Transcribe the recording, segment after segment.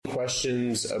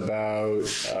questions about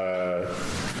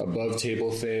above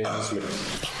table things? Oh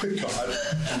my god.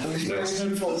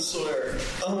 I swear.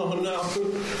 Oh no.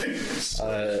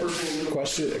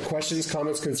 Questions,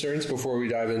 comments, concerns before we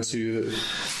dive into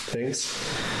things?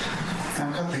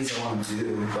 I've got things I want to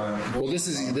do, but... Well, this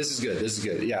is good. This is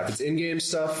good. Yeah, if it's in-game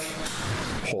stuff,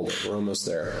 hold it. We're almost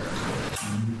there.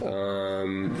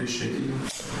 Appreciate you.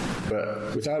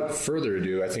 But without further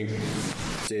ado, I think,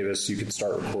 Davis, you can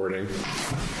start recording.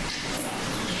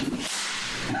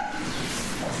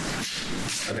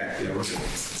 Okay, yeah, we're good.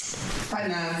 Hi,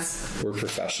 Naz. We're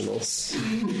professionals.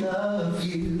 We love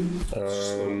you.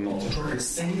 We're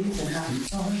safe and having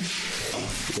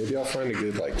fun. Maybe I'll find a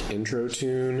good, intro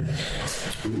tune.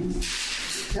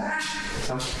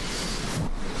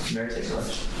 Mary takes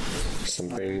lunch.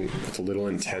 Something with a little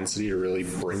intensity to really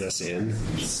bring us in.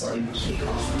 Sorry.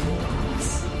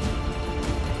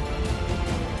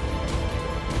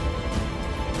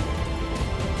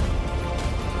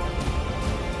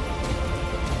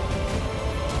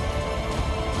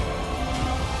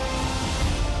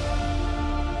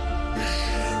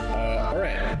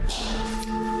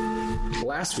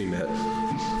 Last we met,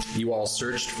 you all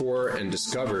searched for and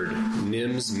discovered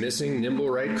Nim's missing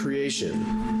Nimblewright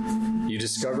creation. You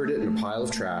discovered it in a pile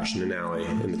of trash in an alley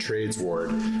in the trades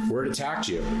ward, where it attacked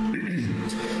you.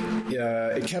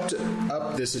 It kept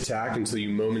up this attack until you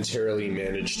momentarily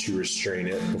managed to restrain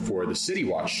it before the City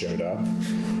Watch showed up.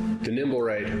 The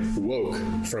Nimblewright woke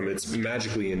from its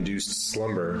magically induced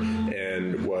slumber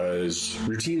and was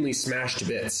routinely smashed to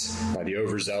bits by the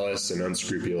overzealous and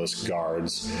unscrupulous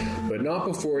guards, but not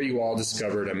before you all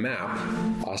discovered a map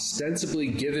ostensibly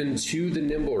given to the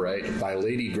Nimblewright by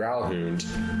Lady Growlhound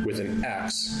with an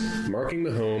X marking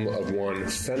the home of one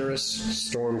Fenris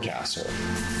Stormcastle.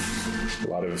 A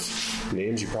lot of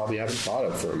names you probably haven't thought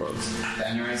of for a month.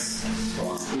 Fenris.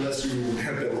 Unless you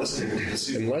have been listening to the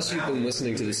season Unless you've been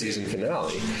listening to the season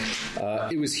finale.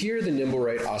 It was here the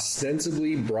Nimblewright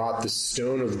ostensibly brought the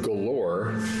Stone of Galore,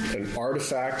 an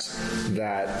artifact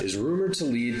that is rumored to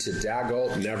lead to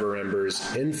Dagult Neverember's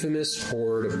infamous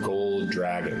horde of gold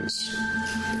dragons.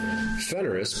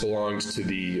 Fenris belonged to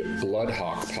the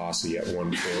Bloodhawk posse at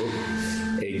one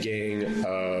point, a gang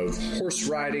of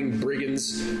horse-riding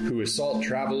brigands who assault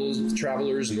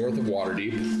travelers north of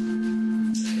Waterdeep.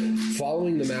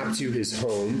 Following the map to his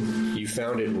home, you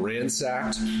found it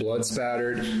ransacked,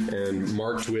 blood-spattered, and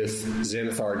marked with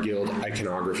Xanathar Guild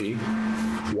iconography.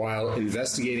 While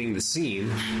investigating the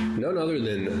scene, none other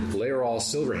than Laeral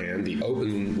Silverhand, the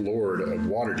Open Lord of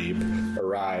Waterdeep,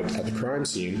 arrived at the crime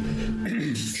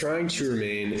scene, trying to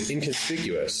remain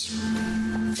inconspicuous.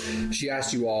 She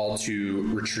asked you all to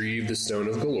retrieve the Stone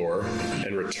of Galore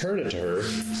and return it to her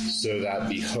so that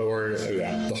the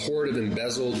hoard of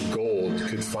embezzled gold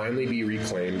could finally be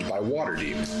reclaimed by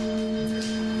Waterdeep.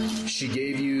 She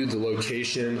gave you the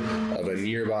location of a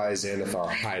nearby Xanathar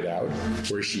hideout,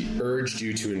 where she urged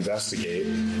you to investigate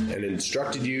and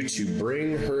instructed you to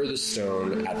bring her the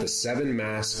stone at the Seven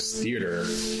Masks Theater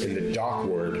in the Dock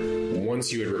Ward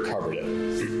once you had recovered it.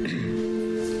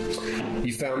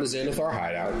 You found the Xanathar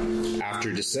hideout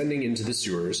after descending into the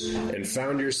sewers and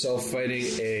found yourself fighting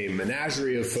a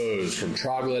menagerie of foes from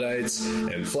troglodytes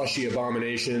and fleshy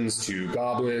abominations to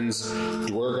goblins,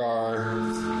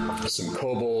 Dwergar, some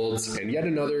kobolds, and yet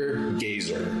another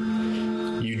gazer.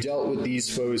 You dealt with these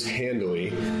foes handily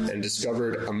and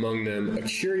discovered among them a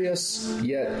curious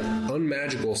yet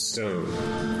unmagical stone.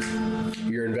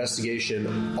 Your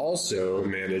investigation also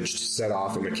managed to set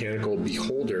off a mechanical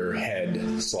beholder head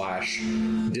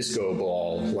 / disco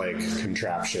ball-like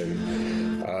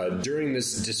contraption. During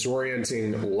this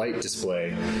disorienting light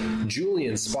display,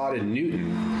 Julian spotted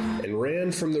Newton and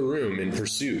ran from the room in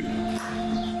pursuit.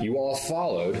 You all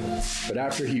followed, but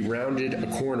after he rounded a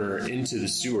corner into the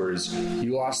sewers,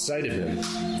 you lost sight of him.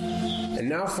 And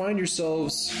now find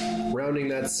yourselves rounding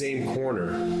that same corner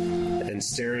and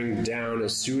staring down a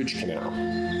sewage canal.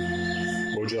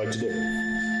 What would you like to do?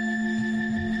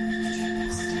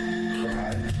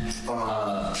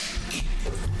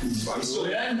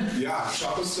 Julian? Yeah,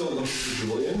 Choppa's still looking for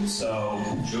Julian. So,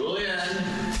 Julian,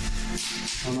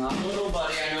 come on, little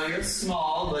buddy. I know you're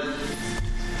small, but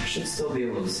I should still be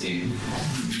able to see you.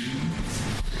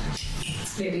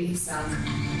 Maybe he's sunk.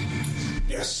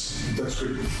 Yes, that's a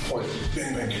good point.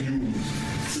 Bang Bang, can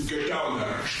you get down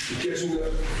there? Get in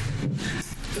the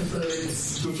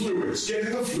fluids. The fluids. Get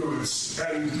in the fluids.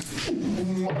 And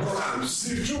around.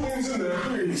 See if Julian's in there,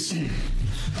 please.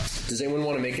 Does anyone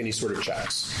want to make any sort of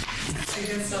checks? I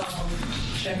guess I'll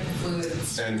check the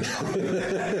fluids. And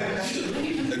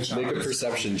make a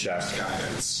perception check.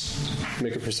 Guidance.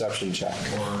 Make a perception check.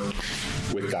 Or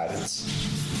with guidance.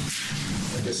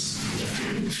 Yes.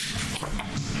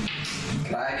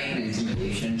 Could I make an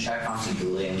intimidation check onto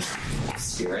Julian's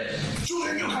spirit?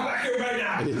 Julian, you come back here right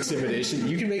now! An intimidation.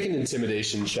 You can make an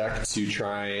intimidation check to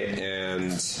try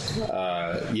and,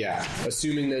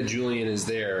 assuming that Julian is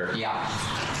there, Yeah.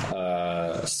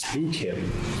 spook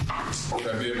him. Would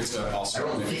I be able to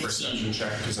also make a perception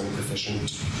check because I'm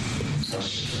proficient?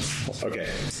 Okay.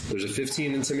 There's a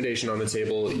 15 intimidation on the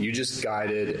table. You just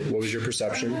guided. What was your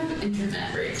perception? I have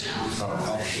internet right now.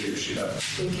 I'll figure shit out.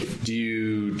 Thank you. Do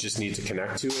you just need to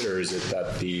connect to it, or is it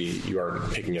that you aren't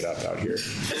picking it up out here?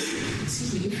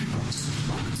 Excuse me.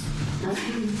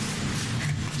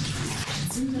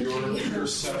 Your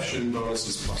perception bonus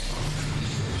is +1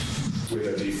 with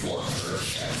a d4 for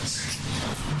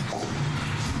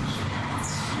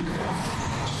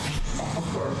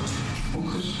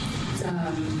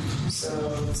So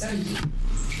 17.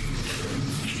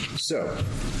 So,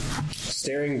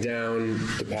 staring down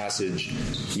the passage,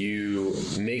 you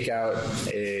make out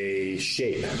a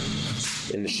shape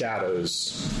in the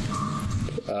shadows,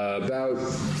 about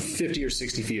 50 or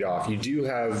 60 feet off. You do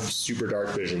have super dark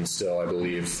vision still, I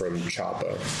believe, from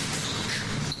Choppa.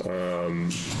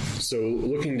 So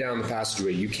looking down the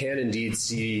passageway, you can indeed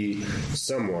see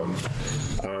someone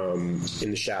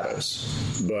in the shadows,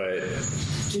 but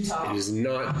Too tall. it is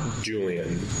not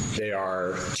Julian. They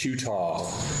are too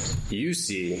tall. You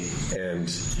see, and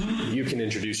you can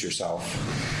introduce yourself.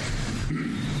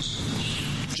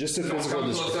 Just a physical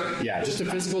description. Yeah, just a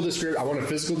physical description. I want a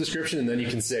physical description, and then you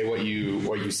can say what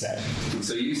you said.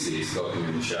 So you see, skulking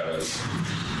in the shadows,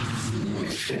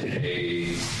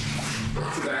 a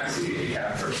tabaxi, a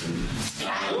cat person.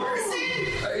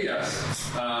 Yes.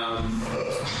 How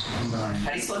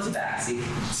do you spell tabaxi?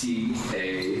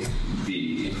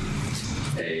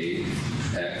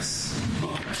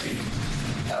 Tabaxi.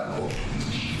 Oh.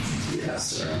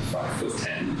 Yes, around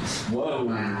 5'10". Whoa.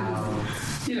 Wow.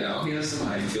 You know, he has some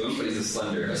height to him, but he's a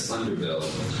slender build.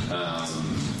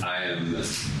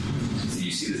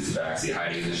 You see this tabaxi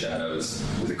hiding in the shadows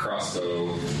with a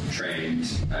crossbow trained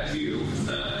at you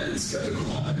and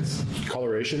skeptical eyes.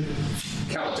 Coloration?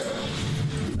 Calico.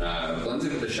 Blends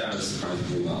in with the shadows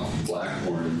surprisingly well. Black,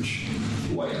 orange,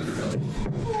 white underbelly.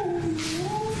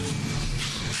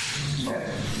 Okay.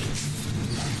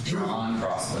 Drawn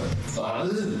crossbow.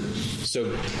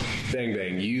 So, bang,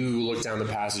 bang. You look down the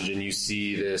passage and you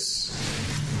see this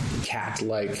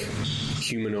cat-like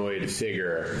humanoid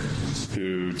figure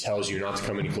who tells you not to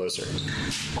come any closer.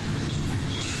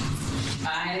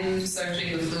 I'm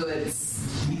searching the fluids.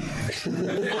 You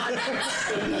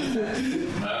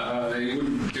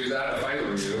wouldn't do that if I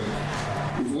were you.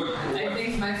 I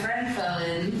think my friend fell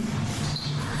in.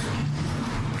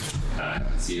 I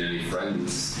haven't seen any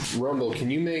friends. Rumble, can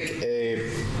you make a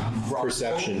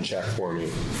perception check for me?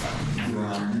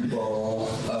 Rumble.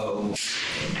 Oh.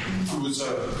 It was a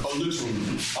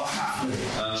halfling.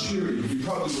 Cheery. You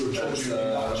probably would have told you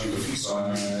about you if he saw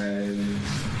you.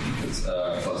 It's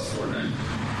 +4,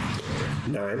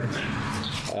 9. 9.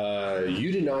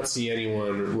 You did not see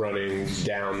anyone running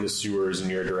down the sewers in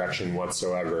your direction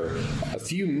whatsoever. A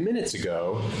few minutes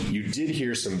ago, you did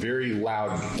hear some very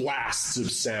loud blasts of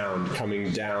sound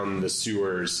coming down the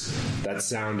sewers that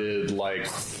sounded like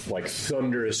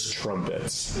thunderous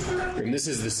trumpets. And this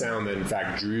is the sound that, in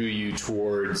fact, drew you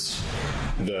towards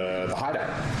the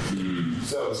hideout.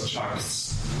 So it was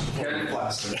Chuck's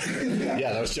blaster.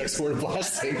 Yeah, that was Chuck's Sport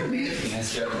blasting.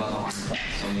 Penis joke about the horn clap.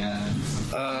 Yeah.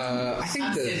 I think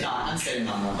I'm sitting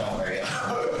on one, don't worry.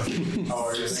 Oh,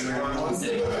 are you sitting on one?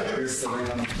 You're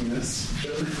sitting on the penis.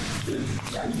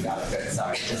 Yeah, you got it good.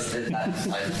 Sorry, just did that. I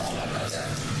thought about that.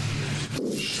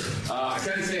 I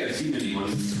can't say I've seen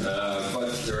anyone,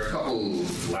 but there are a couple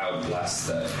loud blasts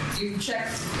that You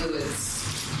checked fluids.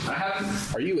 I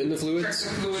haven't Are you in the checked fluids?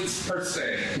 the fluids per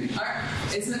se.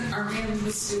 Aren't we in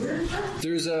the sewer?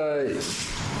 There's a...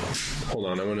 Hold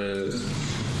on, I want to...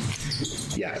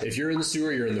 Yeah, if you're in the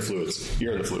sewer, you're in the fluids.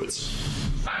 You're in the fluids.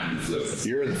 I'm in the fluids.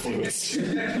 You're in the fluids.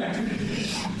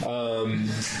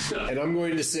 And I'm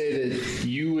going to say that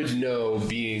you would know,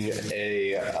 being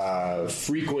a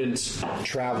frequent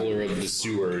traveler of the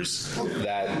sewers,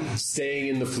 that staying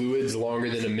in the fluids longer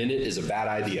than a minute is a bad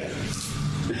idea.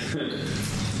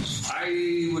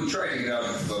 I would try to get out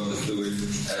of the fluid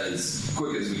as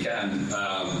quick as we can.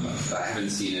 I haven't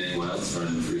seen anyone else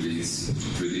run through these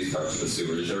parts of the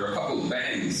sewers. There are a couple of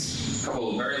bangs, a couple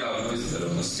of very loud noises that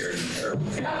almost scared me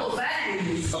terribly. Couple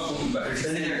bangs. Couple of bangs.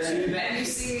 And you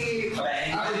see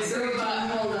Robot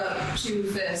hold up two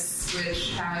fists,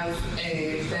 which have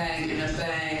a bang and a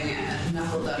bang and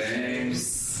knuckled up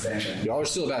Bangs. fingers. Y'all are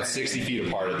still about 60 feet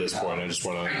apart at this point. I just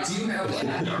want I to. do have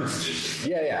like dark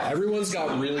vision. Yeah. Everyone's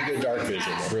got really good dark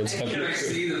vision. Everyone's Can I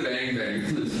see the bang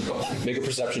bang? Make a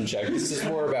perception check. This is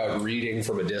more about reading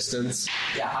from a distance.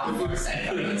 Yeah, how far is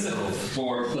that?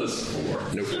 4 plus 4.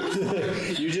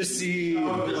 Nope. You just see.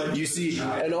 You see,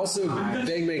 and also,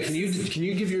 Bang Bang. Can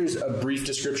you give yours a brief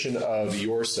description of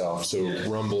yourself so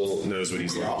Rumble knows what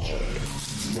he's like?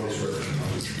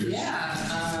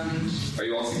 Yeah. Are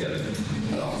you all together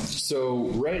at all? So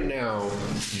right now,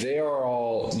 they are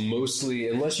all mostly,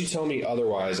 unless you tell me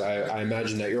otherwise, I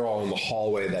imagine that you're all in the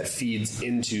hallway that feeds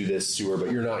into this sewer,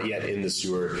 but you're not yet in the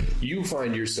sewer. You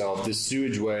find yourself, this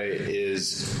sewageway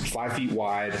is 5 feet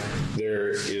wide. There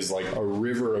is like a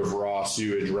river of raw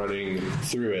sewage running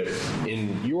through it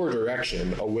in your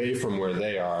direction, away from where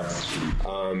they are.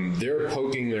 They're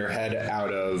poking their head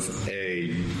out of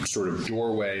a sort of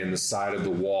doorway in the side of the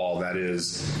wall that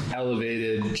is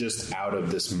elevated just out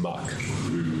of this muck.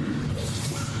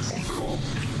 Cool.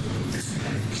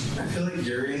 I feel like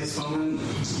Yuri in this moment,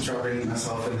 dropping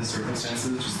myself in his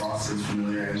circumstances, just lost his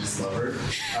familiar and his lover,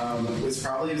 was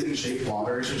probably using shaped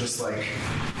water to just like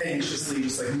anxiously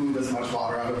just like move as much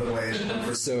water out of the way.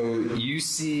 So you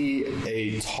see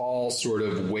a tall sort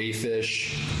of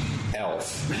waifish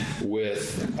elf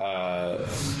with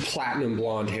platinum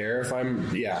blonde hair,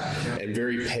 and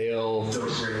very pale,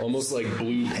 almost like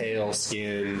blue pale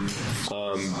skin,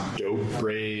 dope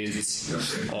braids.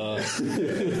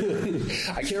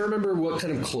 I can't remember what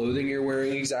kind of clothing you're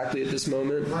wearing exactly at this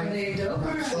moment. Are they dope or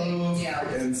are they? Clothes Yeah.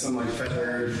 and some like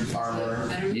feathered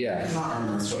armor. Yeah, Not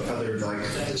armor, it's what feathered like.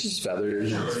 it's just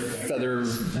feather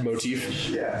motif.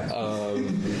 Yeah.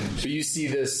 But you see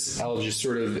this elf just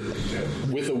sort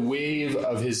of, with a wave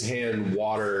of his hand,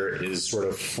 water is sort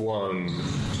of flung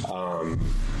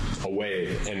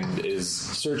away and is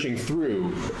searching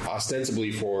through,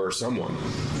 ostensibly for someone.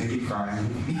 Maybe crying.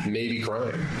 Maybe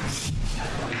crying.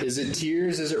 Is it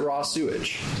tears? Is it raw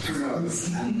sewage? Who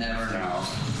knows? I'll never know.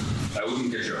 I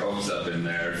wouldn't get your hopes up in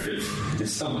there. If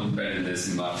someone's been in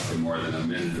this muck for more than a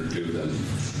minute or two, then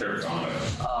they're gone.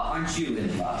 Aren't you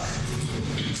in luck?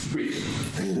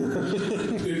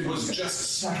 It was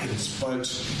just seconds, but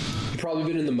Probably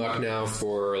been in the muck now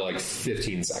for like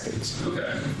 15 seconds. Okay.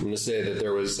 I'm going to say that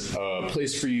there was a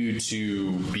place for you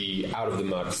to be out of the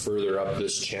muck further up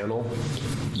this channel,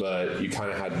 but you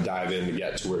kind of had to dive in to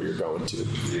get to where you're going to.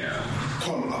 Yeah.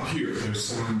 come up here. There's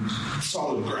some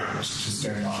solid ground to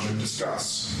stand on and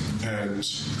discuss. And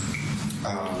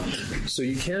So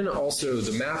you can also,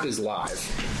 the map is live.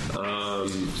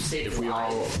 If we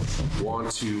all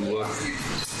want to look.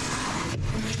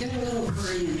 Get a little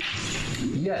green.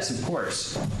 Yes, of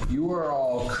course. You are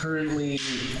all currently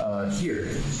here.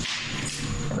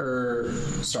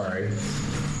 Sorry,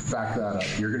 back that up.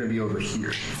 You're going to be over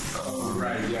here. oh,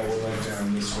 right, yeah, we're like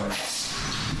down this way.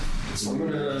 So I'm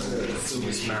going to fill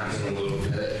this map in a little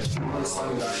bit.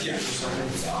 Yeah.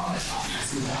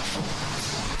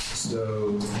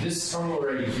 So this tunnel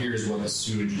right here is what the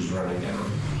sewage is running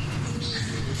down.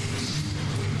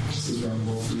 This is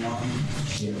Rumble.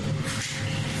 Yeah.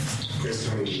 Guess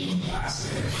don't even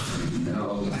last name.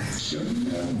 No.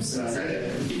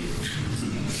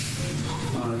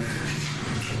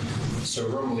 So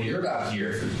Rumble, you're about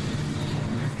here.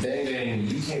 Bang Bang,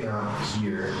 you came out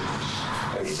here.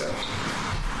 I need a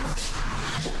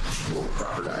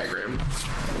proper diagram.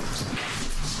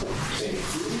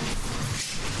 Thank you.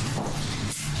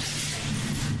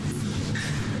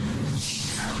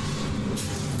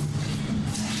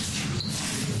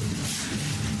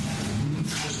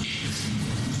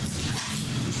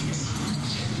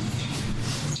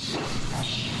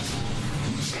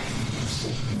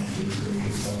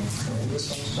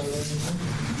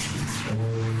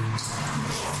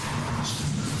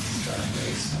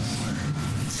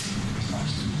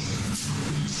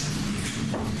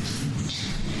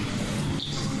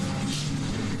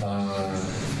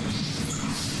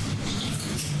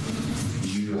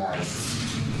 You have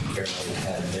fairly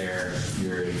head there.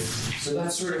 So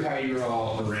that's sort of how you're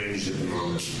all arranged at the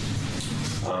moment.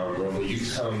 Rumble, you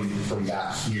come from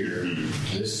back here,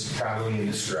 this traveling in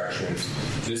this direction.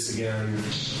 This again,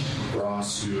 raw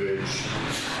sewage.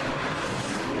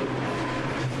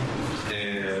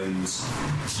 And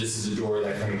this is a door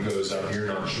that kind of goes up. You're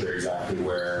not sure exactly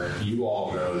where. You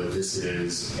all know that this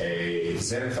is a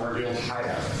Xanathar Guild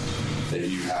hideout that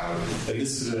you have. And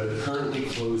this is a currently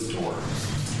closed door.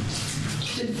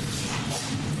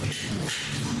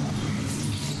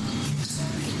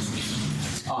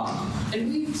 And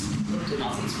we've looked at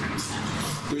all these rooms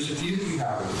now. There's a few that you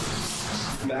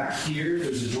haven't. Back here,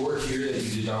 there's a door here that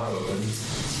you did not open.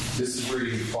 This is where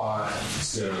you fought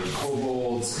some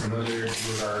kobolds and others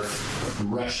who are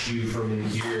rushed you from in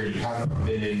here. You haven't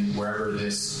been in wherever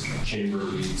this chamber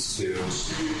leads to.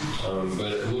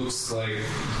 But it looks like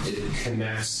it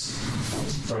connects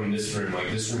from this room. Like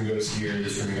this room goes here,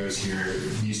 this room goes here.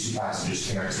 These two passages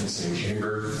connect in the same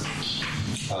chamber.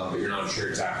 But you're not sure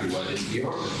exactly what is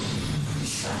beyond it.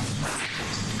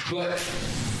 But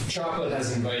Choppa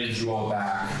has invited you all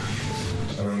back.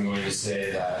 And I'm going to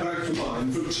say that Back to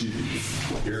mine for tea.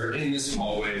 you're in this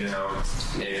hallway now,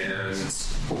 and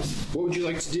what would you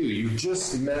like to do? You've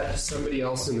just met somebody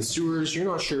else in the sewers. You're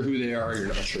not sure who they are. You're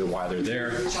not sure why they're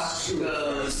there. Chuck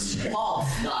goes, false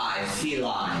guy,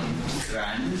 feline,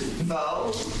 friend,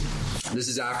 foe. This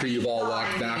is after you've all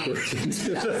walked backward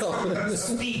into the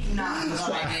Speak not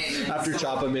my name. after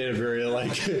Choppa made a very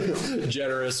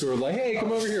generous sort of like, hey, come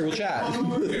over here, we'll chat.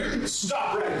 Here,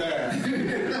 stop right there.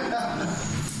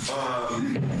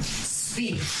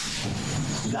 Speak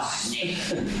thy name.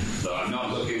 So I'm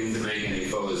not looking to make any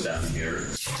foes down here,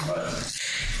 but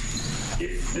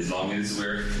as long as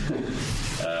we're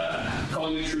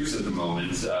calling a truce at the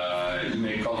moment, you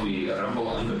may call me Rumble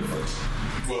Underfoot.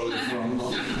 Well,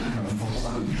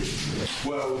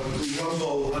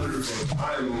 Rumble Underfoot,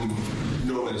 I'm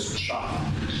known as Chop,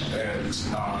 and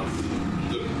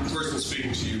the person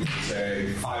speaking to you is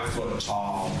a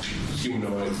 5-foot-tall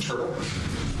humanoid turtle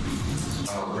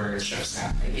wearing a chef's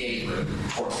hat.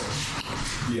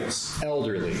 Yes.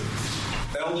 Elderly.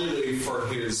 Elderly for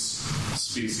his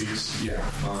species, yeah.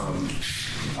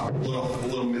 A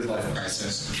little midlife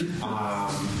crisis.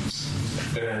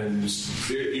 And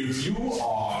if you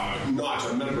are not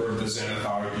a member of the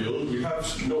Xanathar Guild, we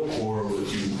have no quarrel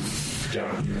with you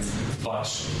down here. But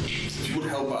if you would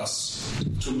help us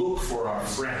to look for our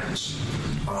friend,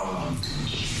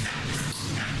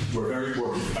 we're very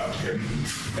worried about him.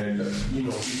 And,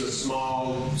 he's a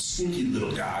small, sneaky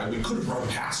little guy. We could have run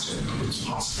past him. It's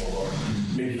possible. Or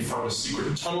maybe he found a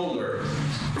secret tunnel or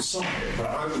something. But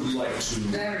I would like to...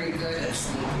 Very good at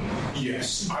sneaking.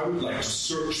 Yes, I would like to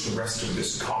search the rest of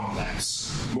this complex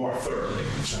more thoroughly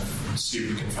to see if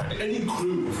we can find any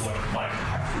clue of what might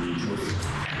happen to you.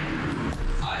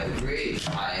 I agree.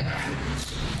 I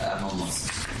am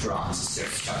almost drawn to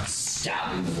start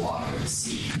stabbing the water to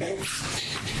see.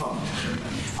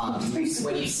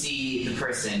 When you see the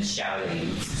person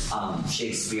shouting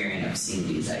Shakespearean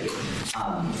obscenities at you,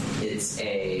 it's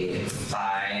a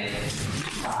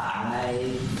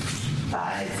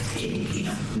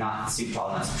 5'8", not super tall,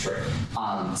 not super short,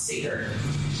 satyr,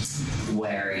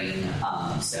 wearing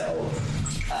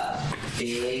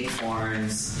big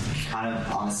horns. Kind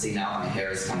of, honestly, now my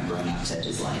hair is kind of grown up to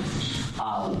his length.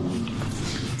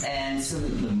 And some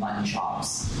of the mutton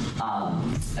chops,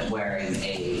 wearing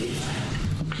a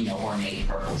ornate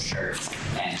purple shirt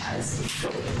and has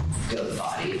a goat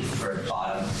body for the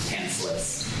bottom,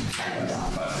 pantsless, and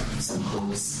some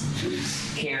hoops.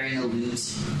 Carrying a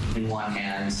lute in one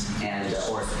hand, and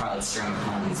or probably strung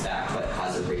upon his back, but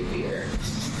has a rapier.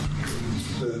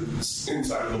 The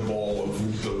inside of the bowl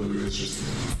of the lute is just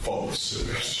full of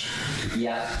sewage.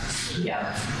 Yep.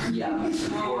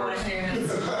 Oh, my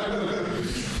hands.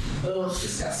 Ugh,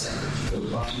 disgusting.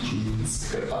 Good bun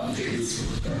jeans.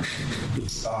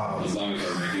 As long as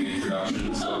we're making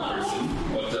introductions to a person,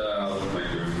 what might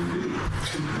you do?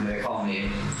 They call me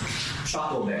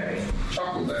Chockleberry.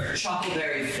 Chockleberry.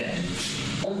 Chockleberry Finn.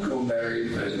 Huckleberry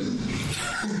Finn.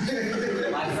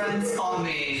 My friends call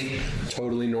me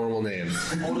Totally normal name.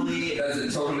 totally. That's a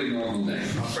totally normal name.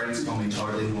 My friends call me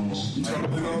totally normal.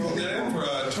 Totally normal name for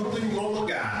a totally normal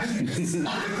guy.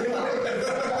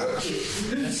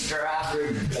 Mr.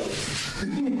 Average.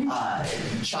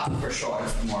 Chop for short,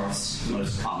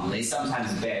 most commonly.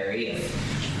 Sometimes Barry, if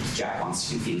Jack wants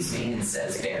to confuse me and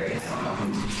says Barry, I don't know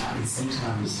who.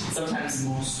 Sometimes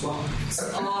most well.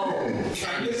 Oh, I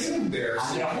guess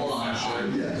embarrassing. I'm gonna hold on.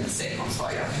 Say it, so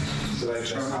I got. Did I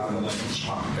just have a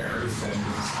Chockberry thing?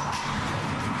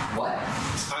 What?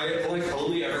 I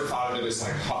only ever thought of it as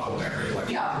Huckleberry,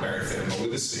 Huckleberry thing, but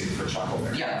with a C for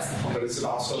Chockleberry. Yeah, that's the point. But is it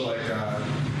also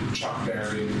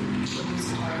Chockberry,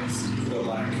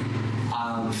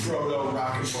 Frodo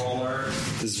rock and roller?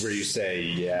 This is where you say,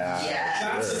 yeah.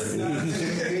 That's an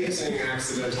amazing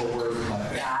accidental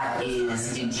wordplay. That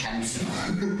is intentional.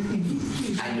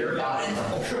 I knew about it the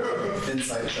whole time.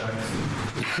 Inside check.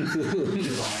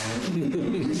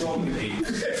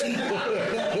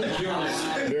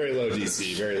 Very low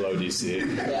DC, very low DC.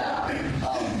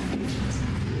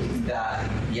 Yeah.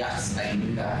 Yes, I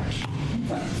knew that.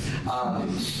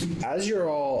 As you're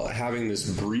all having this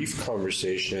brief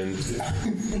conversation,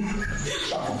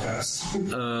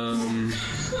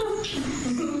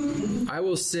 I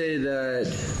will say that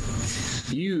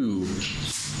you,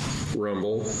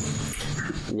 Rumble,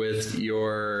 with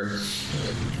your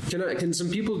can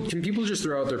people just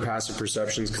throw out their passive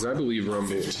perceptions, because I believe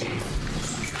Rumble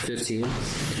 15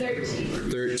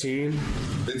 13.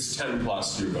 It's 10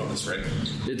 plus your bonus, right?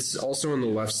 It's also on the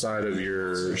left side of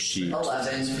your sheet.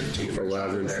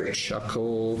 11 for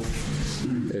Chuckle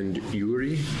and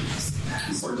Yuri.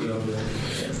 14.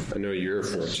 I know you're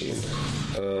 14.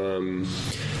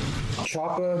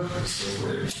 Choppa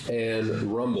and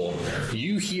Rumble,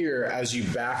 you hear as you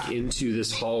back into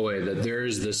this hallway that there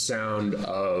is the sound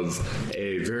of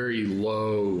a very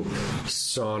low,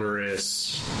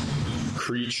 sonorous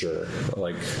creature,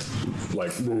 like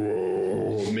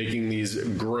whoa, making these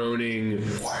groaning,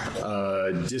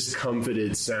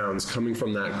 discomfited sounds coming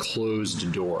from that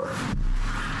closed door.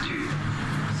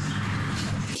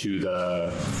 To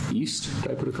the east.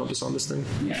 Did I put a compass on this thing?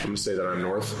 Yeah. I'm going to say that I'm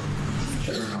north.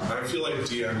 I feel like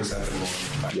DM is at the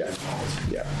north. Yeah.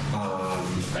 Yeah.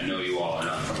 I know you all are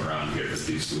not from around here, but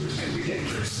these sewers can be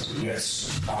dangerous.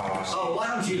 Yes. Oh, why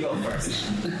don't you go first?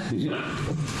 You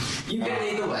can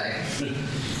lead the way.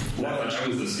 I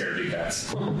was the scaredy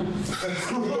cats.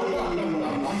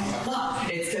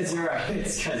 It's because you're a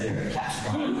cat.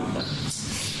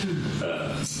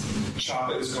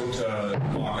 Choppa is going to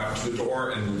walk up to the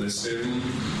door and listen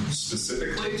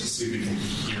specifically to see if he can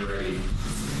hear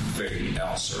anything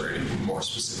else or anything more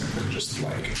specific than just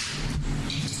like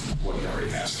what he already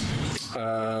has.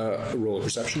 Roll a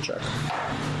perception check.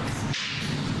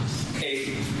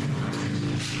 8.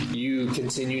 You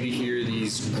continue to hear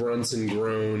these grunts and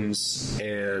groans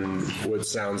and what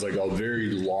sounds like a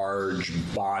very large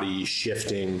body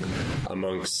shifting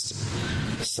amongst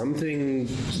something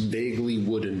vaguely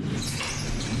wooden.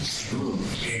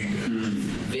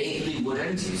 Vaguely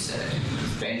wooden, you say?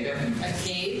 Bender? A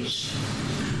cage.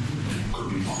 Could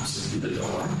be boxes in the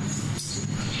door.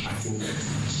 I think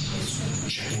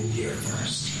check in here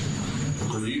first.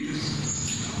 Agreed?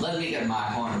 Let me get my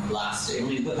horn of blasting.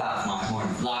 Let me whip out my horn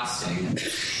of blasting.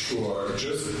 Sure,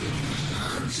 just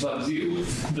Loves you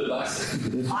with the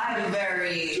blasting. I'm a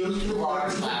very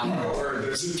large flower.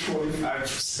 there's a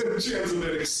 25% chance of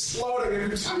it exploding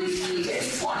every time.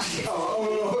 It's 20.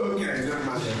 Oh, okay, never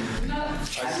mind. I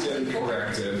stand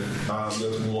corrected.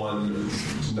 There's one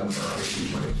number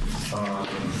on the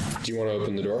Do you want to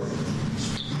open the door?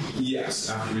 Yes,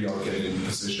 after we all get in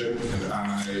position, and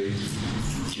I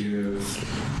give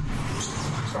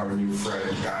our new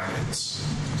friend guidance.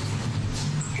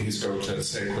 He's going to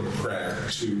say a quick prayer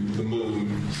to the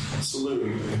Moon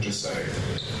Saloon and just say,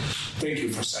 "Thank you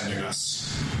for sending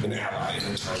us an ally in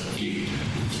a time of need.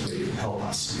 Please help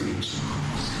us and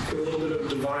get a little bit of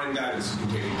divine guidance. You can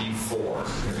take a D4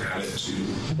 and add it to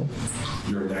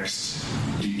your next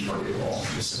D20 roll,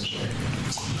 essentially."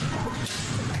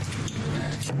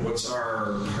 What's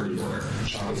our party order?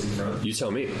 Choppa's in front. You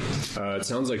tell me. It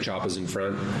sounds like Choppa's in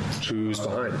front. Who's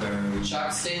behind?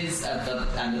 Chuck stays at the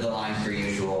end of the line per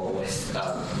usual with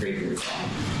Reaper's on.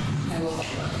 I will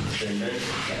follow.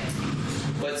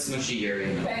 Put Smushy Yuri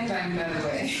in the Bang bang, by the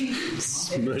way.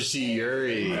 Smushy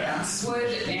Yuri.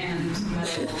 Wood and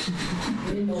metal.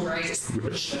 Nimble right. The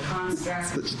construct.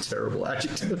 Such a terrible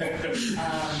adjective.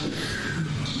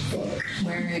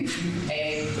 Wearing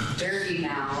a dirty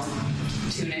now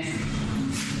tunic.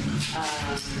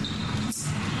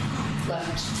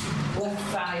 Left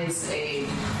thigh is a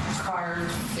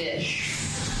carved fish.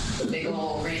 A big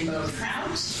old rainbow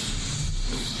trout.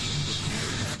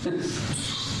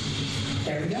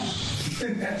 There we go.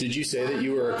 Did you say that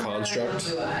you were a construct?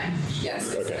 Do I?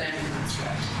 Yes. Okay. I am a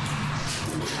construct.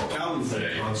 Calvin's a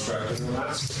construct, isn't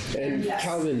that? And Yes.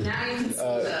 Calvin, Now you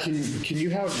can see can you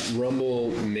have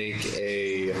Rumble make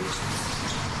a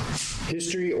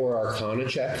history or arcana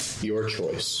check? Your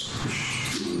choice.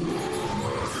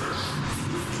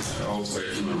 I'll wait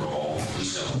for the roll.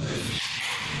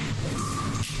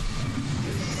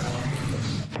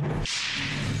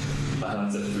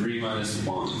 That's a 3 minus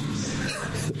 1.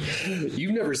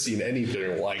 You've never seen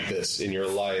anything like this in your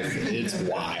life. It's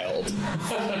wild.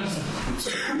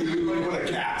 Like when a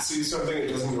cat sees something, it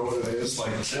doesn't know what it is. Like,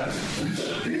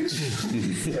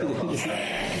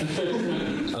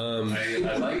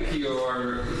 I like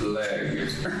your leg.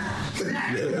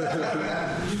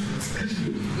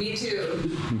 Me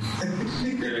too.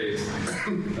 Great.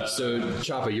 So,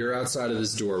 Choppa, you're outside of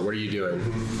this door. What are you doing?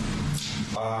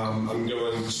 I'm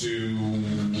going to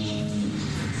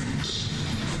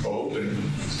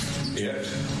open it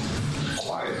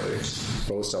quietly.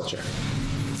 Roll a stealth check.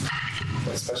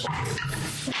 My special.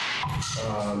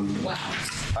 Wow.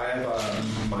 I have a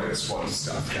 -1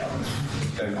 stealth count,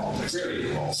 and all dexterity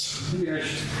rolls.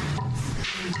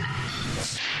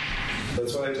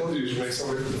 That's what I told you. You should make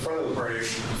somebody from the front of the party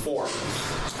 4.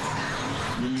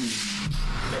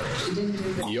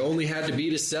 You only had to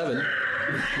beat a 7,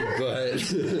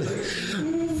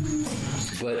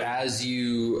 but as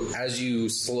you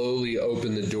slowly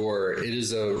open the door, it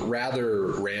is a rather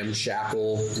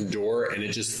ramshackle door, and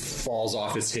it just falls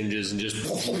off its hinges and just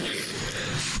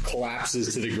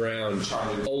collapses to the ground,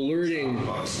 alerting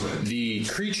the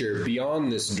creature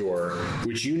beyond this door,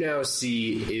 which you now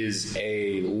see is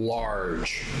a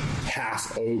large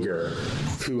half ogre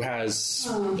who has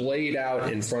splayed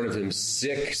out in front of him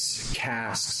 6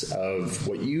 casks of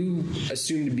what you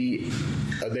assume to be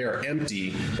they are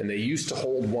empty, and they used to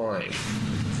hold wine.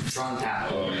 Drunk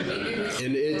apple.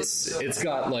 And it's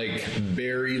got like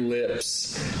berry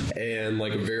lips and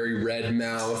like a very red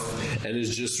mouth, and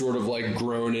is just sort of like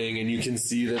groaning, and you can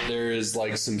see that there is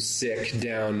like some sick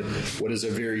down what is a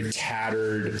very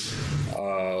tattered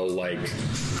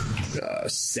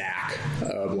sack,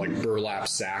 like burlap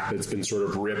sack that's been sort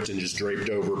of ripped and just draped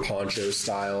over poncho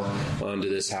style onto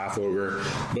this half ogre.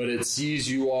 But it sees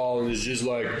you all and is just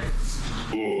like,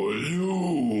 "Oh,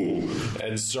 you,"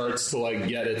 and starts to like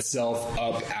get itself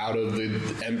up out of the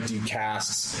empty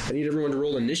casks. I need everyone to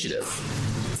roll initiative.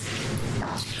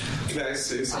 Can I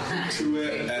say something to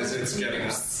it as it's getting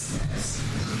up?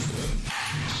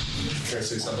 Can I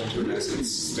say something to it as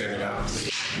it's standing up?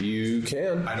 You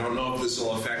can. I don't know if this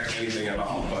will affect anything at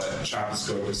all, but Chop is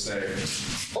going to say,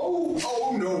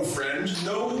 Oh, no, friend.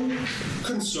 No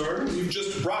concern. We've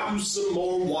just brought you some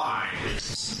more wine.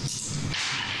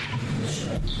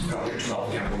 Got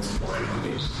 12 gallons of wine on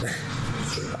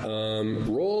me.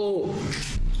 Roll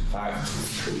 5.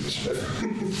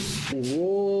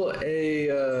 Roll a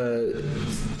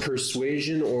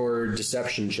persuasion or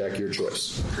deception check, your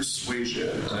choice. Persuasion.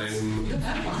 I'm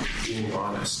being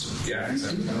honest. Yeah,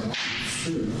 exactly.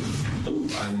 Ooh,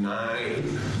 a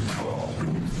 9.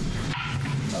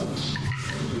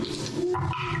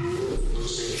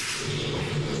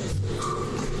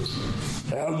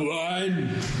 Have wine.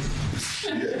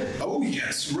 Oh,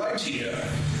 yes, right here.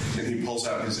 And he pulls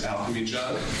out his alchemy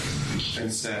jug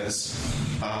and says,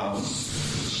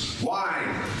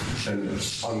 wine, and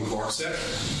uncorks it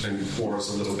and pours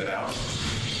a little bit out.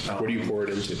 What do you pour it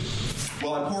into?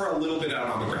 Well, I pour a little bit out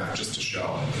on the ground just to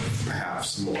show I have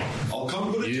some more. I'll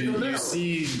come put it to your You barrel.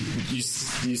 see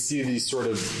these sort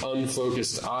of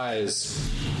unfocused eyes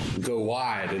go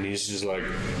wide, and he's just like,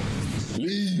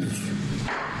 leave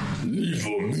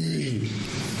for me.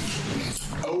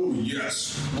 Oh,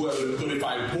 yes. Well, but if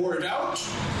I pour it out,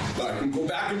 I can go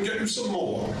back and get you some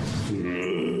more.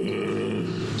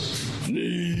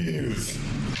 Leave.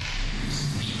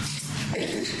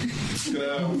 I'm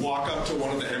gonna walk up to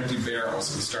one of the empty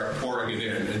barrels and start pouring it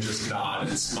in and just nod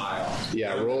and smile.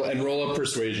 Yeah, roll a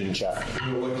persuasion check.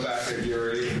 I'm gonna look back at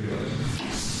Yuri and be like,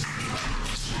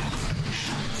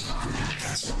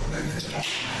 that's not what I meant.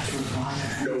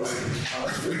 No way.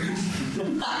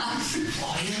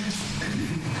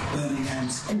 Burning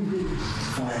hands.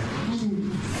 Fire.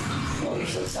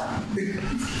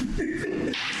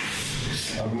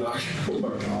 I'm not. Oh my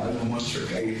god, I'm one trick.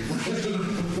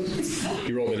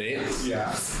 You rolled an 8?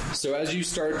 Yeah. So as you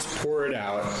start to pour it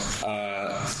out,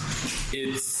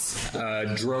 its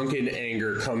drunken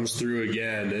anger comes through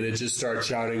again, and it just starts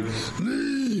shouting,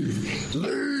 leave!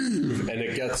 Leave! And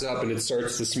it gets up and it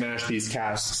starts to smash these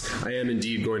casks. I am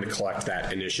indeed going to collect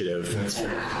that initiative.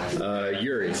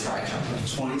 Yuri.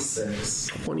 26.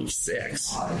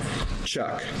 26.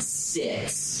 Chuck.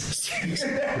 6.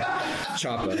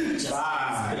 Choppa.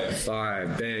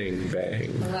 5. Bang,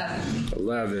 bang.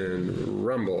 11.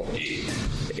 Rumble.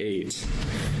 8.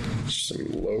 Some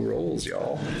low rolls,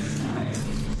 y'all.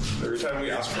 Every time we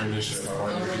ask for initiative, I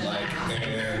want to be like,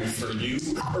 and for you,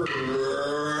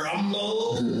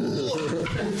 rumble.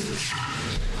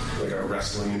 Like a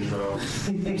wrestling intro or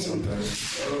something.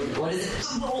 What is it?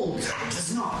 The bold does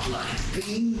not like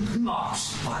being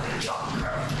mocked by the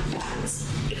younger.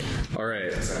 All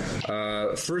right.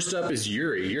 First up is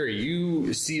Yuri. Yuri,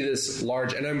 you see this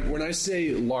large, and when I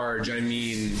say large, I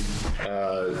mean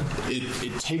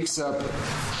it takes up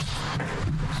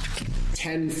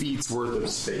 10 feet's worth of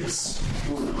space.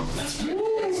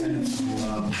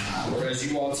 Whereas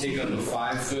you all take up a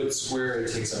 5-foot square,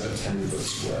 it takes up a 10-foot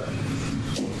square.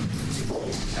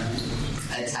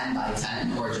 A 10 by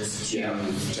 10 or just 2? Yeah,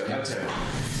 10 by 10.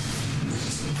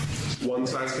 One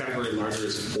size category larger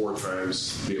is 4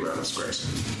 times the amount of squares.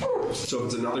 So if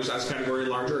it's another size category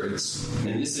larger, it's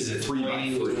And this is a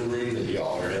 3x3 room that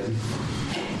y'all are in.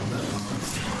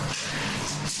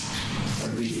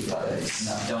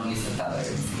 No, don't use the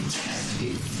feathers.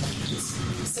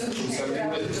 So you can't get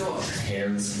out the door.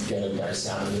 Hands get a nice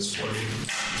sound in this for you.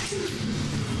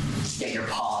 Get your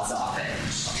paws off it.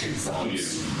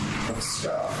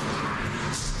 Stuff.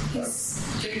 His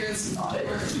fingers not it.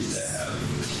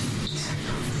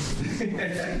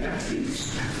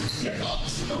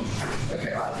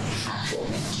 Okay, actual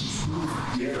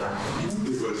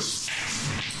it was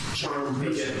charm.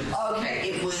 Okay,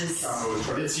 it was.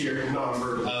 It's your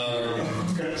number.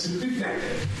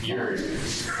 You're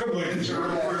I'm like a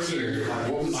charm person.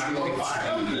 what was I'm like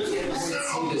 5.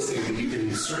 See this thing, but you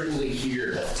can certainly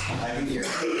hear. I can hear.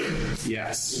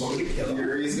 Yes.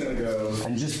 Yuri's gonna go.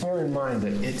 And just bear in mind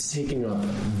that it's taking up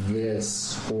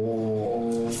this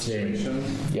whole thing.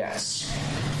 Yes.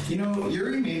 You know,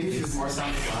 Yuri, maybe if he's more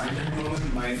sound-defined in a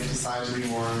moment, might decide to be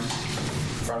more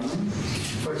friendly.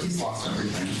 But he's lost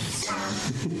everything. So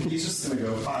he's just going to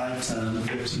go 5, 10,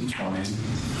 15, 20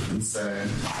 and say,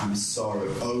 I'm sorry,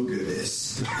 ogre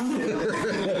this. He's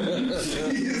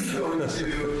going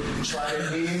to try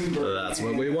to aim. That's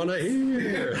what we want to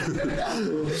hear.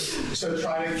 So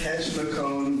try to catch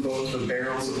Macone both the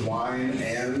barrels of wine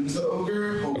and the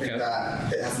ogre, hoping Okay.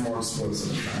 that it has more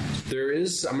explosive effect. There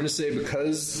is, I'm going to say,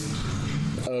 because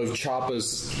of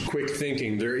Choppa's quick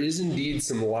thinking, there is indeed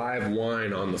some live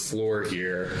wine on the floor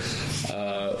here.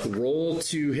 Roll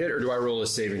to hit, or do I roll a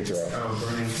saving throw? Oh,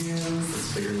 burning hands.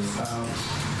 Let's figure this out.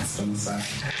 It's been a sec.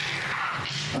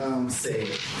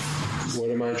 Save. What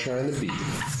am I trying to beat?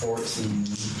 14.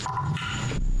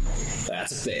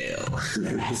 That's a fail.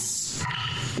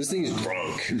 This thing is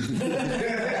drunk.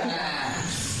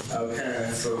 Okay,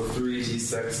 so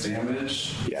 3d6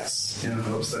 damage Yes. in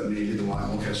hopes that maybe the wine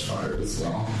will catch fire as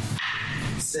well.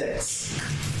 6.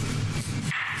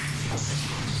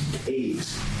 8.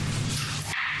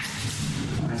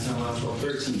 9, 10, 11, 12,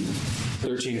 13.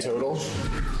 13 total.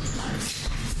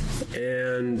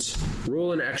 And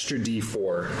roll an extra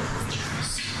d4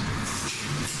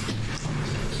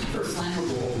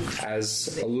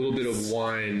 as a little bit of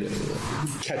wine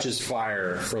catches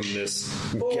fire from this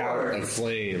gout of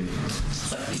flame.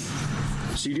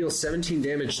 So you deal 17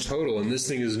 damage total, and this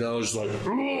thing is now just like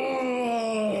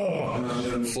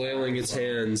flailing its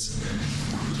hands.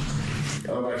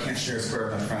 Oh, but I can't share a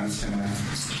square with my friends, can I?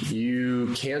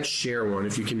 You can't share one.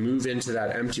 If you can move into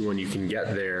that empty one, you can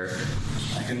get there.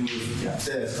 I can move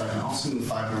this, but I can also move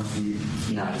 5 more feet.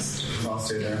 Nice. So I'll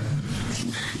stay there.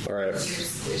 All right.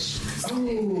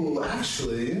 Oh,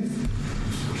 actually,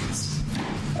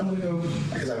 I'm gonna go,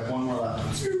 because I have one more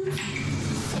left.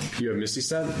 You have Misty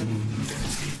Step?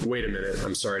 Wait a minute.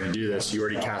 I'm sorry to do this. You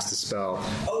already cast a spell.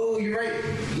 Oh, you're right.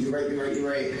 You're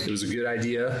right. It was a good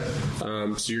idea.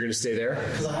 So you're going to stay there?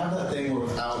 Because I have that thing where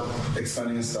without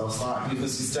expending a spell slot, you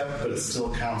Misty Step, but it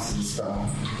still counts as a spell.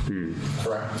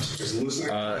 Correct? Just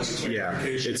listening. Yeah.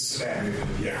 It's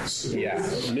yes. yeah.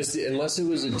 Misty, unless it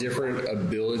was a different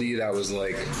ability that was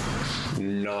like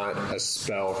not a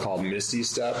spell called Misty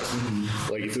Step.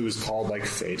 Like if it was called like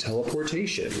Fey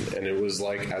Teleportation, and it was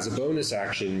like as a bonus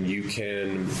action you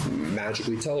can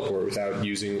magically teleport without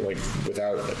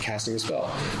casting a spell.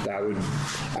 That would,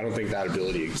 I don't think that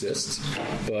ability exists,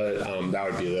 but that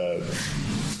would be the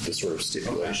sort of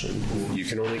stipulation. You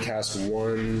can only cast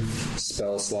one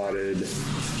spell slotted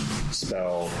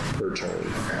spell per turn.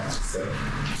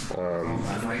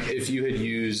 If you had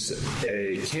used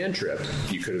a cantrip,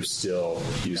 you could have still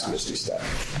used Misty Step.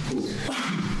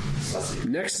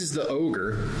 Next is the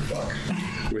ogre,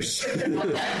 which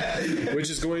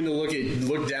is going to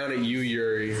look down at you,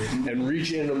 Yuri, and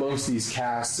reach in amongst these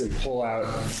casts and pull out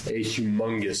a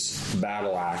humongous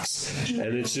battle axe,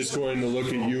 and it's just going to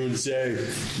look at you and say,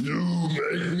 "You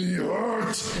make me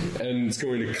hurt," and it's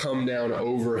going to come down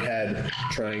overhead,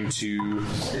 trying to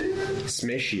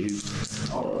smash you.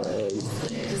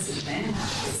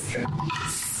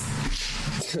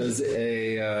 Does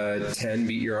a 10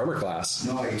 beat your armor class?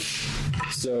 Nice.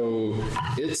 So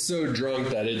it's so drunk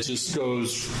that it just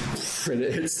goes and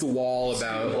it hits the wall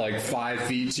about like 5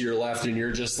 feet to your left, and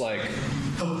you're just like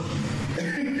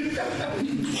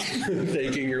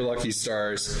thanking your lucky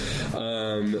stars.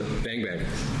 Bang bang.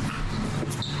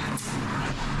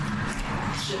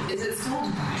 Is it still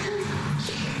on fire?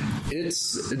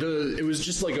 It was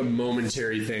just like a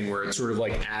momentary thing where it sort of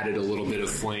like added a little bit of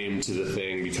flame to the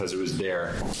thing because it was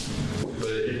there. But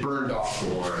it burned off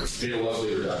more. It's been a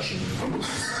lovely reduction.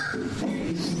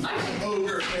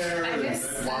 Ogre hair. I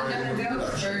guess I'm gonna go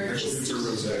Or It's a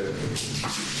rosé.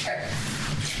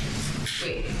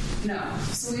 wait, no.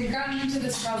 So we've gotten into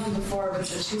this problem before with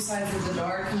the two sides of the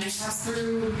door. Can I pass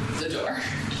through the door?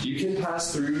 You can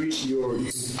pass through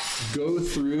you can go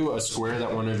through a square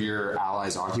that one of your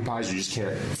allies occupies. You just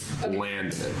can't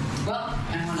land in it. Well,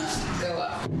 I want to go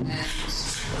up and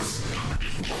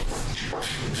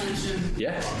punch him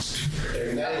Yeah.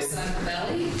 outside the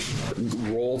belly.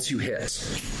 Roll to hit.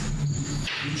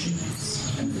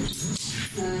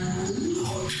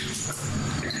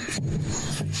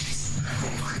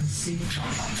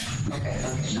 Okay,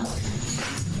 no.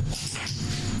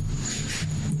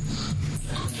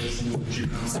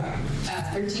 Sorry,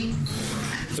 13.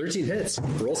 13 hits.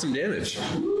 Roll some damage.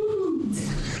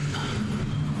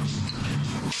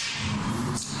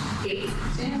 8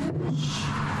 damage.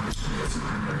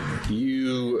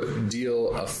 You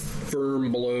deal a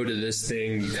firm blow to this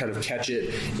thing. You kind of catch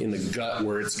it in the gut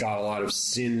where it's got a lot of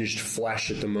singed flesh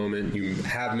at the moment. You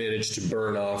have managed to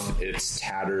burn off its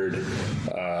tattered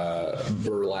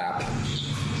burlap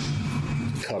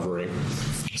covering.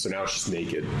 So now it's just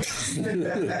naked.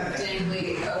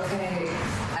 Dangly. Okay,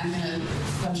 I'm gonna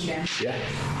punch again. Yeah,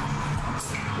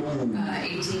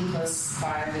 18 plus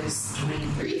 5 is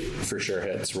 23. for sure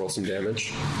hits. Roll some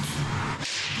damage.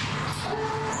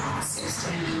 6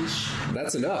 damage.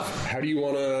 That's enough. How do you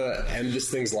want to end this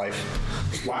thing's life?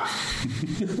 Wow.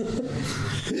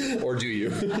 Or do you?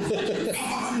 The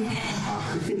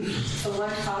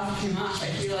left top came off. I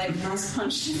feel like Mouse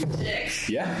punched in the dick.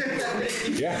 Yeah.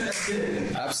 Yeah.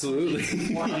 Absolutely.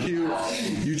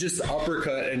 You just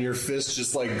uppercut and your fist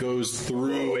just like goes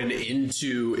through and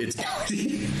into its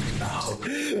body.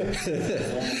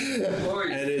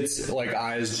 And its like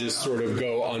eyes just sort of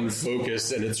go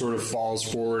unfocused and it sort of falls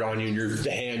forward on you and your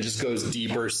hand just goes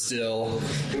deeper still.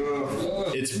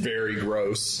 It's very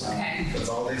gross. Okay. That's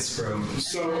all they screw.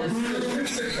 So,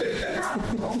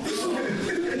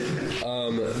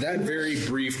 That very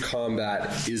brief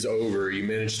combat is over. You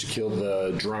managed to kill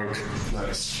the drunk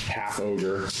half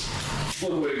ogre.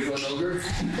 One way to kill an ogre.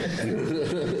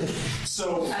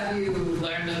 so Have you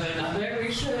learned of another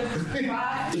we should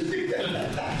try?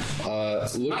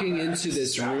 Looking into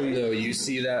this room, though, you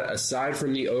see that aside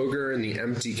from the ogre and the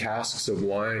empty casks of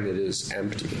wine, it is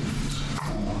empty. I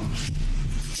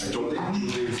don't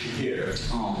think Julian's here.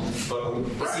 But on the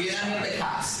Is bright he in any of the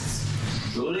casts?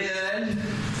 Julian?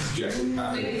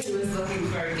 Maybe he was looking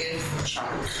for a gift.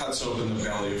 cuts open the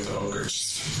belly of the ogre.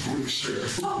 Just to make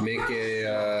sure. Make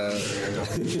a.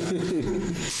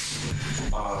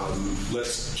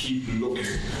 Let's keep looking.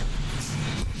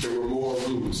 There were more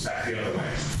rooms back the other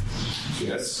way.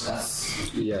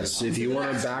 Yes. Yes, if you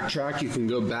want to backtrack, you can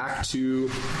go back to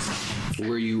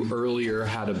where you earlier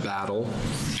had a battle.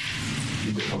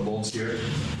 The kobolds here.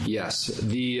 Yes,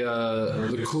 the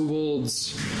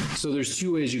kobolds. So there's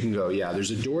two ways you can go. Yeah, there's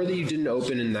a door that you didn't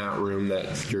open in that room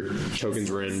that your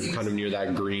tokens were in, kind of near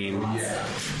that green. Yeah.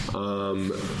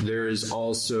 There is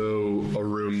also a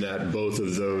room that both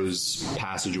of those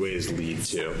passageways lead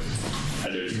to.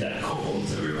 And there's dead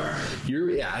kobolds everywhere.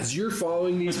 As you're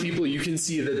following these people, you can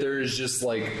see that there is just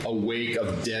like a wake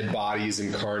of dead bodies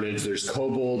and carnage. There's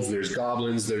kobolds, there's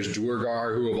goblins, there's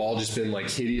Duergar who have all just been like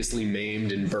hideously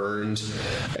maimed and burned.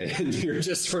 And you're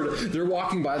just sort of, they're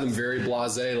walking by them very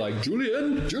blasé, like,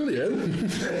 Julian.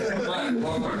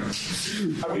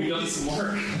 Have we done some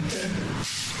work?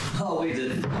 Oh, we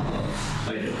did.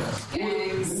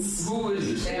 Gangs. Who is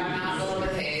this? They are not well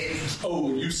behaved.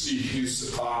 Oh, you see,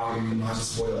 he's Not to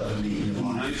spoil it, I'm eating the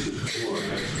wine.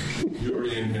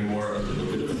 Urian and were a little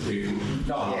bit of a thing.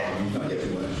 Not yet,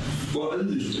 what? Well, a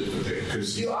little bit of a thing,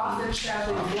 because You often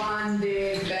travel in one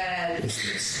big bed.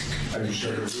 I'm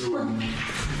sure the room.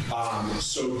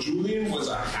 So Julian was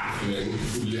a halfling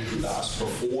who lived with us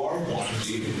before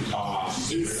wanting in a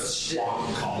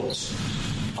swamp cult.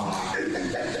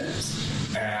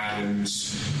 And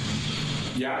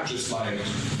yeah, just like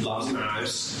loves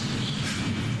knives,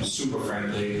 super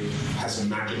friendly, has a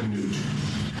magic newt.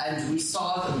 And we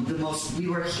saw the most. We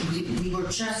were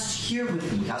just here with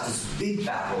him. We had this big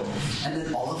battle, and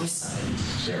then all of a sudden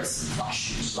there was some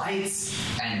flashing lights,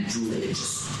 and Julian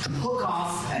just took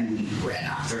off, and we ran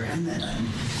after him, and then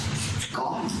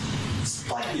gone. It's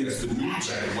like Yes, the newt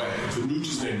magic. ran away. The newt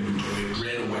is named Newt. It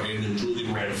ran away, and then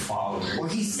Julian ran following. Or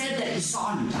he said that he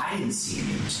saw him. I didn't see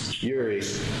him. Yuri,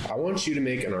 I want you to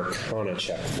make an Arcana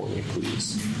check for me,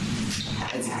 please.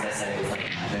 As I said, it was like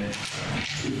magic.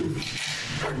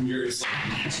 And Yuri's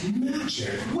like,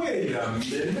 magic? Wait a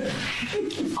minute.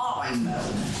 Oh, I know.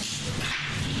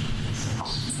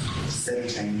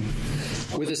 17.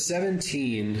 With a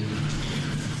 17,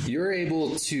 you're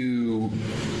able to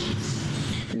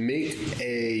make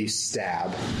a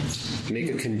stab, make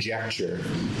a conjecture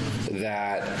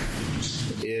that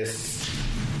if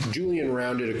Julian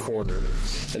rounded a corner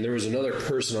and there was another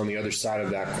person on the other side of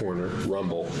that corner,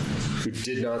 Rumble, who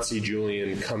did not see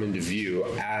Julian come into view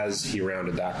as he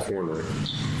rounded that corner,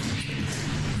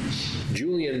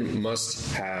 Julian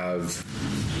must have,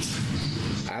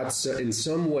 in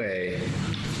some way,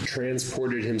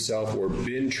 transported himself or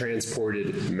been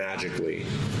transported magically,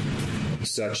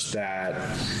 such that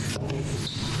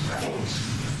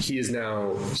he is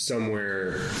now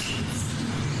somewhere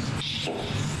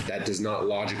that does not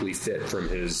logically fit from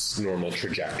his normal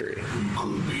trajectory.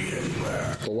 Could be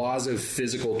anywhere. The laws of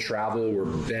physical travel were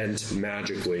bent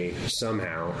magically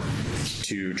somehow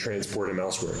to transport him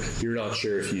elsewhere. You're not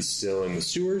sure if he's still in the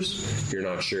sewers. You're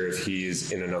not sure if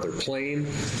he's in another plane.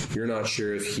 You're not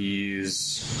sure if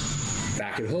he's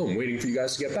back at home waiting for you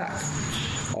guys to get back.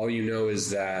 All you know is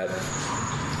that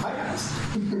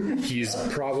he's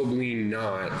probably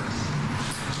not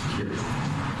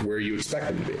where you expect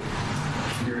him to be.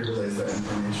 You realize that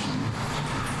information.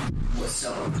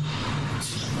 So,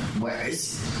 where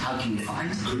is? How can you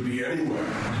find it? Could be anywhere.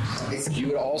 You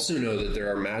would also know that there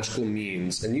are magical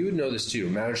means, and you would know this too,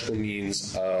 magical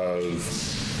means of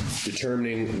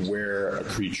determining where a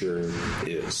creature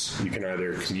is. You can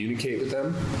either communicate with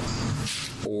them,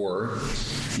 or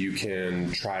you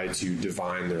can try to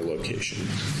divine their location.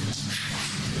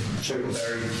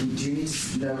 Larry, do you need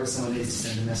to know where someone needs to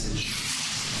send a message?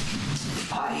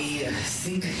 I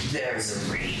think there's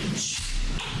a range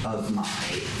of my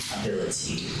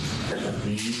ability. Let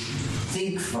me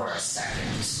think for a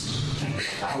second.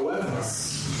 However,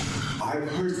 I've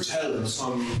heard tell of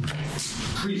some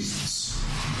priests.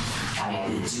 I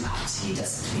do not. He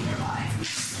doesn't mean nearby.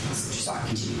 Just not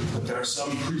continue. But there are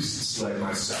some priests like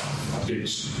myself, a bit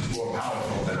more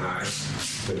powerful than I,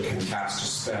 that can cast a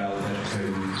spell, that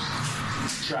can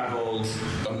travel,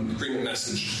 bring a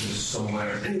message to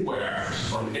somewhere, anywhere,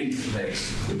 on any plane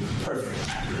with perfect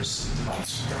accuracy. But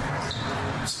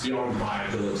it's beyond my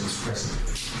abilities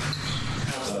presently.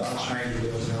 I'll try and be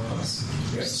able to help us.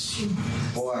 Yes.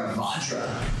 Or Vajra.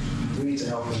 We need to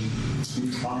help him. We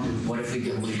need to find him. What if we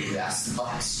go to ask the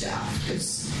Blackstaff?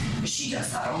 Because she does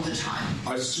that all the time.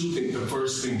 I still think the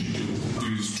first thing to do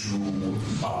is to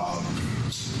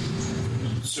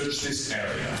search this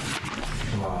area.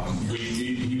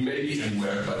 He may be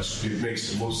anywhere, but it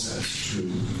makes the most sense to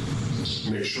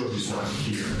make sure he's not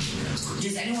here.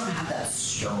 Does anyone have that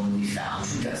stone we found?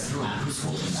 Who's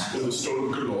holding that? The Stone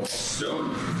of Galore.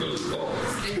 Stone Galore.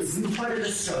 It's part of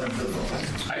the Stone of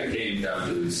Galore. I came down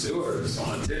to the sewers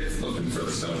on a tip looking for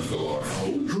the Stone of Galore.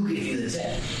 Who gave you the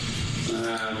tip?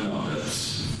 No,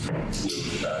 that's...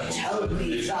 Tell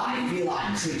me, thy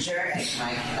feline creature, and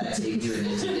can I take you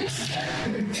into this?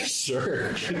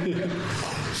 Sure. 20.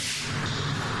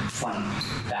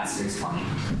 Bastard's 20.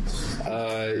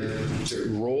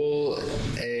 Roll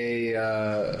a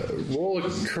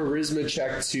charisma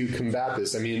check to combat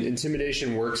this. I mean,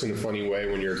 intimidation works in a funny way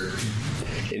when you're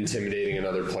intimidating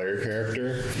another player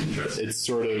character. It's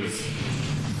sort of...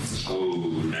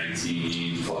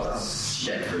 19 plus.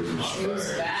 Shit.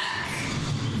 Who's back?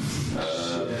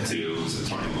 2,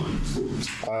 so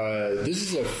 21. This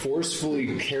is a forcefully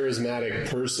charismatic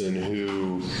person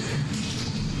who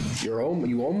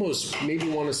you almost maybe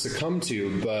want to succumb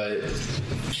to, but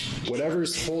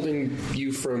whatever's holding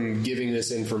you from giving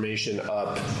this information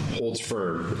up holds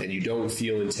firm, and you don't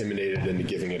feel intimidated into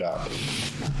giving it up.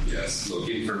 Yes, look,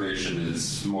 information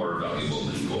is more valuable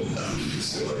than gold down in the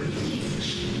sewer.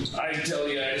 I tell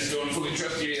you, I just don't fully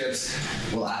trust you yet.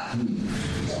 Well,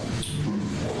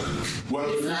 Well, I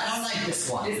don't like this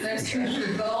one. Is there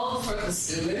treasure gold for the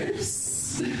sewers?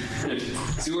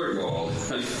 Sewer gold.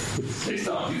 They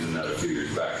stopped using that a few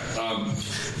years back.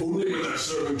 only when they're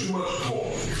serving too much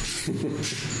coal.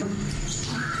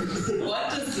 What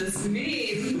does this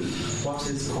mean? What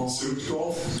is called? Suit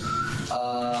golf?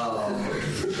 Oh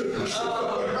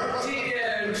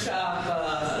dear,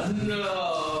 Choppa,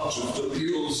 no. Just a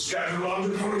little scattered around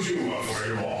the Konojima for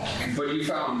you all. But you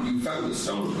found the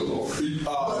Stone of Galore. We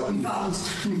found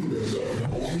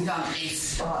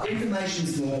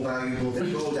Information's more valuable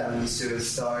than gold down in the sewers,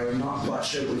 so I'm not quite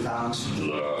sure what we found.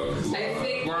 Look, I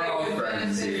think we're all they would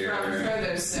friends benefit from here.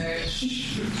 further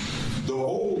search. The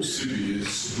whole city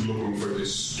is looking for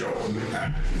this stone,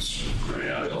 and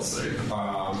Yeah, they'll say.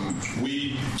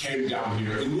 we came down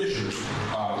here initially,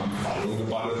 following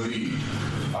about a lead.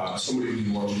 Somebody we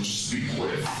wanted to speak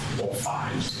with or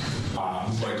find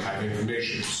who might have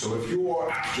information. So if you're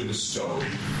after the stone,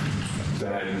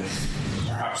 then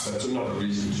perhaps that's another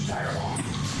reason to tag along.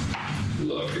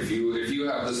 Look, if you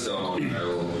have the stone, I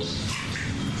will.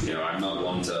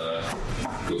 want to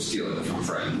go steal it from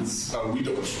friends. We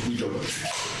don't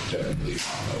definitely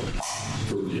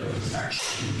for real,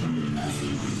 actually.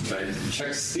 Can I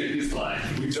check Stevie's line?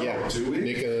 We don't, do we?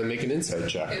 Make an insight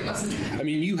check. It wasn't. I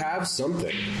mean, you have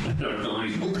something. I don't know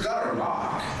anything. We've got a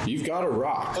rock. You've got a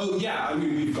rock. Oh yeah, I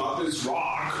mean we've got this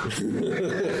rock. Okay.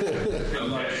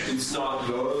 It's not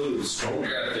the I stone.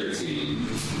 got 13.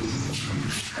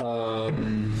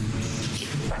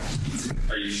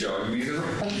 Are you showing me the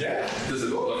rock? Yeah. Does it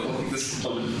look like this is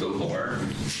the lore?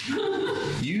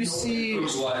 You see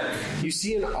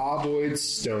an ovoid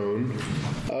stone.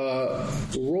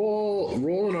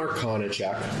 Roll an Arcana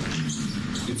check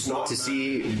It's not to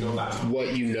see you know that.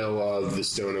 what you know of the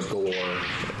Stone of Galore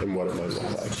and what it might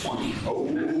look like. 20.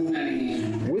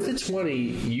 With a 20,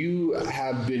 you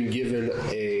have been given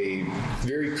a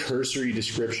very cursory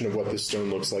description of what this stone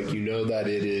looks like. You know that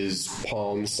it is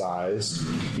palm-sized.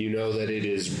 You know that it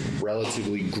is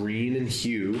relatively green in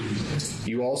hue.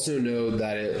 You also know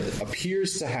that it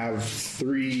appears to have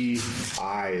 3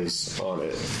 eyes on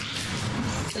it.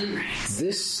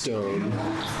 This stone...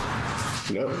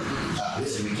 No.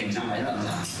 So we can write them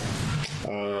down.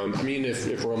 I mean,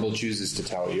 if Rumble chooses to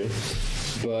tell you.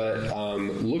 But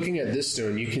looking at this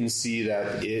stone, you can see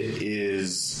that it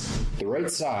is the right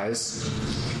size,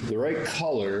 the right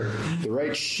color, the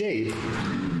right shape.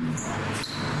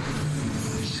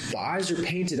 The eyes are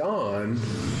painted on.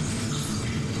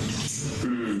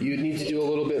 You'd need to do a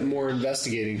little bit more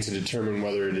investigating to determine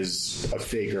whether it is a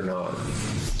fake or not.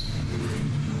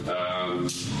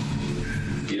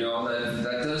 You know, that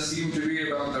does seem to be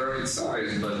about the right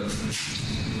size, but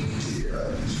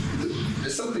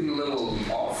there's something a little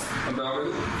off about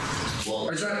it. Well,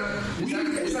 Is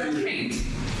that paint?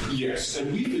 yes,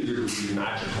 and we figured it would be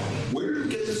magical. Where did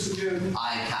we get this again?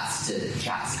 I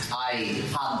I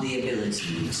have the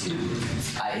ability to.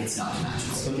 It's not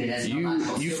magical. It has no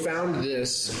magical. You found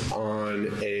this on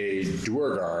a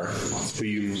Duergar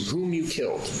whom you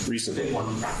killed recently.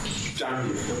 Down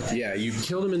here. Yeah, you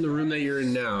killed him in the room that you're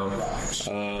in now.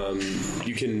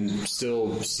 You can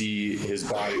still see his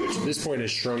body, which at this point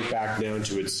has shrunk back down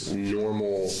to its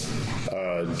normal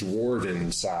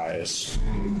dwarven size.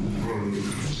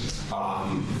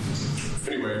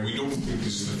 Anyway, we don't think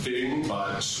this is the thing,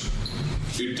 but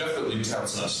it definitely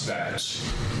tells us that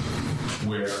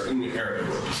we're in the area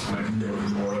where we might know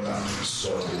more about it.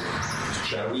 So,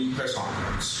 shall we press on?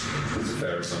 That's a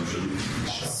fair assumption.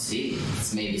 Let's see.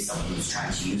 It's maybe someone who's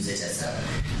trying to use it as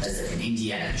an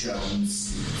Indiana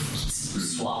Jones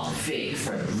swap the fake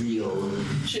for the real.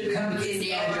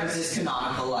 Indiana Jones is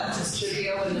canonical. Should we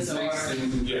open the door?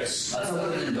 Yes. Let's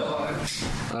open the door.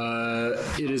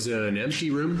 It is an empty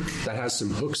room that has some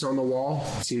hooks on the wall.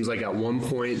 It seems like at one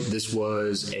point this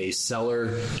was a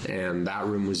cellar, and that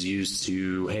room was used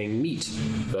to hang meat.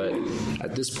 But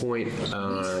at this point,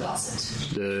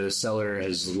 the cellar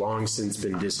has long since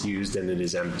been disused and it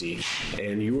is empty.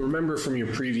 And you remember from your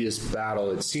previous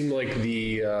battle, it seemed like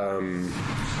the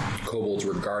kobolds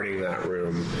were guarding that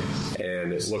room,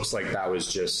 and it looks like that was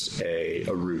just a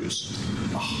ruse.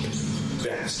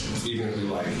 Best. Even if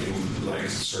we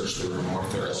search the room more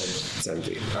thoroughly. It's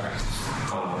empty. Okay.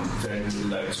 Then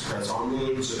let's press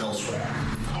onwards elsewhere.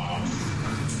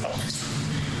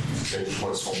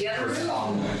 The other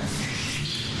room?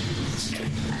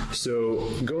 So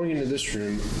going into this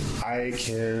room, I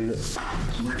can.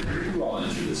 Where did you all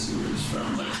enter the sewers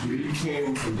from? We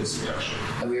came from this direction.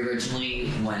 We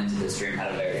originally went into this room,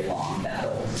 had a very long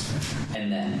battle,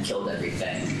 and then killed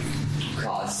everything,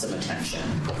 caused some attention,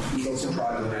 We also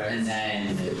tried the and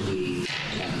then we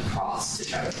went across to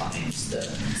try to find the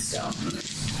stone.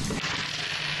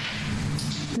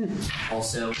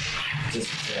 Also, just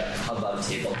above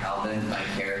table Calvin, my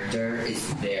character is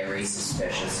very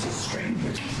suspicious to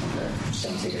strangers.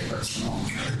 Don't take it personal.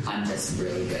 I'm just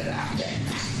really good at acting.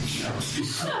 I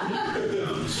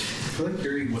feel like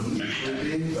Yuri wouldn't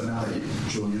usually be, but now that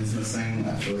Julian's missing,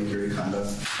 I feel like Yuri kind of.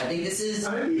 I think this is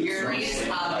Yuri's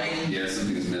having. Yeah,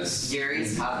 something's missed.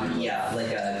 Yuri's having,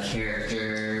 like a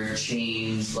character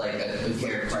change, like a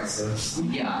character crisis.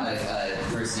 Yeah, a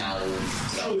personality.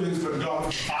 Julian's been gone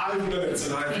 5 minutes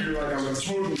and I feel like I'm a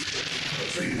total.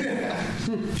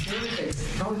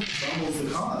 Probably fumbles the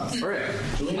cause. All right.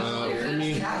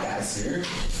 Julian's guys here.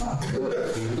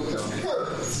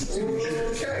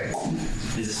 Okay.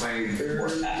 Is this why you're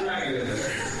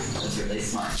That's really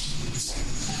smart.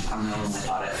 I don't know when I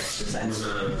thought it. Become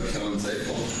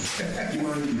insightful. You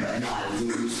want to be right now?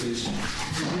 I'm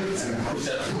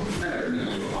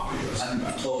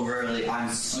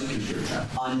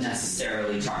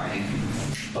unnecessarily charming.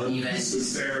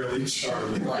 Unnecessarily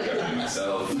charming. Like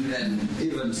myself.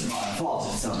 even fault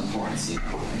of some importance, you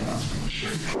know.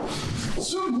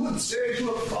 Some would say to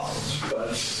a fault, but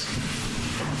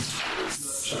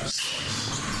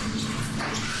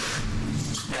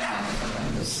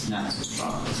it's not just.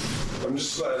 I'm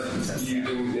just glad you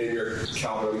didn't name your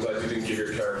Calvin. I'm glad you didn't give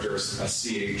your characters a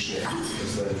CH name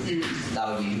because then That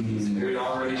would be easy. we'd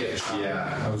already get chocolate.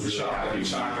 Yeah, I was really happy.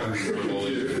 Chocolate.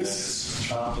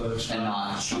 Chocolate. And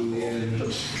not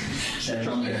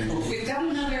We've got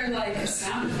another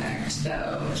sound effect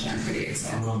though, which I'm pretty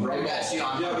excited.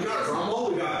 Yeah, we got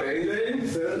Rumble, we got Bang Bang.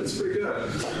 That's pretty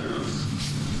good.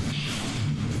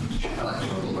 I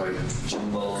like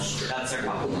Jumble. That's our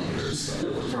couple neighbors. For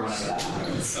whatever that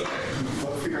happens. Okay.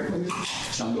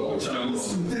 Jumble. Jumble.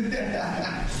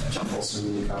 Jumble. So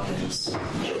many copies.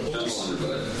 Jumble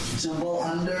underfoot. Jumble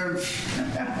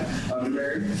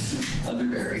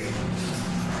Underberry.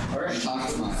 Alright, talk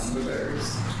to my underberries.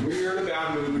 When you're in a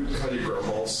bad mood, we can call you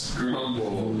Grumbles.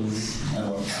 Grumbles. I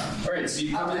love that. Alright, so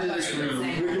you come into this room. We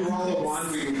can roll a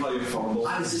 1, we can call you Fumble.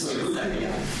 I was just going to say,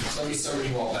 yeah. Let me summon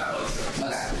you all back.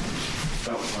 Okay.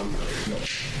 That was fun.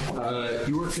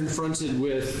 You were confronted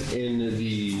with in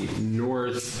the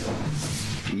northeast,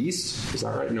 is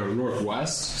that right? No,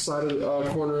 northwest side of the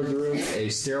corner of the room, a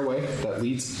stairway that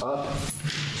leads up.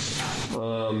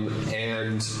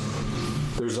 And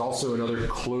there's also another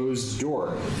closed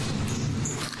door.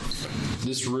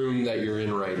 This room that you're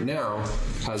in right now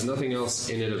has nothing else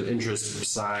in it of interest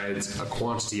besides a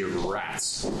quantity of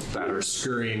rats that are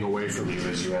scurrying away from you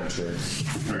as you enter.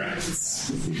 Rats.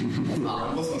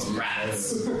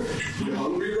 Rats. You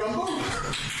hungry, Rumble?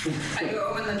 I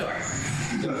go open the door.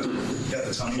 Got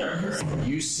the tongue.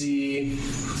 You see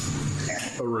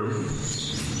a room.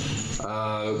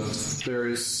 There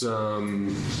is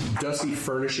some dusty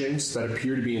furnishings that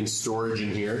appear to be in storage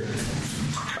in here.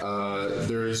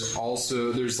 There's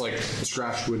like a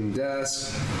scratched wooden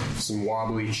desk, some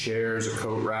wobbly chairs, a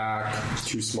coat rack,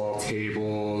 2 small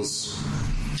tables,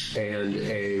 and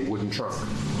a wooden trunk.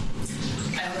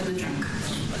 I open the trunk.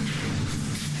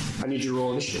 I need you to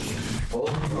roll initiative. Oh,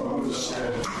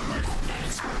 shit.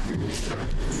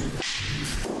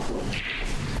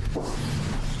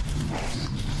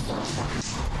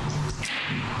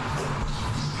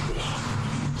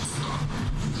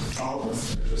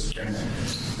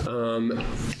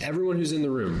 Everyone who's in the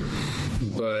room,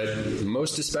 but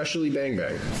most especially Bang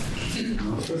Bang.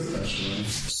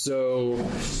 So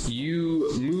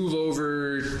you move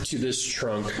over to this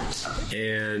trunk,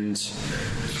 and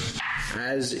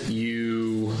as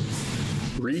you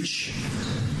reach,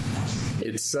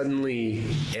 it suddenly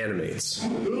animates,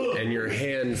 and your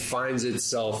hand finds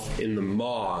itself in the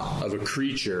maw of a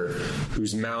creature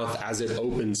whose mouth, as it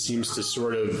opens, seems to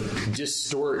sort of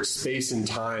distort space and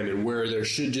time, and where there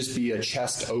should just be a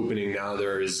chest opening, now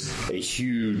there is a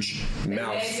huge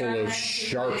mouth full of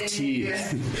sharp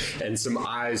teeth, and some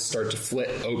eyes start to flit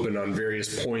open on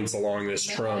various points along this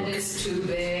trunk. It is too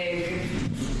big.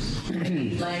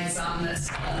 Legs on this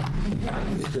stuff.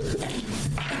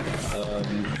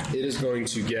 It is going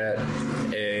to get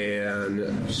a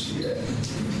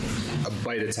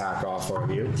bite attack off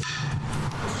on you.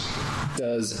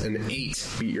 Does an 8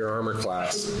 beat your armor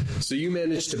class? So you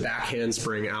manage to back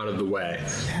handspring out of the way,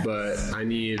 but I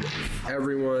need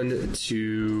everyone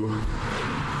to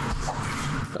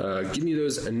give me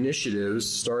those initiatives,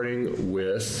 starting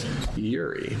with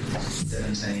Yuri.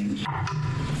 17.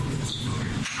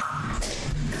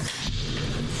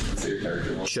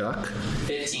 Chuck.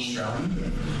 15. I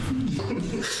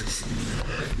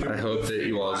hope that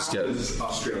you all just get This is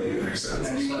Australian accent.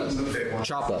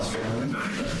 Choppa.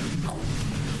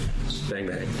 Bang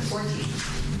Bang.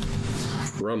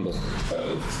 14. Rumble.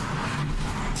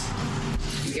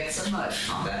 You get some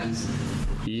combat.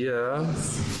 Yeah,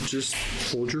 just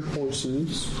hold your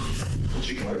horses.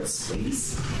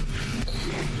 Please.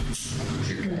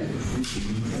 You're good.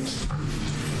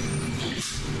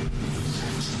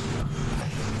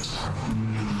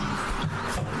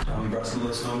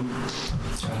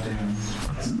 Goddamn.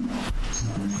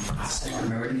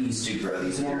 Remember when you used to grow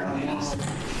these in your own house?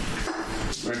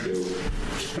 I do.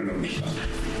 I know me.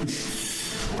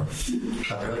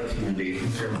 They're like candy.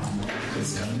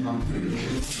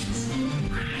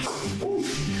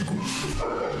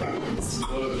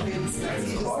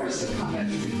 course of combat.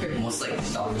 Almost like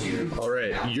stalked you. All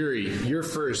right, Yuri, you're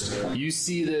first. You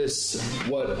see this,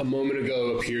 what a moment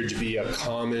ago appeared to be a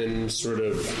common sort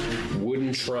of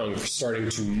wooden trunk starting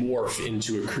to morph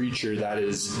into a creature that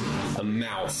is a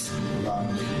mouth.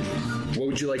 What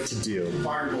would you like to do?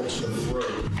 Firebolt to the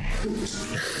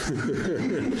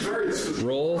throat.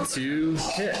 Roll to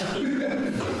hit.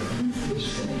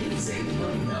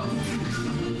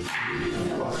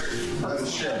 Oh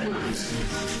shit.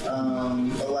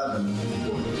 11.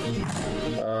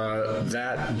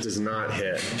 That does not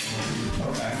hit.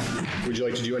 Okay. Would you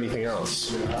like to do anything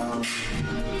else?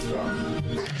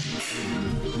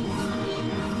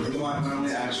 My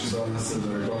only action, so unless the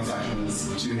bonus action is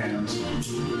 2-hand,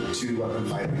 2-weapon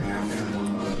fighting, and I only have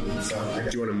 1 weapon. So I Do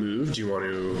guess you want to move? Do you want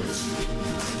to...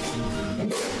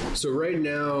 So right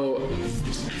now,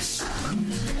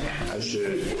 I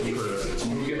should put a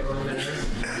token on there.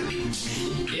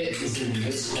 It is in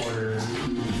this corner.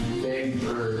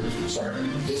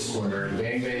 This corner.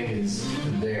 Bang Bang is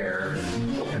there.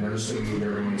 And I'm just going to move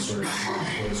everyone sort of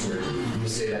closer. You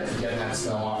say that to get that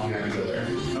spell off, you have to go there.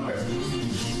 okay.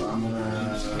 So I'm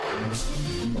gonna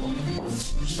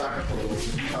just back up a little.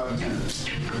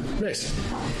 10. Nice.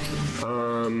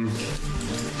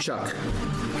 Chuck.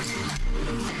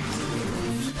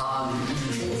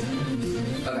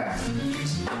 Okay.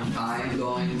 I'm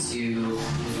going to move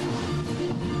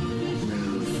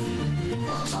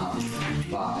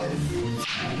 5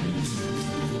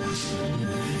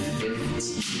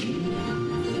 15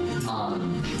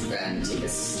 and take a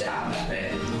stab at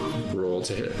it Roll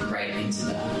to hit. right into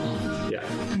the Yeah.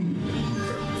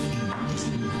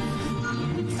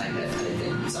 I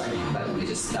think. Sorry, that would be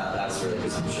just that's really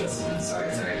presumptuous. Sorry.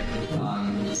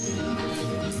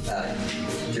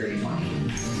 Dirty 20.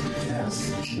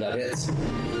 Yes. That hits.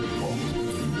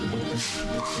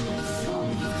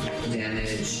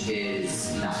 Damage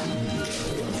is 9.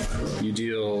 You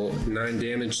deal 9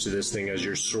 damage to this thing as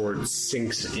your sword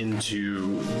sinks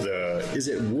into the... Is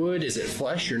it wood? Is it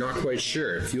flesh? You're not quite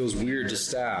sure. It feels weird to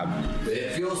stab.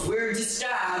 It feels weird to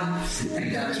stab.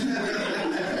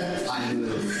 I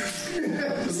move.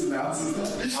 Just announces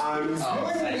that.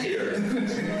 Oh, I hear it.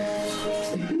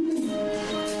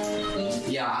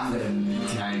 Yeah, I'm gonna.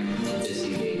 Can I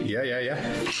disengage? Yeah.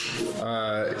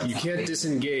 You can't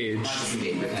disengage. Not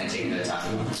disengage, but can I take an attack?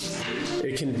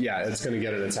 It can... Yeah, it's going to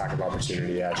get an attack of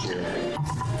opportunity at you.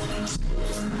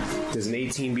 Does an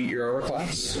 18 beat your armor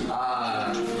class?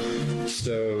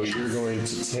 So you're going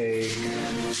to take...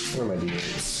 What are my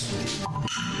d8s?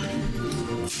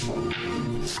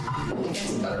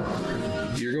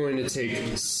 You're going to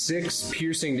take 6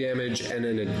 piercing damage and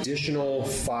an additional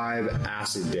 5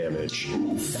 acid damage.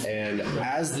 And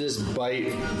as this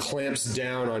bite clamps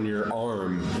down on your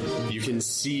arm, you can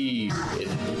see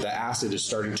the acid is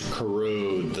starting to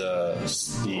corrode the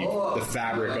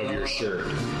fabric of your shirt.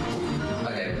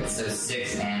 Okay, so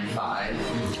 6 and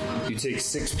 5. You take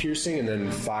 6 piercing and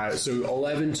then 5, so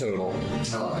 11 total.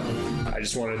 11. I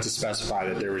just wanted to specify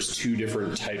that there was 2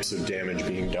 different types of damage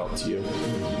being dealt to you.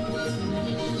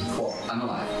 Cool. I'm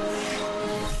alive.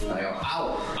 I go,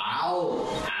 ow, ow,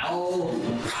 ow,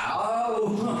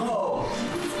 ow.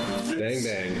 Bang,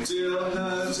 bang. Still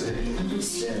hurting.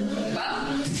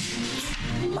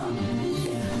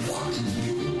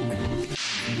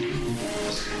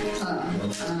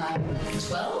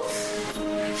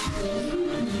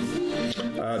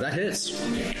 That hits.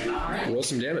 Alright. Roll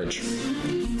some damage. 8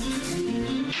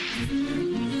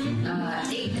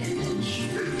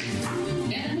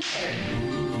 damage.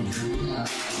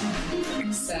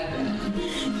 And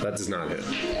 7. That does not hit.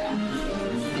 Yeah.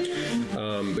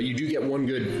 But you do get one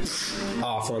good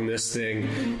off on this thing,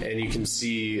 and you can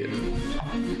see,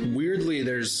 weirdly,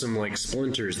 there's some like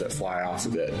splinters that fly off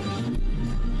of it.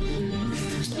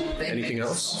 Anything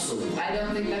else? I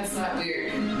don't think that's that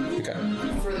weird, Okay.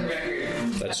 for the record.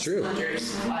 That's true.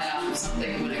 Splinters fly off of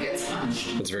something when it gets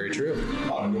punched. That's very true.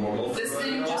 Normal. This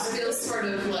thing just feels sort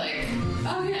of like,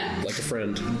 oh yeah, Like a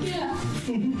friend. yeah.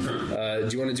 Do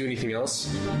you want to do anything else?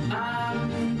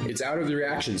 It's out of the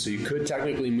reaction, so you could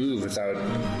technically move without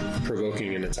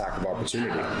provoking an attack of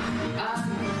opportunity.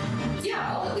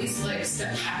 Yeah, I'll at least like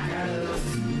step back out of.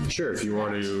 Sure, if you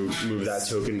want to move that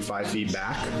token 5 feet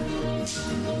back.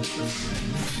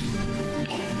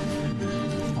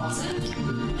 Awesome.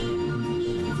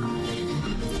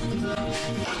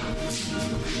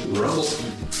 Rumble.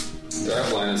 Do I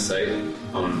have line of sight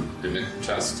on the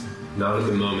chest? Not at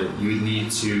the moment. You would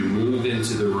need to move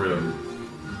into the room.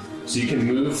 So you can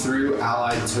move through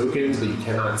allied tokens, but you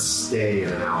cannot stay in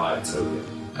an allied token.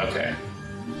 Okay.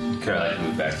 Could I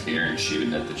move back here and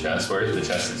shoot at the chest? Where the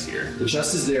chest is here? The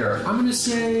chest is there. I'm going to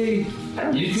say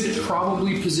you could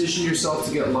probably position yourself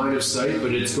to get line of sight,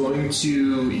 but it's going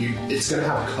to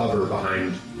have cover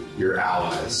behind your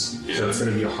allies, so it's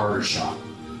going to be a harder shot.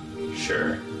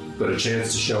 Sure. But a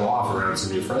chance to show off around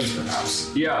some new friends, perhaps.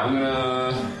 Yeah,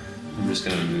 I'm just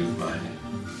gonna move my.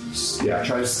 Yeah,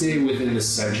 try to stay within the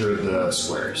center of the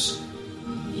squares.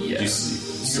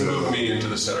 Yes. You can move me into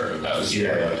the center of that.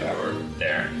 Or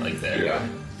there, like there. Yeah.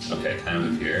 Okay, kind of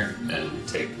move here and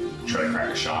try to crack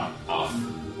a shot off.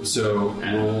 So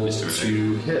roll Mr.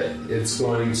 to hit. It's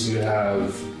going to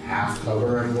have half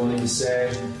cover, I'm going to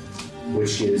say,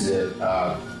 which gives it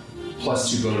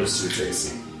 +2 bonus to its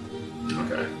AC.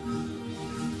 Okay.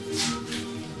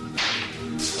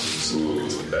 So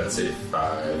that's a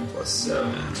 5 +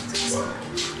 7,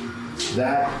 12.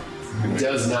 That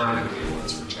does not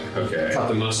Okay. cut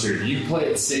the mustard. You play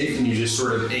it safe and you just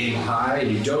sort of aim high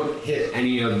and you don't hit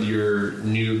any of your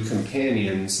new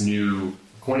companions, new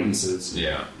acquaintances.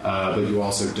 Yeah. But you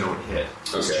also don't hit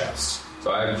his Okay. chest.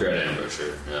 So I have Dread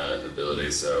Ambusher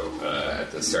ability, so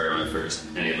at the start of my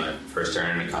first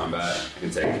turn in combat, I can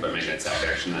take, by making an attack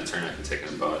action that turn, I can take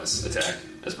a bonus attack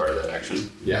as part of that action.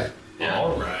 Yeah. Yeah.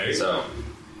 All right. So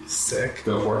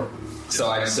Go for it. So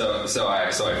I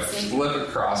flip a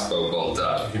crossbow bolt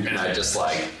up, and I just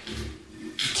like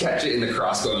catch it in the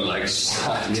crossbow and like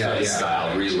shotgun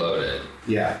style reload it.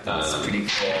 Yeah. That's pretty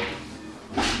cool.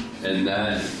 And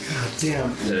then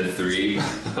Damn. the 3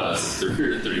 plus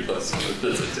 3 plus 7,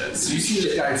 that's a 10. So you see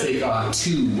this guy take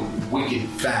 2 wicked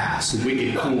fast,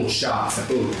 wicked cool shots that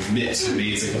both miss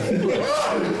amazingly.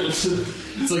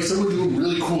 It's like someone doing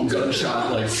really cool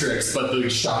gunshot like tricks, but the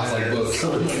shots like both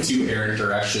go in like 2 errant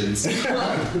directions.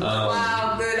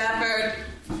 Wow, good effort.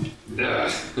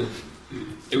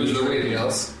 It was there anything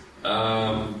else?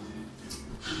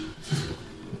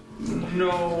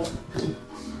 No.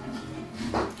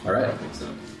 All right, So.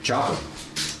 Chopper.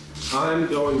 I'm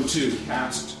going to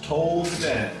cast Toll the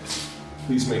Dead.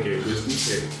 Please make a wisdom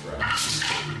saving throw.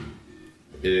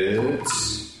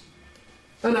 It's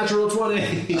a natural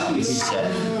 20.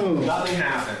 Nothing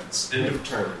happens. End of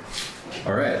turn.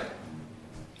 All right.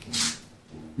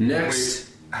 Next.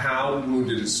 Wait, how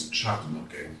wounded is Chuck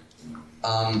looking?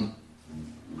 9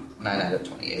 out of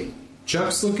 28.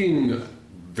 Chuck's looking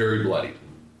very bloody,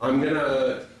 I'm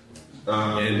gonna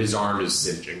and his arm is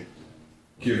singeing.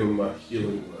 give him a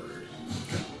healing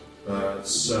word.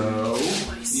 So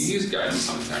You use guidance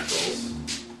on attack rolls.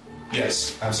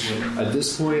 yes, absolutely. At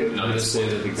this point, I'm going to say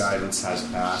that the guidance has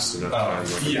passed enough time.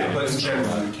 Yeah, but in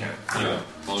general you can. Yeah.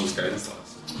 How long does guidance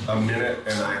last? A minute,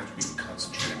 and I have to be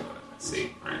concentrating on it. Let's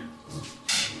see. All right.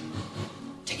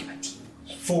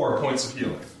 4 points of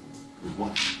healing.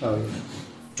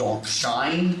 Dark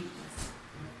Shine.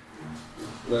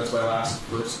 That's my last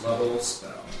first level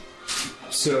spell.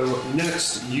 So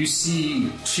next, you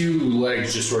see 2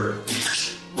 legs just sort of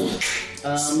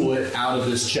split out of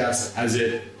this chest as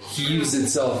it heaves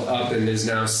itself up and is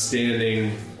now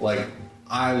standing like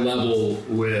eye level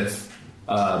with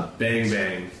Bang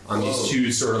Bang on these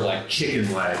 2 sort of like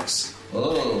chicken legs.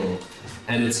 Oh.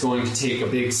 And it's going to take a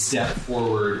big step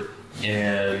forward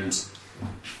and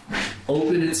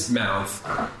open its mouth,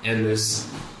 and this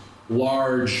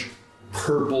large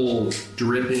purple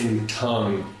dripping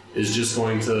tongue is just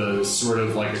going to sort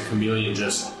of like a chameleon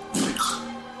just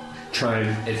try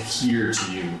and adhere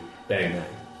to you. Bang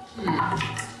Bang.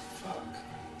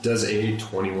 Does a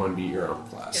 21 beat your armor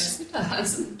class?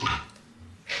 Yes, it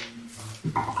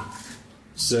does.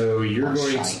 So you're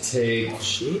going to take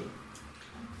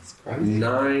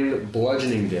 9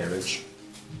 bludgeoning damage.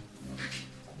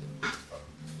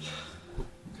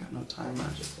 Got no time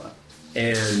magic left.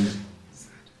 And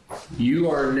you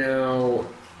are now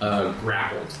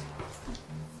grappled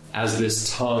as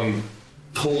this tongue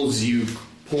pulls you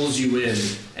in,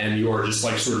 and you are just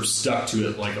like sort of stuck to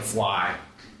it like a fly.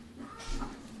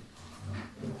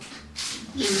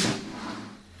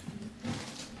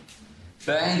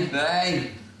 Bang,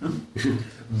 bang. Bang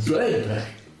bang.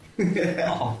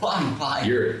 Oh, bang, bang.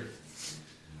 You're.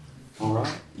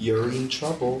 Alright. You're in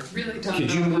trouble. Really don't Could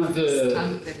know you how move this the?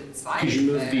 tongue fit inside Could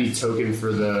you move there. the token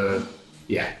for the?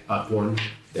 Yeah, up one.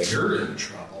 There. You're in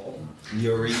trouble.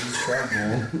 You're in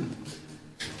trouble.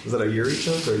 Is that a Yuri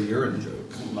joke or a urine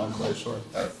joke? I'm not quite sure.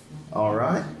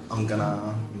 Alright. I'm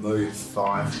gonna move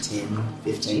 5, 10,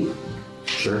 15.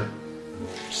 Sure.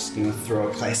 Just gonna throw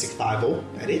a classic fireball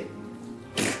at it.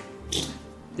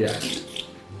 Yeah.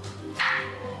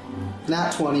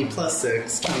 Nat 20 plus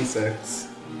 6, 26.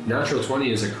 Natural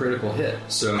 20 is a critical hit,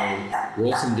 so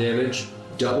roll some damage,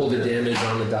 double the damage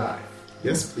on the die.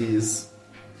 Yes, please.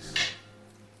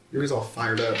 Yuri's all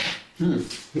fired up.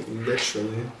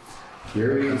 Literally.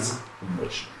 Yuri's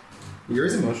emotional.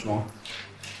 Yuri's emotional,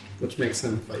 which makes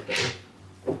him fight better.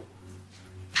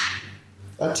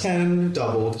 A 10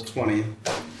 doubled 20.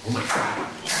 Oh my god.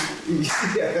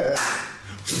 Yeah.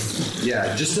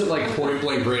 Yeah, just at like point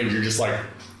blank range, you're just like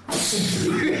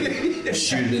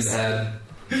shooting in the head.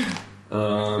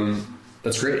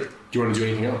 That's great. Do you want to do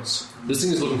anything else? This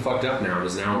thing is looking fucked up now. It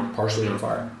is now partially on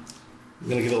fire. I'm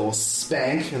gonna give it a little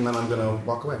spank and then I'm gonna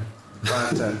walk away.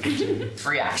 5, 10.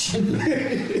 Free action.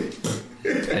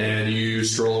 And you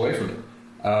stroll away from it.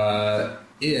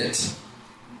 It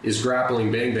is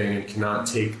grappling Bang Bang and cannot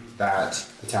take that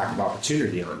attack of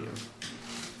opportunity on you.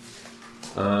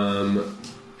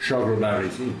 Shall roll out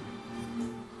 18.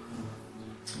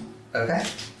 Okay.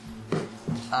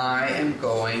 I am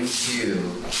going to.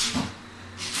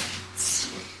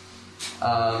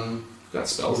 Got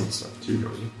spells and stuff too,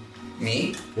 don't you?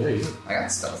 Me? Yeah, you do. I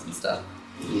got spells and stuff.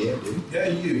 Yeah, dude. Yeah,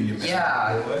 you.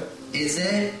 Yeah. Is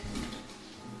it?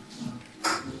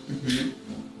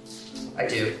 I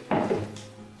do.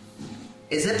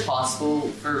 Is it possible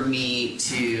for me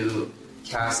to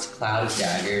cast Cloud of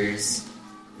Daggers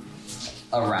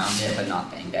around it, but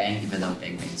not Bang Bang, even though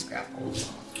Bang Bang's grappled?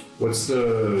 What's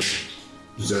the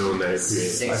zone that it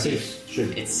creates? 60. I think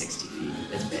should. It's 60 feet.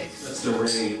 It's big. That's the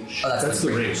range. Oh, That's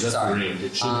the range. That's Sorry. the range.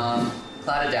 It should.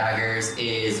 Cloud of Daggers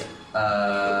is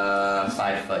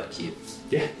 5 foot cube.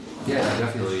 Yeah,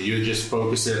 definitely. You would just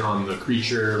focus it on the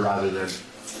creature rather than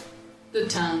The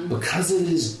tongue. because Bang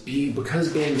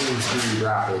Bang's being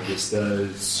grappled. This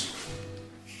does.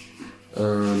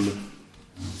 Do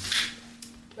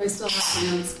I still have my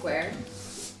own square?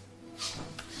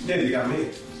 Yeah, you got me.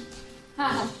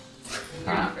 Haha.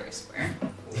 You're not very square.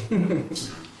 A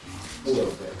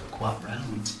little bit. Quad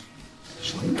round.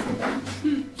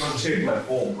 I'm taking my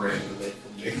whole brain to make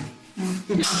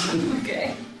from me.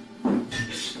 Okay.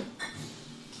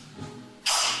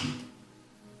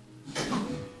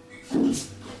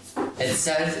 It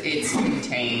says it's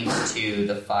contained to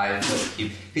the 5 foot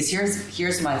cube. Because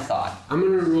here's my thought. I'm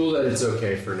going to rule that it's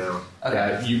okay for now. Okay.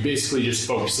 That you basically just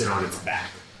focus it on its back.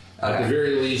 At Okay. the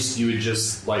very least, you would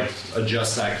just like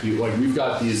adjust that cube. Like we've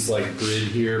got these like grid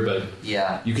here, but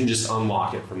Yeah. you can just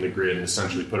unlock it from the grid and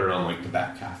essentially put it on like the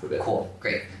back half of it. Cool.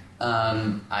 Great.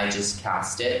 I just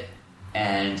cast it,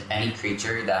 and any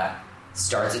creature that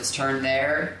starts its turn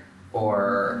there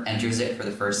or enters it for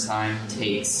the first time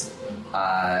takes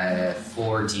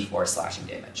 4d4 slashing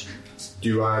damage.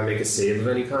 Do I make a save of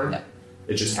any kind? No.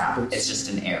 It just happens. It's just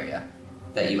an area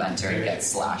that you enter and get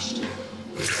slashed.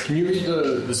 Can you read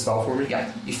the spell for me?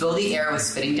 Yeah. You fill the air with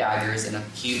spitting daggers in a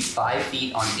cube 5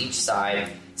 feet on each side,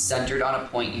 centered on a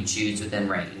point you choose within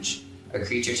range. A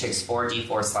creature takes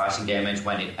 4d4 slashing damage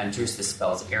when it enters the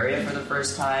spell's area for the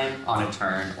first time on a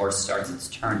turn or starts its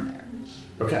turn there.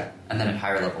 Okay. And then at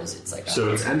higher levels, it's like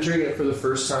So it's entering it for the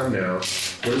first time now.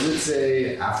 What does it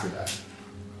say after that?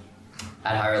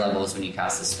 at higher levels when you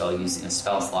cast the spell using a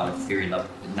spell slot of theory level,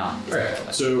 not All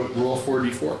right. So roll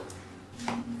 4d4.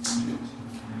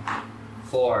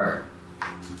 4,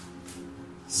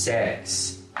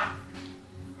 6,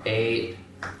 8,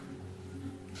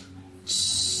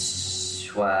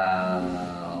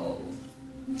 12.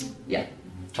 Yeah,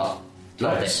 12.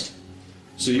 12 Nice. damage.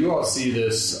 So you all see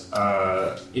this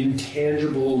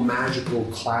intangible, magical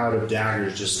cloud of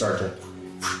daggers just start to,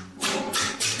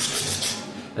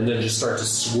 and then just start to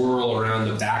swirl around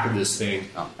the back of this thing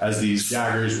as these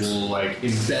daggers will like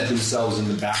embed themselves in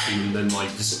the back and then like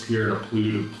disappear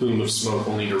in a plume of smoke,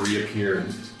 only to reappear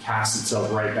and cast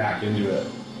itself right back into it.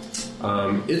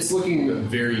 It's looking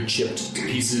very chipped to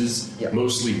pieces, Yep.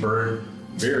 mostly burnt,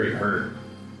 very hurt.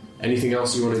 Anything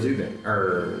else you want to do, Ben?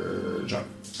 Or John?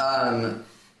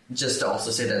 Just to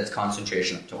also say that it's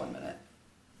concentration up to 1 minute.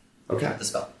 Okay. The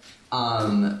spell.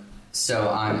 So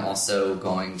I'm also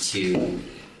going to.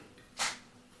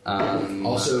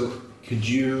 Also, could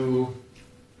you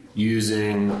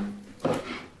using?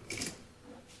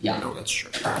 Yeah, No, that's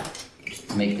true.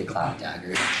 make the cloud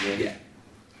dagger. Yeah.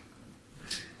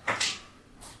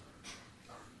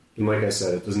 And like I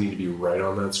said, it doesn't need to be right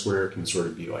on that square. It can sort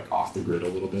of be like off the grid a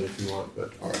little bit if you want.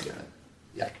 But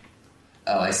Yeah.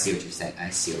 Oh, I see what you're saying.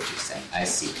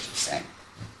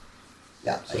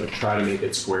 Yeah. So try to make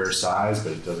it square size,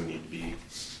 but it doesn't need to be.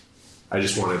 I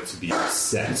just want it to be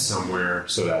set somewhere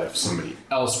so that if somebody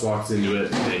else walks into it,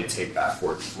 they take that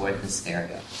for it. Avoid this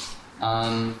area.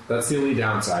 That's the only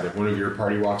downside. If one of your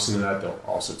party walks into that, they'll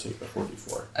also take the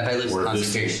 44. If I lose or if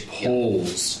this thing concentration,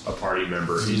 pulls a party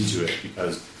member into it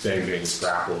because Bang Bang's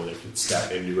grapple, they can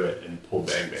step into it and pull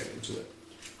Bang Bang into it.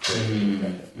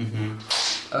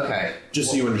 Okay.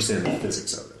 Just so you understand the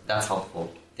physics of it. That's helpful.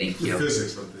 Thank The you.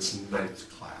 physics of this night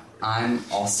cloud. I'm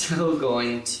also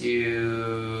going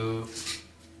to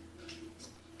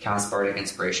cast Bardic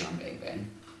Inspiration on Bang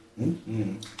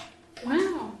Bang,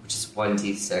 Wow. which is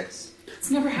 1d6.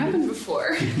 It's never happened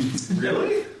before.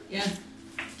 Really? Yeah.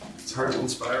 It's hard to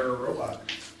inspire a robot.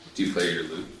 Do you play your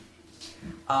lute?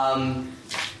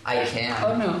 I can.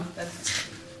 Oh no, that's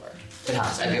before. It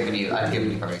has. I've given you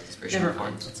Bardic Inspiration Never before.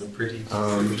 mind. That's a pretty.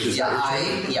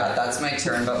 Yeah, that's my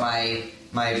turn, but my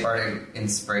Bardic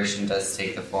Inspiration does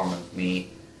take the form of me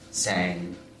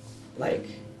saying, like,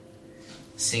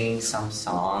 singing some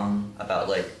song about,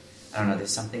 like, I don't know,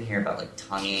 there's something here about, like,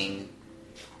 tonguing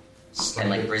and,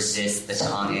 like, resist the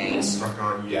tonguing, Stuck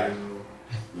on you. Yeah.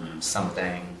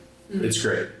 something. It's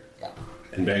great. Yeah,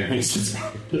 And Bang makes it.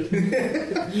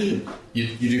 you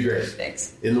do great.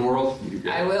 thanks. In the world, you do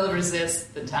great. I will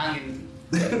resist the tongue.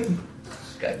 Good.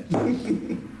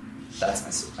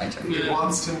 That's my turn. He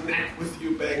wants to neck with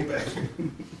you, Bang Bang.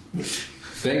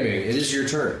 Bang Bang, it is your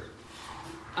turn.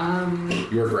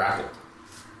 You are grappled.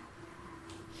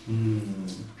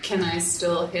 Can I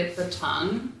still hit the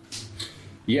tongue?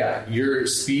 Yeah, your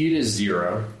speed is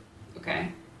 0. Okay.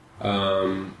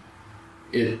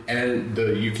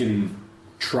 You can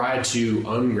try to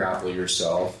ungrapple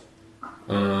yourself,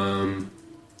 but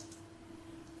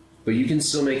you can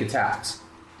still make attacks.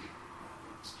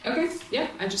 Okay. Yeah.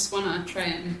 I just want to try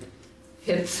and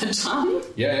hit the tongue.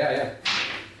 Yeah.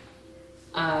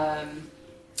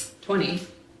 20.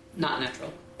 Not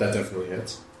natural. That definitely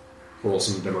hits. Roll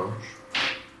some damage.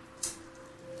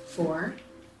 4.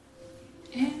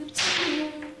 And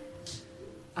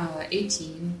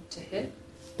 18 to hit.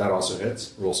 That also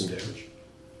hits. Roll some damage.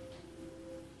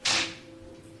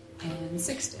 And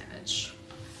 6 damage.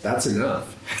 That's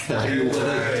enough. How do you want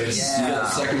to? Nice. You got the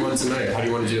second one tonight. How do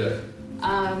you want to do it?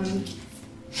 I'm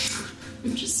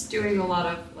just doing a lot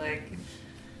of, like,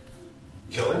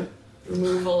 Killing?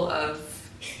 removal of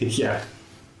Yeah.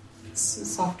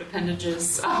 soft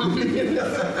appendages. Sure,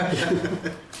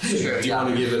 Do you want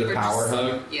to give it a power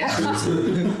hug? Yeah.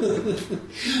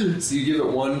 So you give it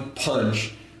one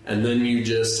punch, and then you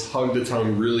just hug the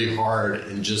tongue really hard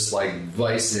and just like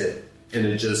vice it, and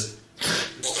it just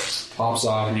pops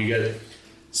off, and you get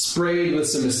sprayed with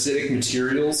some acidic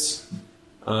materials,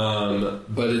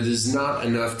 but it is not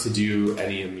enough to do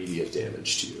any immediate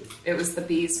damage to you. It was the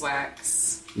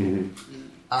beeswax. Can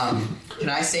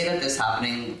I say that this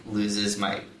happening loses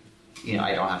my,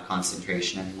 I don't have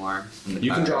concentration anymore?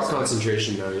 You can drop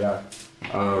concentration now, yeah.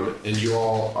 And you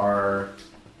all are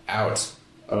out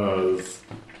of...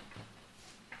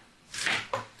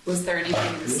 Was there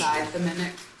anything inside the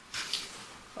mimic?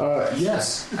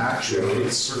 Yes, actually.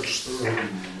 Search the room.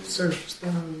 Search the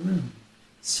room.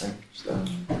 Search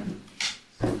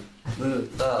the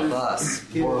bus.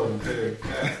 One big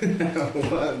cat.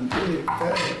 One big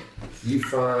bag. You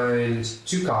find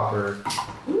 2 copper,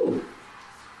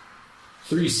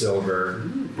 3 silver,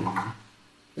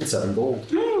 and 7 gold.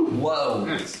 Whoa.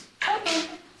 Nice. Got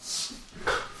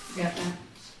that.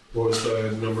 What was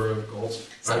the number of gold?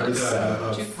 Seven. 2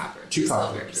 copper. 2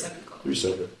 copper. Silver, 7 gold. 3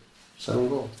 silver, 7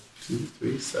 gold. 2,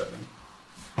 3, 7.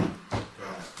 God.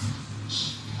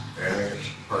 Dang,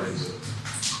 party move.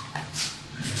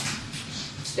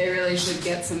 They really should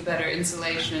get some better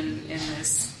insulation in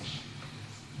this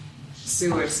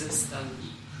sewer system.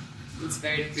 It's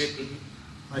very drippy.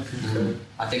 I concur.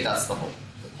 I think that's the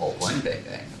whole point Bang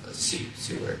Bang of the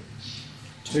sewer.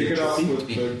 Take it off with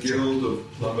the Guild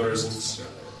of Plumbers and Stone.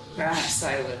 Perhaps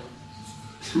I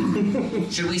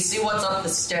will. Should we see what's up the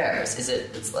stairs?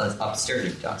 It's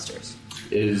upstairs or downstairs?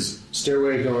 Is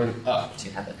stairway going up? To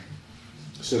heaven.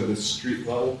 So the street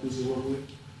level, presumably?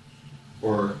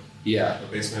 Or Yeah. a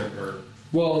basement, or...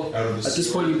 Well, Out of the at this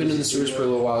sewer. point, you've been in the sewers for a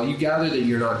little while. You gather that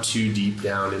you're not too deep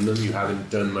down in them. You haven't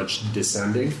done much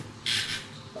descending.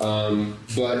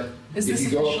 But Is if this you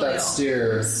go up that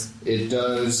officially stair, it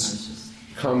does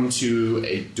come to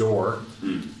a door. Do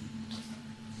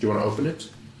you want to open it?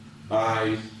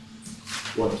 I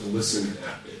want to listen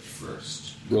at it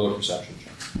first. Roll a perception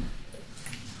check.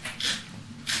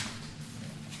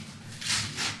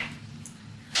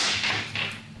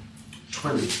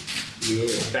 20.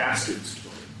 Bastards.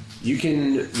 20. You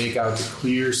can make out the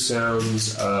clear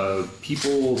sounds of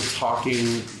people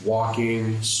talking,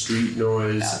 walking, street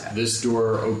noise. Okay. This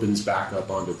door opens back up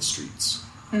onto the streets.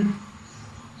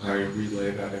 I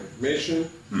relay that information.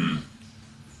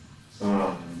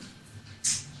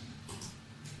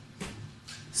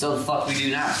 So the fuck we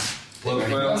do now?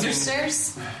 Well,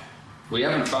 Upstairs? we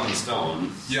haven't found the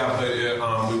stone. Yeah,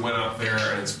 but we went up there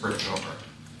and it's bricked over.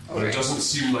 But it Okay. doesn't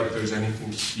seem like there's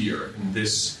anything here in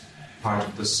this part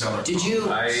of the cellar. Did you,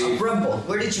 Rumble?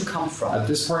 Where did you come from? At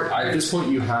this point,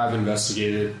 you have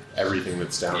investigated everything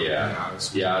that's down there.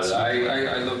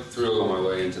 I looked through on my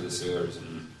way into the sewers,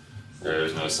 and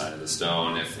there's no sign of the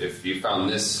stone. If you found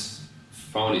this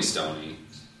phony stony,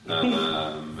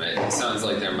 it sounds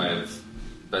like there might have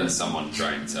been someone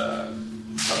trying to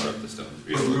cover up the stone's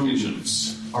real location.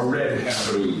 A red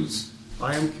Bruise.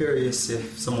 I am curious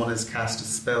if someone has cast a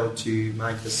spell to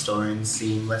make the stone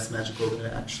seem less magical than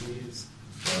it actually is.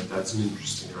 That's an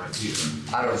interesting idea.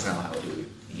 I don't know how you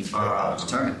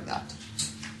determine that.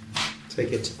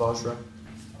 Take it to Vajra.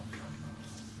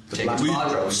 We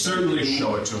will certainly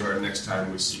show it to her next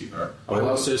time we see her. I will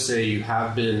also say you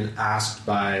have been asked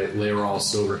by Leoral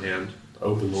Silverhand, the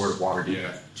Open Lord of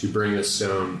Waterdeep, to bring a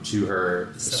stone to her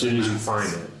as soon as you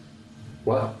find it.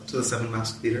 What? To the Seven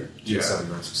Masked Theater? Yeah. Seven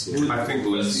Masks Theater. I think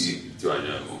Do I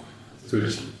know?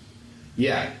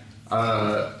 Yeah.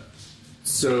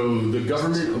 So the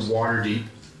government of Waterdeep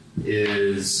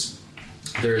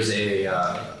there's a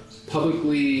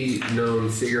publicly known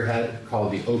figurehead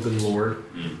called the Open Lord,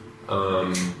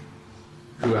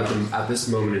 who at this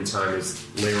moment in time is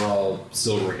Leoral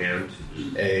Silverhand,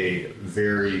 a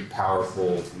very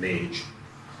powerful mage.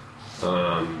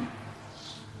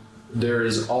 There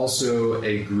is also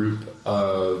a group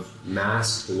of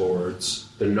masked lords,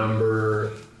 the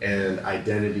number and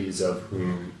identities of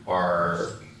whom are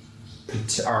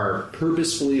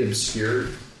purposefully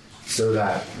obscured so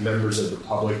that members of the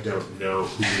public don't know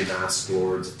who the masked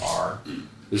lords are.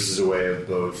 This is a way of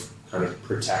both kind of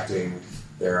protecting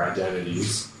their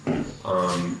identities,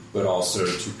 but also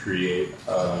to create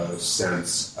a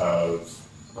sense of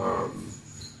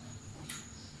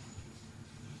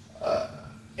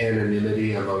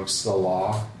anonymity amongst the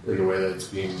law in the way that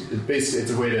it's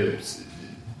a way to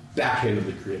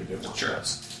backhandedly create a different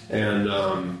trust. And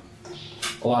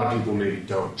a lot of people maybe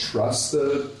don't trust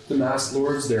the masked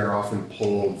lords. They are often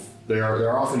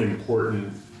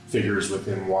important figures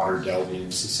within water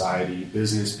delving society,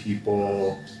 business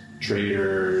people,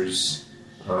 traders,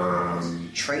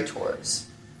 Traitors.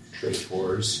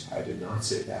 Traitors. I did not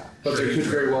say that. But there could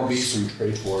very well be some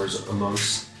traitors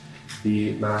amongst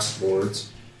the masked lords.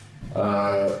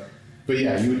 But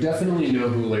yeah, you would definitely know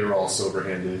who Leoral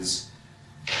Silverhand is,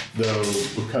 though,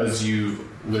 because you've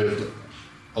lived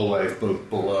a life both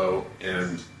below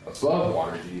and above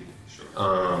Waterdeep.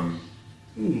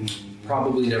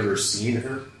 Probably never seen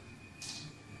her.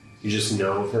 You just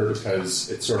know of her because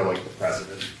it's sort of like the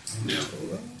president. Yeah.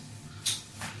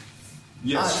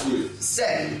 Yes,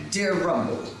 Say, dear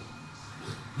Rumble.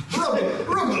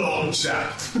 Rumble, old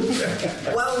chap.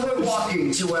 While we're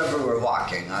walking to wherever we're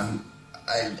walking, I'm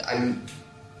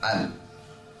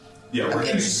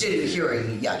interested in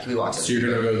hearing. Yeah, can we walk to? So you're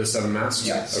gonna go to the Seven Masks?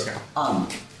 Yes. Okay.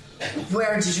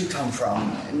 Where did you come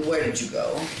from, and where did you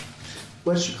go?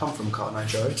 Where did you come from, Cotton Eye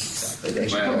Joe? Exactly. There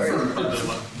you Well,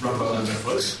 go. Rumble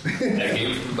underfoot. I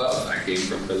came from above. I came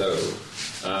from below.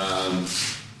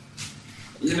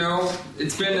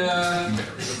 It's been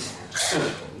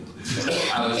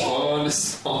I was on a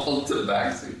small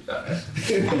tabaxi guy.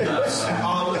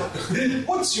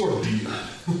 What's your deal?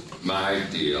 My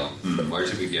deal. Where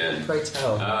to begin? Pray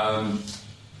tell.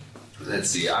 Let's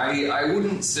see. I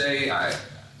wouldn't say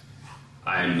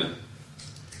I'm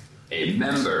a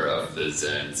member of the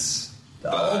Zents,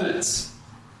 but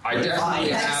I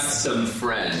definitely have some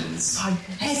friends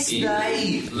in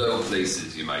low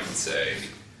places, you might say.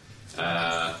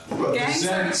 Gangs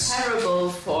are terrible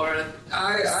for.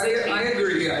 I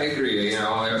agree.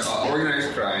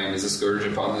 Organized crime is a scourge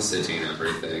upon the city and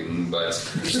everything, but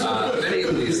many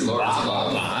of these lords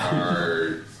above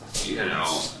are,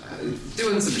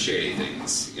 doing some shady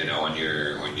things. When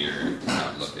you're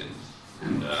not looking.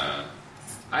 And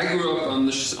I grew up on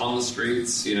the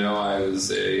streets. I was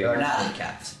You're an alley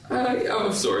cat.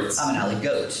 Of sorts. I'm an alley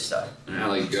goat, so. An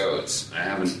alley goat. I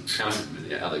haven't counted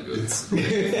many alley goats.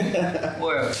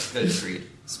 We're a good breed.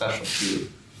 Special food.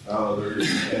 Oh, there's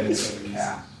heads of a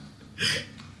cat.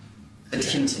 But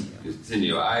continue.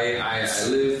 Continue. I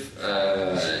live.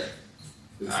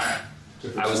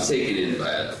 I was taken in by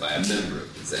a member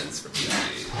of the Zents from the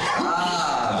army.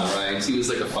 Right. He was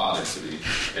like a father to me,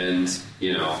 and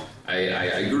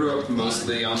I grew up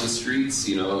mostly on the streets,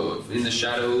 in the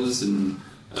shadows, and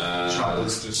Child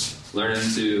is just learning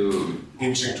to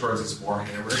inching towards his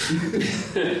warhammer.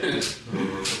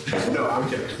 No, I'm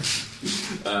kidding.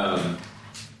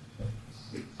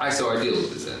 I deal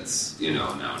with the Zents,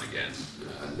 now and again.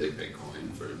 They pay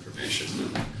coin for information,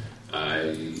 and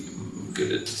I'm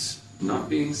good at not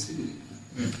being seen.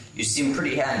 You seem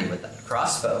pretty handy with that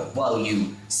crossbow. Well,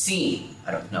 you seem.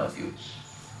 I don't know if you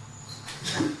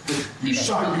You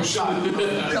shot.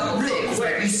 A couple things.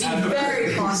 You seem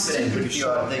very confident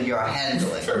that you're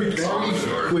handling. Very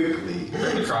confident. Quickly.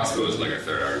 The crossbow is like a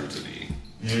third arm to me.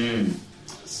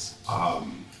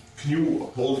 Can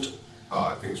you hold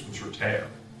things with your tail?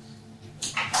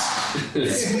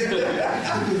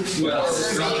 Well,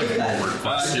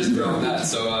 just from that.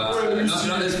 So,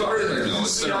 not as far as I know.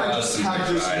 It's been a I while just since have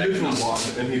I this tried. little one,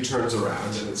 and he turns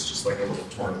around, and it's just like a little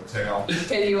torn tail.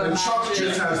 Can you And Chuck just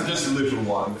imagine has this little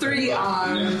one. 3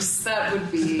 arms? That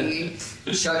would be.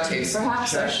 Chuck takes.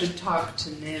 Perhaps I should talk to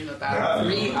Nim Yeah, about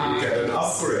 3 you arms. get an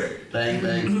upgrade. Bang,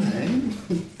 bang, bang.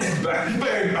 Bang,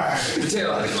 bang, bang. The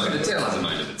tail has a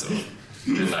mind of its own.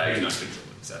 And I cannot control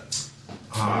it, so.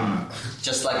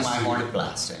 Just like my horn of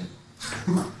blasting.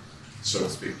 So to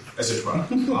speak, as it were.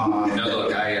 Now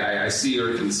look, I see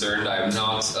you're concerned. I'm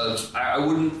not.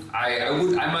 I'm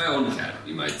my own cat,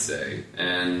 you might say,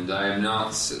 and I am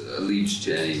not liege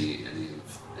to any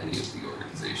of the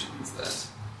organizations that.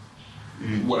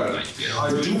 Well, might be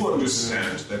I do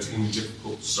understand that in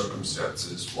difficult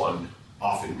circumstances, one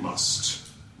often must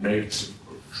make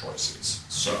difficult choices.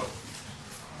 So,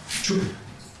 to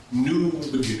new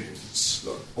beginnings,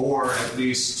 or at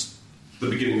least the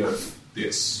beginning of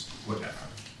this, whatever.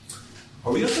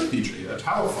 Are we at the PG at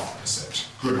how far is it?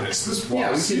 Goodness, this walk Yeah,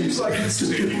 we can- seems like it's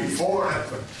taking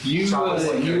forever. You Sounds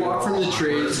like you a walk from the lot.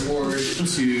 trades ward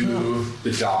to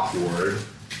the dock ward,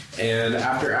 and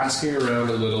after asking around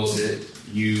a little bit,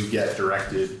 you get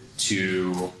directed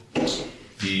to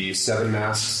the Seven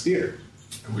Masks Theater.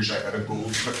 I wish I had a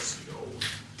gold tuxedo.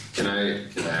 Can I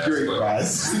ask Great what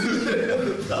prize.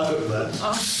 Thought of that.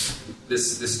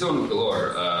 this stone of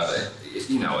galore? It's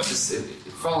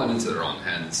fallen into the wrong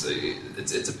hands.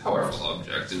 It's a powerful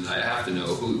object, and I have to know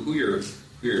who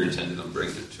you're intended on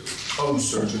bringing it to. Oh,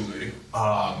 certainly.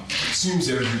 Seems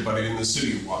everybody in the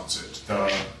city wants it.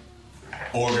 The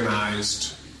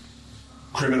organized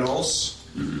criminals,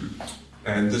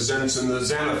 and the Zents and the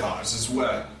Xanathars as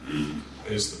well,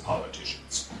 as the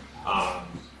politicians.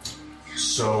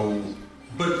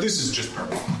 But this is just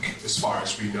purple, as far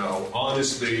as we know.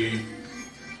 Honestly,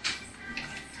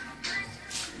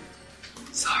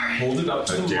 Sorry. hold it up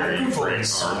to the microphone.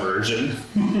 sir. version.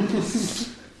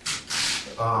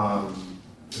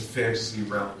 The fantasy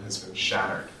realm has been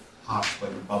shattered. Hot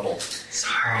like a bubble.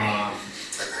 Sorry.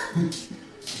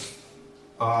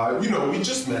 We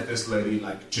just met this lady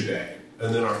like today,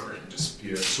 and then our friend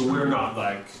disappeared. So we're not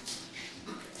like.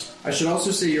 I should also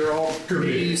say you're all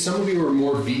pretty. Some of you are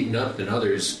more beaten up than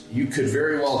others. You could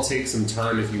very well take some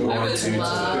time if you wanted would to.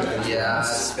 love-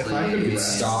 Yes, If I could You could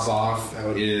rest. stop off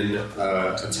in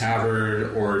a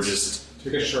tavern or just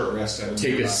Take a short rest and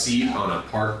take a seat on a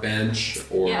park bench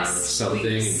or Yes, something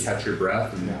please. and catch your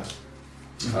breath.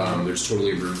 And, there's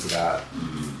totally room for that.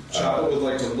 Chapel would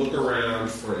like to look around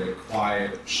for a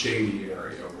quiet, shady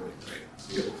area where he might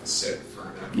be able to sit for an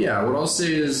hour. Yeah, what I'll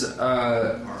say is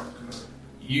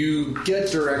you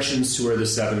get directions to where the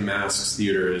Seven Masks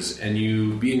Theater is, and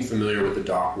you, being familiar with the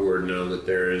dock ward, know that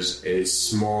there is a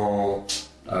small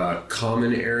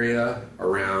common area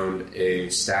around a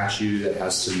statue that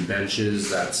has some benches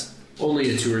that's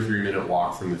only a 2 or 3 minute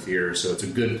walk from the theater, so it's a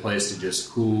good place to just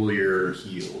cool your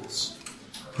heels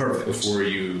Perfect. before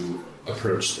you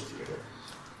approach the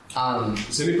theater.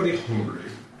 Is anybody hungry?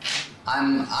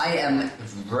 I am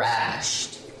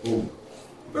ravished. Oh,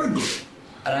 very good.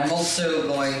 And I'm also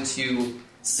going to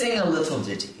sing a little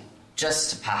ditty,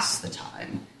 just to pass the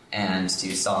time, and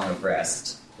do Song of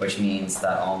Rest, which means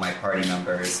that all my party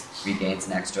members regains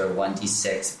an extra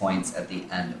 1d6 points at the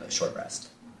end of a short rest.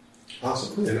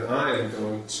 Awesome. And I am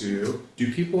going to.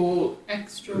 Do people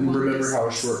Extra remember ones. how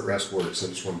a short rest works? I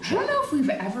just want to I check. don't know if we've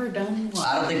ever done one.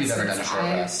 I don't think we've ever done a since short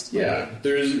I've rest. Yeah,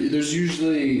 there's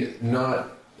usually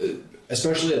not,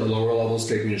 especially at lower levels,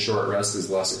 taking a short rest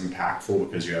is less impactful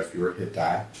because you have fewer hit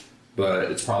die. But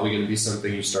it's probably going to be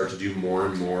something you start to do more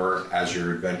and more as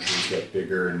your adventures get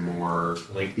bigger and more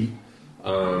lengthy.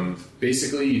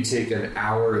 Basically, you take an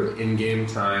hour of in-game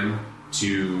time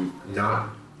to not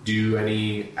do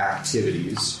any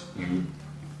activities. You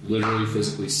literally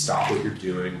physically stop what you're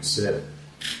doing, sit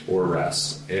or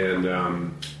rest,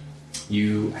 and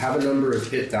you have a number of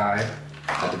hit die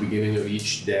at the beginning of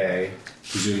each day,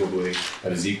 presumably,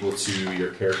 that is equal to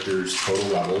your character's total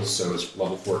levels. So as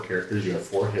level 4 characters, you have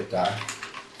 4 hit die.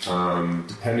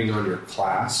 Depending on your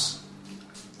class,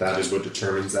 that is what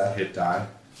determines that hit die.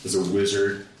 As a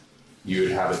wizard, you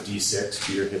would have a d6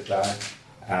 for your hit die.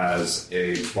 As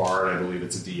a bard, I believe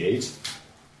it's a d8.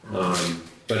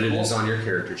 But it is on your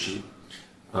character sheet.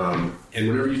 And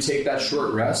whenever you take that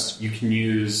short rest, you can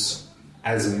use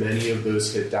as many of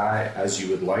those hit die as you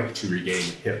would like to regain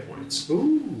hit points.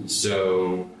 Ooh.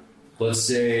 So let's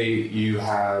say you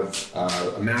have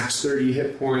a max 30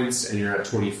 hit points and you're at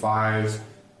 25.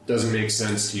 Doesn't make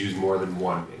sense to use more than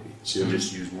one, maybe. So you'll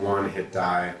just use one hit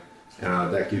die.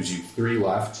 That gives you 3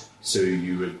 left. So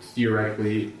you would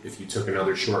theoretically, if you took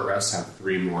another short rest, have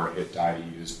 3 more hit die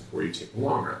to use before you take a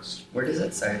long rest. Where does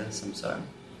it say this? I'm sorry.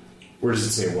 Where does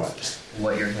it say what?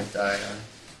 What your hit die are?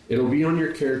 It'll be on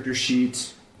your character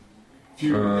sheet. If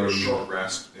you hit a short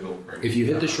rest, it'll bring If you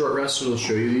hit the short rest, it'll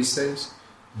show you these things.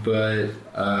 But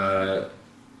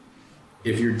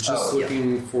if you're just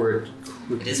looking for it,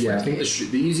 It is I working.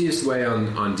 think the easiest way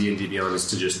on D&D Beyond is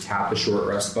to just tap the short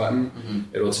rest button. Mm-hmm.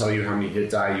 It'll tell you how many hit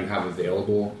die you have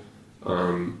available.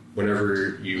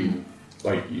 Whenever you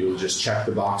you'll just check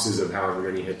the boxes of however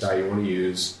many hit die you want to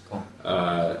use. Cool.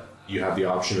 You have the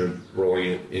option of rolling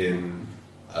it in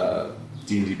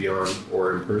D&D Beyond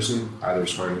or in person. Either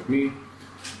is fine with me.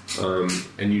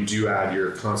 And you do add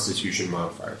your Constitution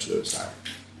modifier to those die.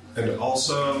 And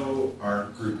also, our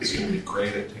group is going to be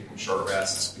great at taking short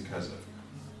rests because of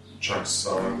Chuck's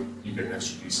song. You get an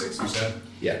extra D6, you said?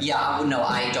 Yeah. Yeah, no,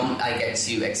 I don't. I get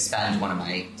to expend one of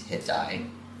my hit die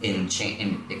in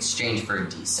exchange for a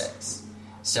D6.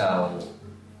 So,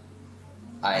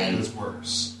 It's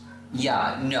worse.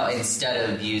 Yeah, no, instead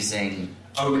of using...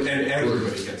 Oh, and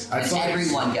everybody gets I thought-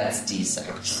 everyone gets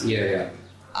D6. Yeah.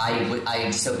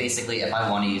 So basically, if I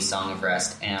want to use Song of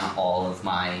Rest and all of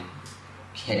my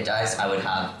hit dice, I would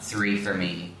have 3 for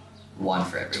me, 1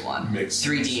 for everyone. Makes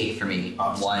 3 D8 for me,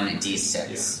 Awesome. 1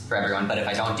 D6 for everyone. But if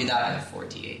I don't do that, I have 4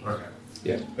 D8. Okay.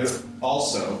 Yeah. And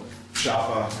also,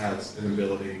 Jaffa has an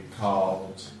ability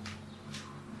called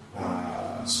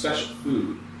Special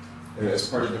Food. And as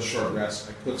part of a short rest,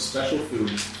 I cook special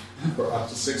food for up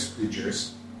to 6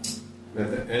 creatures. And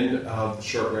at the end of the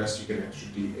short rest, you get an extra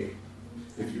D8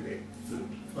 if you ate food.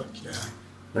 Fuck yeah.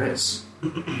 Nice.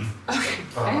 Okay,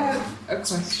 I have a This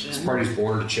question. party's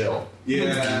born to chill.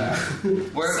 Yeah.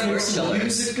 We're still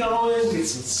music going, get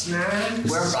some snacks.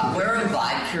 we're a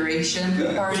vibe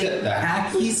curation party.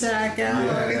 Hacky sack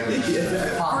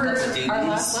out. Pop up the Our duties.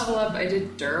 last level up, I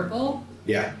did durable.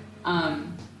 Yeah.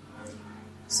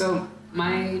 So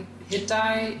my hit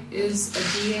die is a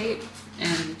D8,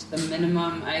 and the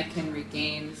minimum I can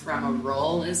regain from a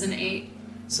roll is an 8.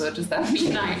 So does that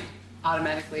mean I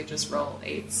automatically just roll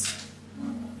 8s?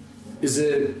 Is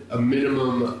it a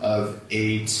minimum of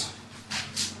 8?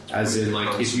 As in,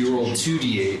 like, if you roll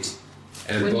 2d8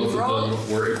 and When you both roll- of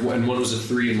them were, and one was a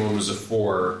 3 and one was a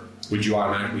 4, would you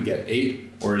automatically get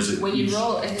 8? Or is it When you each-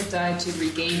 roll a hit die to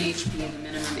regain HP, the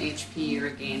minimum HP you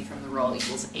regain from the roll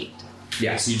equals 8.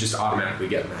 Yeah, so you just automatically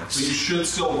get So max. you should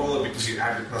still roll it because you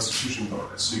add your Constitution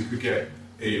bonus. So you could get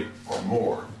 8 or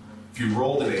more. If you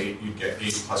rolled an 8, you'd get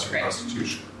 8 plus your Right.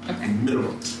 Constitution. Okay.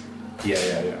 Minimum.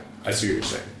 Yeah. I see what you're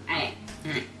saying. Alright.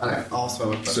 Okay.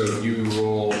 Also, a So if you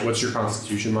roll, what's your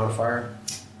Constitution modifier?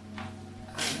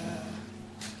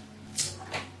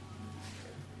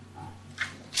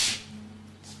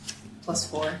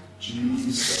 +4.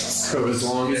 Jesus. So as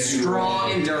long as you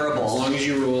Strong and as durable. long as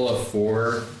you roll a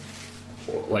 4,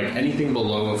 like anything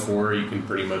below a 4, you can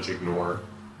pretty much ignore.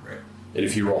 Right. And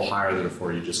if you roll higher than a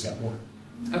 4, you just get 1.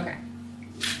 Okay.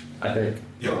 I think.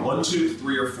 Yeah, 1, 2,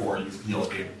 3, or 4, you heal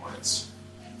 8 points.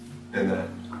 And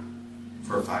then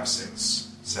for a 5, 6,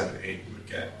 7, 8, you would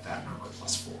get that number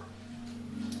plus 4.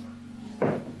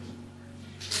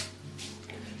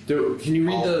 Can you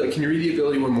read the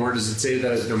ability one more? Does it say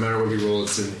that no matter what you roll,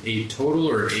 it's an 8 total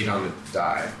or 8 on the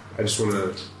die? I just want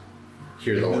to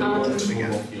hear the whole Total thing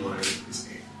again. healing is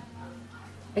 8.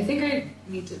 I think I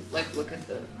need to look at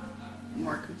the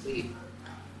more complete.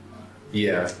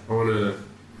 Yeah, I want to.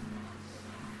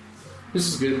 This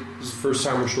is good. This is the first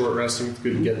time we're short resting. It's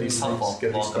good to get these things, Helpful. get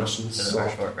these Welcome questions. to the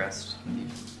very short rest.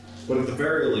 But at the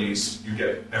very least,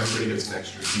 everybody gets an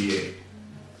extra D8.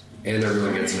 And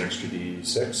everyone gets an extra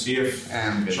D6. If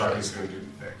I'm good. Chuck is going to do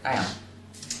the thing. I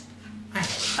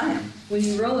am. When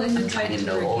you roll in the I'm type trying to to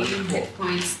know regain all- hit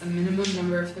points, the minimum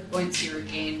number of hit points you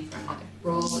regain from the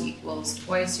roll equals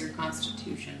twice your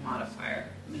Constitution modifier.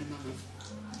 Minimum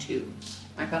of 2.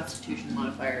 My Constitution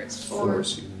modifier is 4,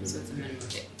 so it's a minimum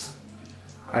of 8.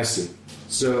 I see.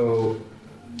 So,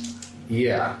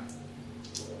 yeah.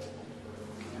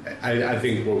 I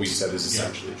think what we said is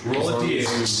essentially true. Roll a As long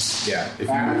D8. as- Yeah. If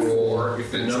Add you roll. 4.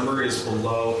 If the number is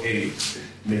below 8,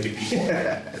 make it equal.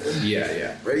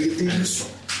 Yeah. ready things.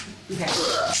 Okay.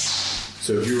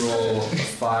 So if you roll a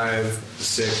 5,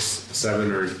 6,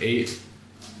 7, or an 8,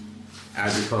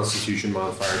 add your Constitution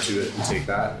modifier to it and take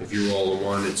that. If you roll a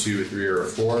 1, a 2, a 3, or a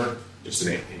 4, just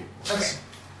an 8. Okay.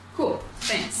 Cool.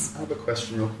 Thanks. I have a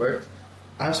question real quick.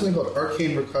 I have something called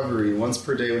Arcane Recovery. Once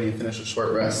per day when you finish a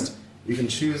short rest, you can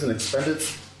choose expended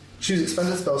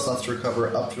spell slots to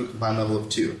recover up to a combined level of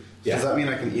 2. Yeah. Does that mean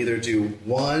I can either do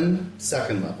 1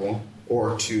 second level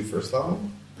or 2 first level?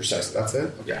 Precisely. That's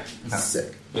it? Okay. Yeah.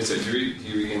 Sick. Wait, so do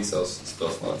you regain spell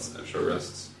slots at short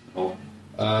rests? Oh.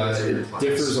 It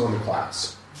differs on the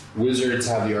class. Wizards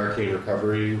have the Arcane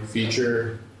Recovery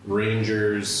feature.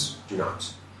 Rangers do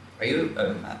not. Are you?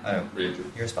 Ranger.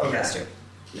 You're a spellcaster.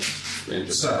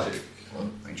 Ranger So- magic.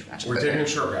 Ranger magic. We're taking a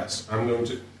short rest. I'm going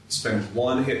to spend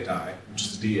 1 hit die, which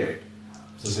is a D8.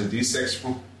 So it's a D6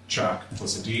 from Chuck,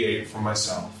 plus a D8 from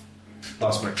myself,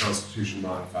 plus my Constitution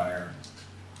modifier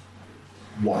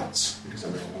once, because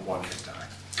I'm rolling a 1 hit die.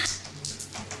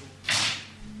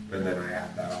 And then I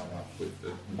add that all up with the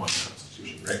 1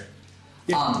 Constitution, right?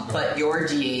 But your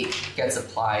D8 gets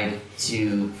applied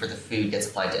for the food gets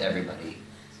applied to everybody.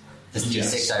 This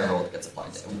Yes. D6 I rolled gets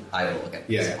applied to I roll gets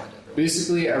Yeah. applied to everyone.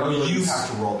 Basically, Oh, everyone. you have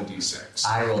to roll the D6.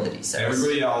 I rolled the D6.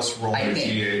 Everybody else roll I their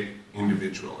think. D8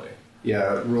 individually.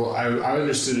 Yeah, rule. I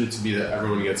understood it to be that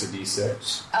everyone gets a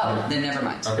D6. Oh, then never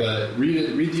mind. But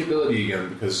read the ability again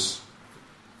because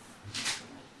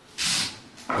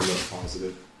I'm not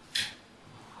positive.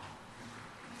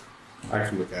 I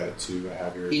can look at it too. I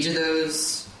have your. Each of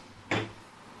those.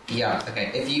 Yeah,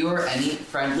 okay. If you or any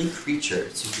friendly creature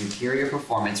to superior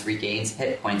performance regains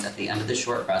hit points at the end of the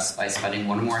short rest by spending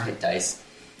 1 or more hit dice,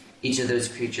 each of those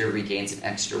creature regains an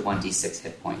extra 1d6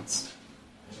 hit points.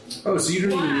 Oh, so you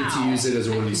don't even need to Wow. use it as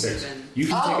a I can 1d6. even- You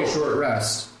can take a Oh. short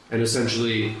rest, and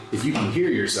essentially, if you can hear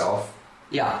yourself,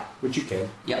 Yeah, which you can,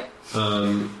 yep.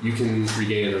 you can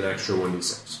regain an extra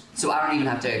 1d6. So I don't even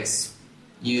have to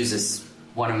use this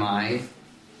one of my.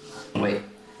 Wait.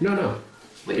 No.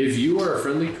 Wait. If you are a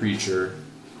friendly creature,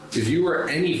 if you are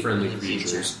any friendly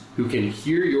creatures who can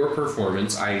hear your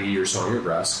performance, i.e. your Song of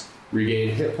Rest,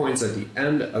 regain hit points at the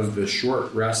end of the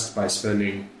short rest by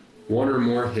spending 1 or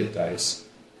more hit dice.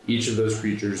 Each of those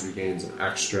creatures regains an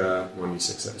extra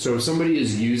 1d6. So if somebody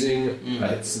is using,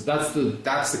 that's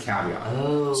the caveat.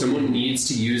 Oh. Someone needs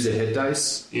to use a hit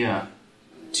dice Yeah.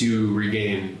 to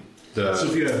regain the. So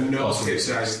if you have no plus hit 1d6.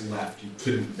 dice left, you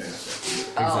couldn't benefit.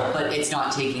 Oh, but it's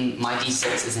not taking. My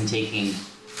d6 isn't taking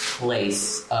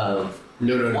place of.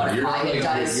 No. One of You're my not hit like-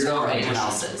 dice you're not or like- anyone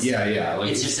else's. Yeah.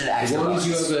 Like, It's just an as extra long as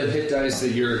you bonus. have a hit dice that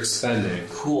you're expending,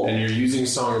 Cool. and you're using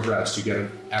Song of Rest, you get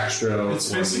an extra.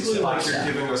 It's 1d6. basically like you're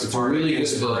giving us It's a bardic really good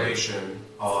inspiration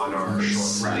on our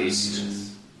short rest.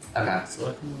 Okay. So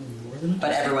I can roll more than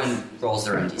But everyone rolls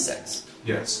their own d6.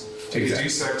 Yes. Take Exactly. a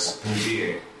D6 and a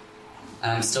D8.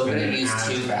 And I'm still going And to use add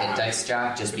 2 hit back dice,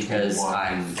 Jack, just because One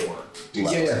I'm. and 4. Yeah.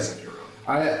 D6 of your own.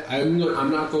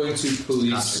 I'm not going to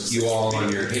police you all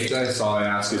on your hit dice. All I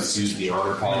ask is to use the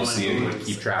honor policy and like,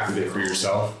 keep track of it for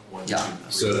yourself, Yeah.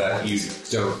 so that you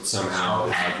don't somehow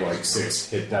have like 6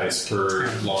 hit dice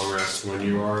per long rest when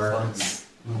you are a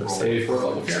 4th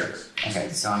level character. Okay,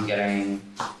 so I'm getting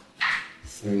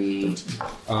 3.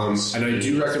 And I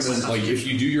do recommend, like, if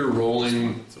you do your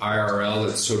rolling IRL,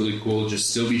 that's totally cool.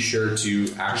 Just still be sure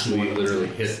to actually literally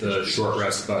hit the short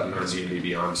rest button on D&D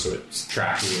Beyond, so it's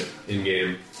tracking it in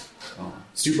game.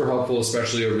 Super helpful,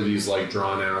 especially over these like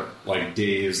drawn out like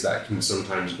days that can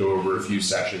sometimes go over a few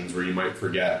sessions where you might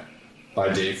forget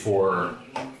by day 4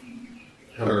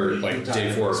 or like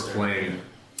day 4 of playing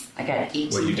I got 18.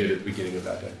 what you did at the beginning of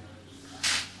that day.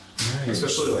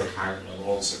 Especially like higher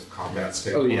levels of combat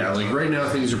state. Oh yeah, like right now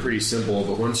things are pretty simple,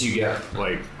 but once you get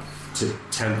like to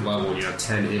 10th level and you have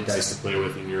 10 hit dice to play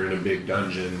with and you're in a big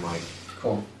dungeon, like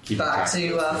Cool. keep Back track.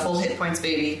 to full hit points,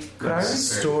 baby. Could I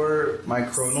restore my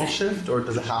chronal shift, or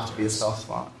does it have to be a spell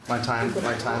slot? My time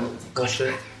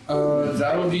bullshit.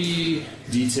 That'll be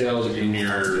detailed in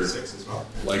your D6 as well.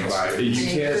 like by you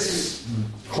can't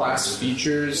class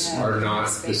features are not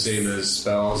the same as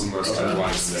spells unless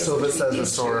otherwise So if it says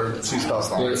restore 2 spell but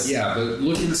slots. yeah, but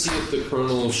look and see if the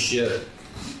chronal shift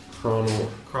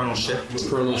Chronal shift.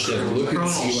 look and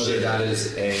see whether that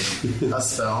is A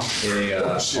spell.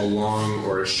 a long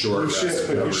or a short rest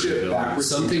covered ability.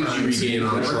 Some things you regain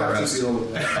on a short rest,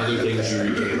 other things you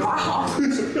regain on.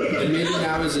 And maybe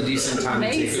now is a decent time to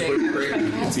take a quick break.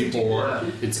 If people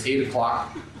want, it's 8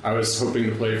 o'clock. I was hoping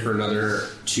to play for another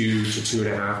 2 to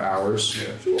 2.5 hours.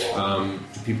 Do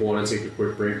people want to take a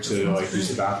quick break to like use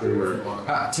the bathroom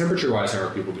or temperature-wise? How are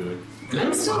people doing?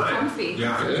 I'm still comfy.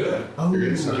 Yeah, I'm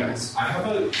good. Okay. I have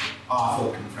an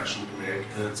awful confession to make,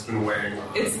 and it's been weighing on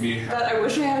It's me. that I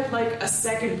wish I had like a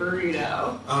second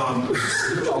burrito.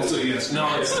 Also, yes.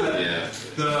 No, it's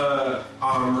the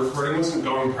recording wasn't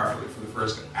going properly for the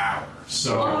first hour.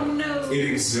 So Oh, no.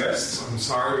 it exists. I'm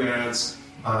sorry, guys.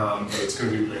 but it's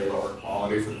going to be way lower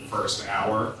quality for the first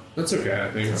hour. That's okay,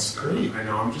 I think. That's great. I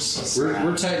know, I'm just so sad.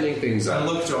 We're tightening things I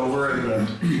up. looked over and the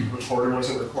recorder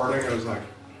wasn't recording. I was like,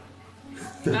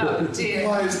 Oh dear.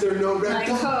 why is there no red My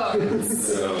dot?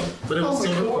 codes. But it was Oh,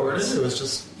 still of recorded. course. It was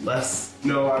just less.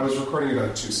 No, I was recording it on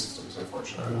 2 systems,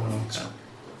 unfortunately.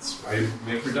 I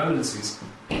make redundancies.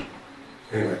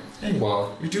 Anyway.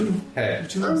 Well, You're doing. hey, You're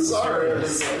doing. I'm sorry.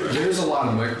 there's a lot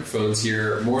of microphones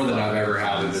here, more than I've ever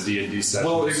had in a D&D session.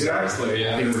 Well, exactly.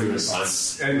 I think we're doing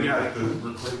fine. And yeah, the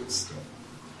recording stuff.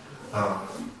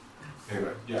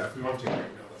 Anyway, yeah, if we want to take a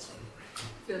break now, that's fine.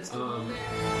 Feels good.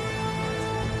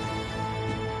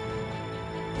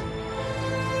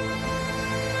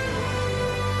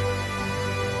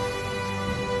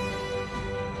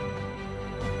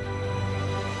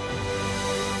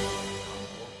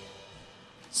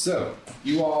 So,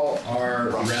 you all are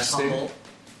resting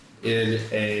in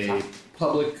a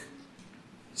public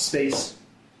space.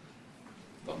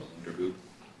 Bumble under boob.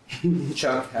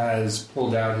 Chuck has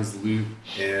pulled out his lute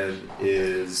and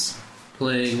is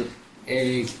playing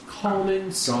a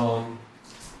calming song,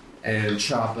 and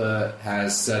Choppa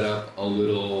has set up a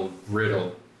little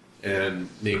griddle and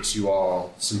makes you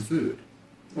all some food.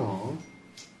 Aww.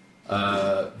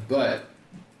 But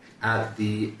at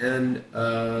the end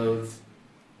of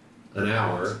an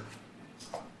hour,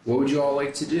 what would you all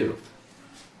like to do?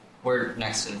 We're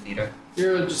next to the theater.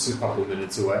 You're just a couple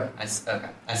minutes away. Okay.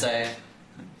 I say,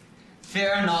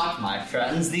 fear not, my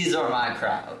friends. These are my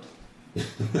crowd.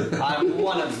 I'm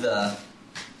one of the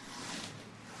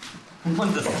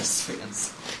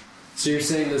thespians. So you're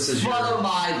saying this as Follow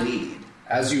my lead.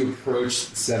 as you approach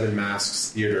the Seven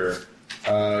Masks Theater,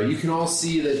 you can all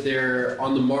see that they're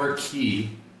on the marquee.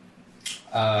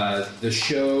 The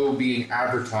show being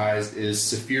advertised is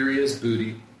Saphiria's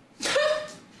Booty.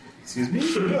 Excuse me.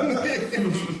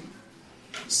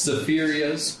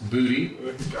 Saphiria's Booty.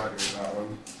 Got that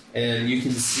one. And you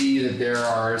can see that there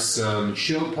are some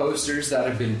show posters that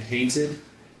have been painted.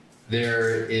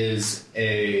 There is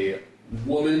a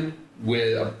woman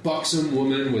a buxom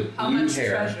woman with How blue much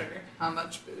hair. treasure? How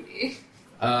much booty?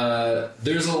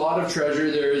 There's a lot of treasure.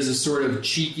 There is a sort of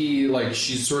cheeky, like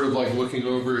she's sort of like looking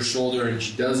over her shoulder, and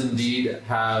she does indeed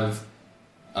have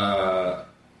a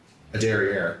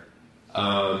derriere.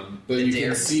 But you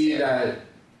can see that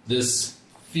this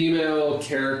female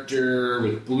character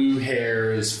with blue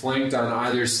hair is flanked on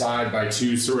either side by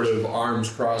two sort of arms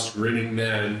crossed grinning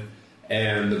men,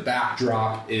 and the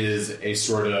backdrop is a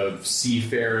sort of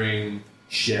seafaring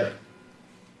ship.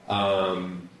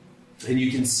 And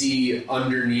you can see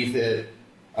underneath it,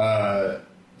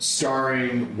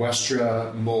 starring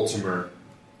Westra Mortimer.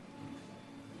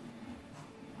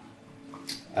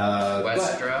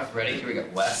 Westra. Ready? Here we go.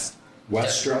 Westra,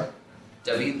 Westra.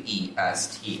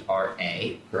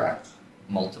 correct.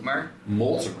 Multimer.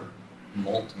 Mortimer.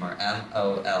 Multimer.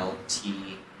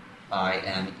 Moltimeor.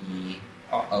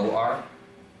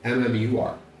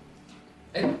 MMUR.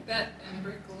 I bet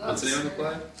Ember Gloves. What's the name of the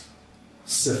play?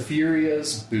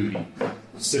 Saphiria's Booty.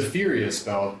 Saphiria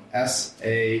spelled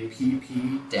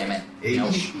S-A-P-P-H-I-R-I-A Damn it.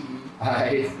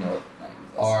 Nope. Nope.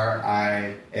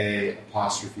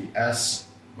 apostrophe S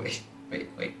Wait.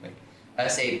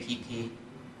 S-A-P-P-A-H-A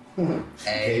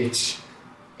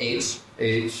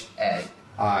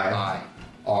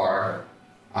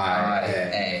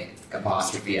H-H-I-R-I-A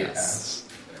apostrophe S.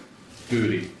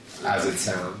 Booty, as it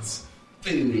sounds.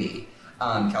 Booty.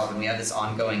 Calvin, we have this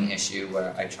ongoing issue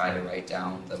where I try to write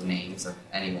down the names of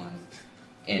anyone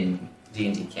in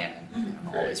D&D canon. I'm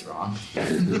always wrong. I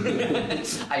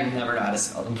never know how to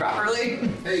spell them properly.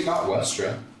 Hey, you got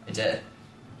Westra. I did.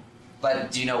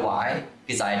 But do you know why?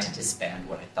 Because I had to disband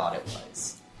what I thought it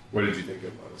was. What did you think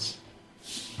it was?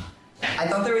 I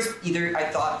thought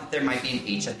that there might be an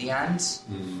H at the end.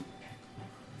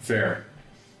 Fair.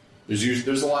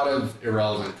 There's a lot of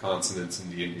irrelevant consonants in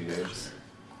D&D names.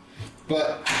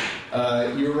 But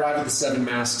you arrive at the Seven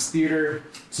Masks Theater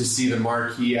to see the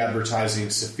marquee advertising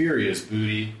Saphiria's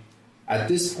Booty. At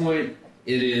this point,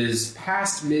 it is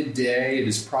past midday. It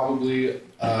is probably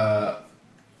around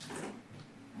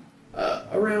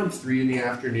 3 in the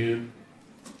afternoon.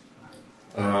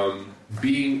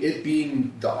 Being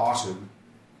the autumn,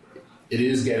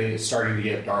 it's starting to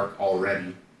get dark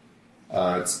already.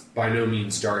 It's by no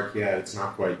means dark yet. It's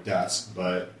not quite dusk,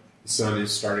 but the sun is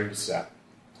starting to set.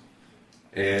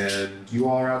 And you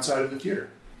all are outside of the theater.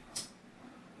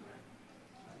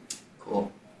 Cool.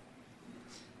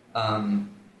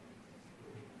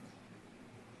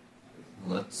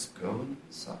 Let's go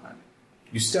inside.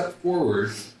 You step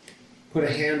forward, put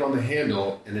a hand on the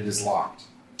handle, and it is locked.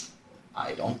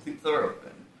 I don't think they're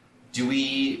open. Do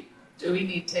we Do we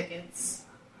need tickets?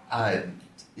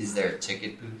 Is there a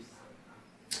ticket booth?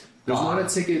 There's not a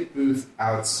ticket booth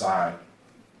outside.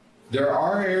 There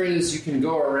are areas you can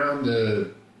go around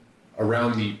the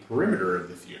perimeter of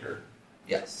the theater.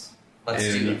 Yes. Let's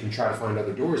And do you that. can try to find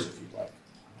other doors if you'd like.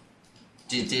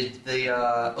 Did the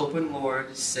open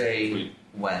lord say Wait.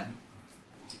 when?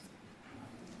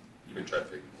 You can try to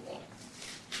pick the lock.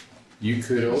 You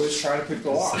could always try to pick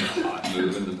the lock. It's a hot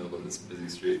move in the middle of this busy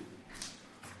street.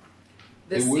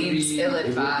 This It would seems be- it would be-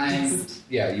 ill-advised.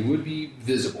 Yeah, you would be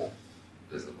visible.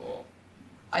 Visible.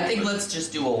 I think let's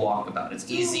just do a walkabout. It's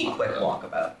easy, quick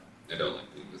walkabout. I don't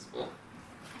like being visible.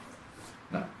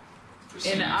 No.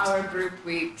 In our group,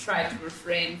 we try to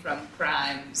refrain from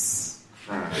crimes.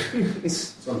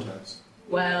 Sometimes.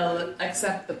 Well,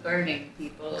 except the burning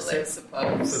people, I For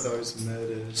suppose. those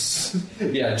murders.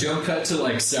 Yeah, jump cut to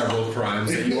like several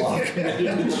crimes that you all committed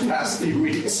in the past few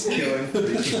weeks. Killing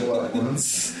 3 people at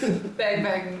once. Bang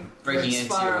bang. Breaking looks into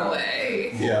far your-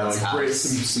 away. Yeah, House. like break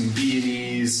some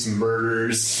B&Es, some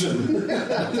murders.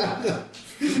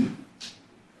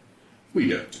 We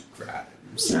don't do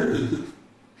crimes.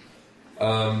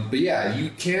 But yeah, you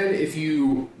can, if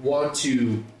you want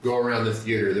to go around the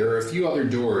theater, there are a few other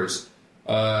doors.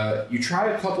 You try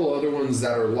a couple other ones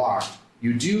that are locked.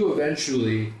 You do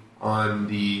eventually on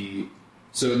the...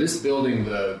 So this building,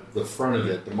 the front of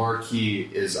it, the marquee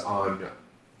is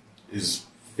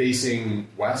facing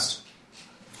west.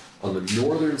 On the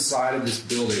northern side of this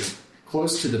building,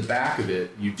 close to the back of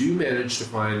it, you do manage to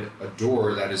find a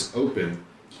door that is open,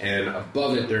 and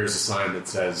above it there's a sign that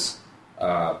says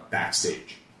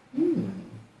backstage.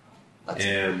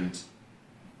 And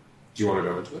do you want to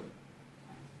go into it?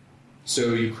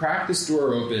 So you crack this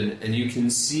door open, and you can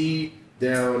see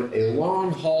down a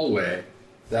long hallway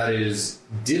that is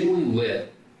dimly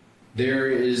lit. There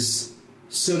is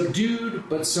subdued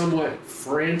but somewhat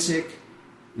frantic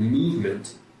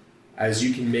movement as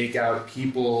you can make out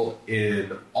people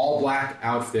in all black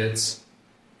outfits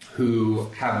who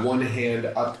have one hand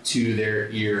up to their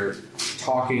ear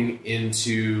talking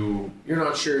into, you're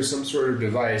not sure, some sort of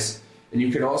device. And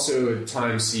you can also at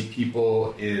times see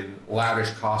people in lavish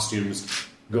costumes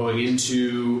going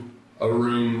into a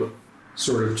room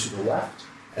sort of to the left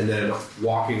and then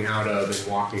walking out of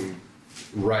and walking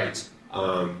right.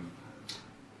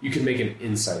 You can make an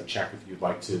insight check if you'd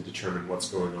like to determine what's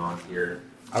going on here.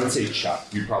 I would say Chuck.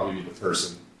 You'd probably be the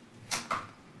person.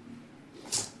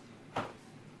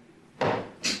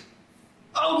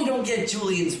 Oh, we don't get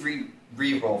Julian's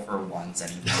re-roll for ones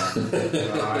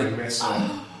anymore. I missed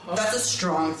it. That's a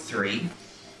strong 3.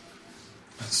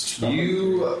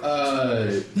 You,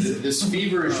 this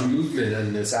feverish movement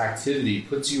and this activity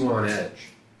puts you on edge.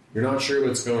 You're not sure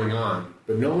what's going on,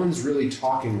 but no one's really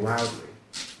talking loudly.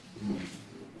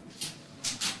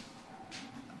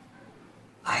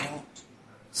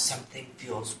 Something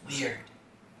feels weird.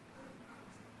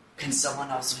 Can someone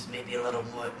else who's maybe a little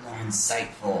more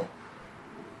insightful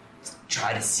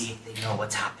try to see if they know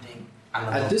what's happening?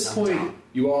 At this point,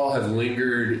 you all have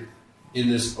lingered in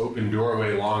this open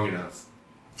doorway long enough.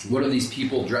 One of these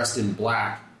people dressed in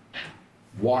black,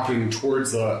 walking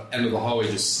towards the end of the hallway,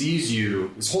 just sees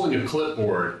you, is holding a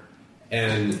clipboard,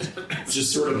 and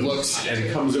just sort of looks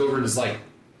and comes over and is like,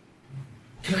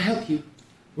 "Can I help you?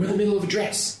 We're in the middle of a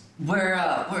dress.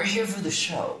 We're here for the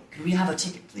show. Can we have a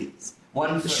ticket, please?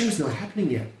 The show's not happening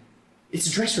yet. It's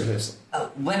a dress rehearsal.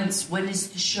 When is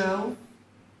the show?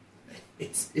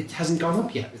 It hasn't gone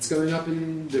up yet. It's going up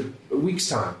in a week's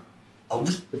time. A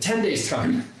week? 10 days'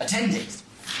 time. 10 days.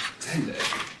 10 days.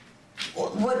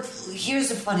 Here's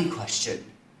a funny question.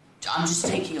 I'm just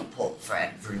taking a poll for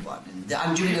everyone, and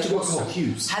I'm doing a Call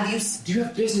cues. Have you? Do you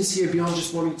have business here beyond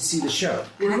just wanting to see the show?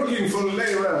 We're looking for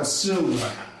Layra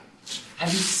Silver.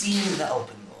 Have you seen the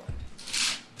Open Lord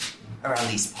around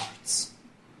these parts?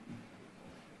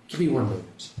 Give me one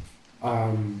moment.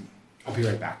 I'll be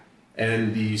right back.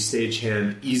 And the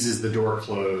stagehand eases the door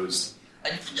closed.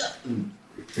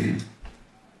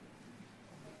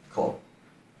 Cool.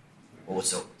 Well,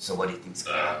 so what do you think's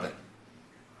gonna happen?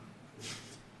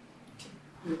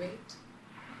 We wait.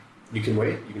 You can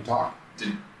wait. You can talk.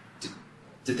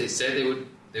 Did they say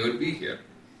they would be here?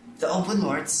 The Open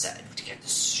Lord said to get the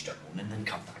stone and then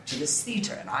come back to this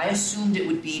theater, and I assumed it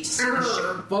would be to see the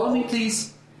show. Follow me,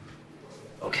 please.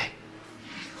 Okay.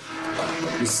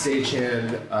 The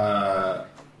stagehand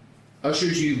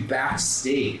ushers you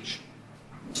backstage,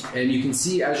 and you can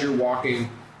see as you're walking,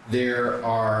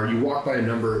 you walk by a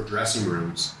number of dressing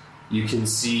rooms. You can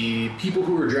see people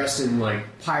who are dressed in like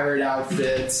pirate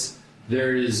outfits.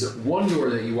 There is one door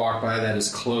that you walk by that is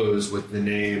closed with the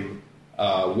name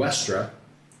Westra,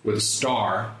 with a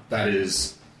star that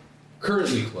is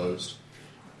currently closed.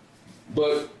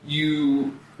 But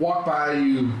you walk by,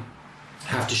 you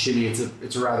have to shimmy.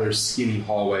 It's a rather skinny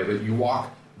hallway, but you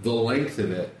walk the length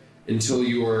of it until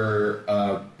you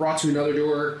are brought to another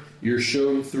door. You're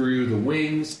shown through the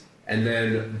wings and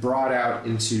then brought out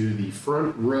into the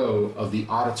front row of the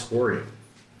auditorium.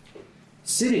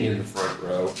 Sitting in the front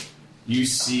row, you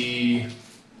see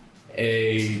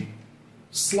a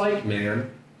slight man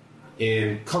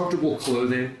in comfortable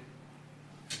clothing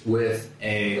with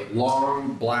a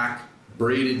long black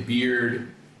braided beard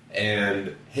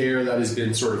and hair that has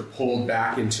been sort of pulled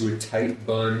back into a tight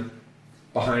bun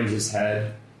behind his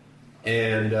head.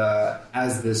 And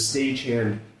as the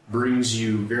stagehand brings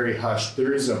you very hushed,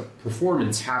 there is a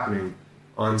performance happening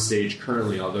on stage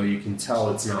currently, although you can tell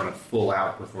it's not a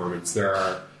full-out performance. There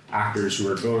are actors who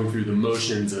are going through the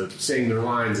motions of saying their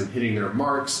lines and hitting their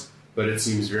marks, but it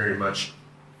seems very much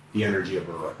the energy of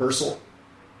a rehearsal.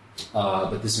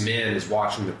 But this man is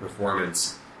watching the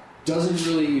performance, doesn't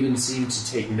really even seem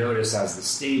to take notice as the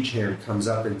stagehand comes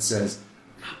up and says,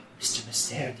 "Mr.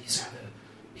 Mystere, these are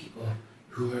the people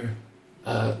who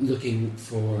are looking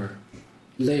for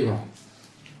Leiron."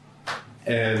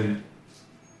 And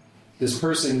this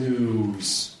person who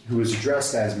is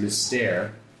addressed as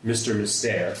Mystere, Mr.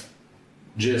 Mystere,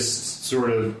 just sort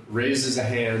of raises a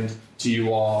hand to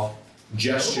you all,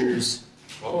 gestures.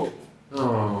 Oh,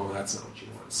 that's not what you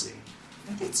want to see.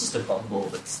 I think it's just a bumble,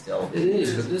 but still. It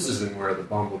is, but this isn't where the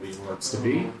bumblebee wants to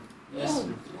be. Yes. Fly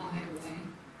away.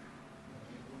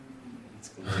 It's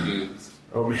confused.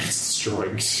 Oh man, it's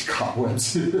destroying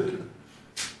cobwebs. It's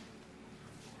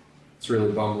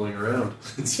really bumbling around.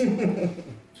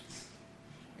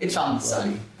 It's on the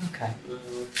sun. Okay.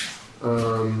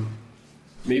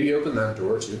 Maybe open that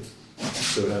door too,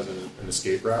 so it has an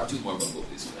escape route. 2 more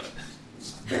bumblebees.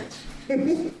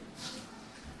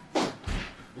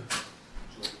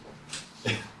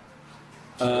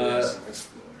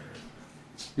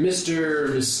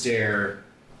 Mr. Mystere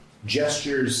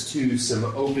gestures to some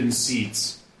open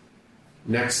seats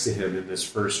next to him in this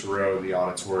first row of the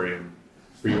auditorium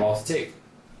for you all to take.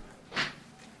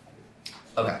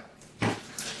 Okay.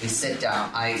 We sit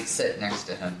down. I sit next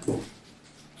to him.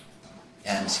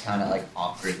 And kind of like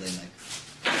awkwardly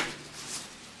like.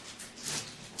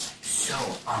 So,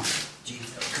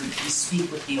 could we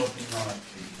speak with the open door,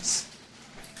 please?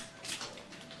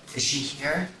 Is she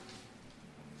here?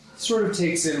 Sort of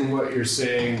takes in what you're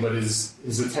saying, but his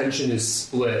attention is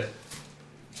split.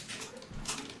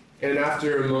 And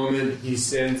after a moment, he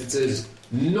stands and says,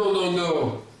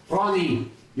 No, Ronnie,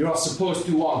 you are supposed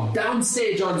to walk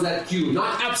downstage on that cue,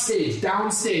 not upstage,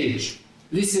 downstage.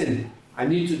 Listen, I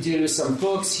need to deal with some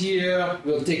folks here.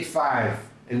 We'll take 5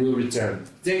 and we'll return.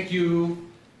 Thank you.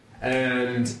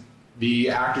 And the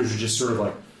actors are just sort of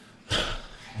like,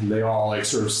 and they all like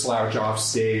sort of slouch off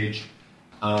stage.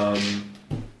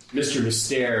 Mr.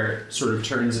 Mystere sort of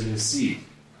turns in his seat.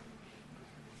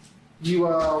 You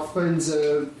are friends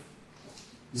of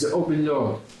the open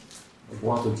door of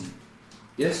Waterdeep.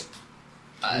 Yes?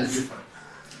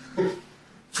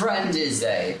 Friend is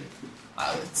I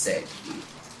would say,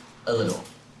 a little.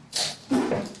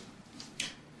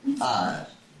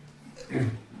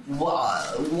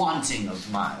 Wanting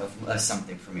of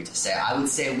something for me to say. I would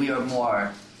say we are more.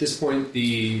 At this point,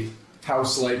 the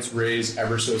house lights raise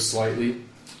ever so slightly.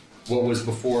 What was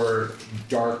before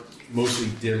dark, mostly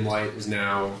dim light, is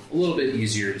now a little bit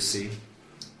easier to see.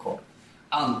 Cool.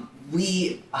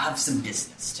 We have some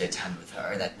business to attend with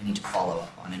her that we need to follow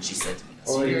up on, and she said to me this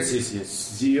Oh, year.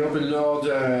 yes. The Open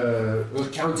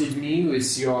Lord counted me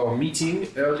with your meeting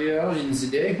earlier in the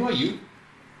day. Who are you?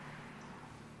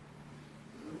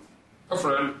 A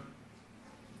friend.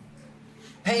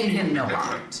 Pain him no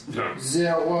harm. No.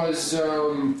 There was,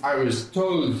 I was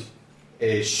told,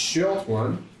 a short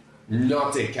one,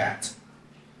 not a cat.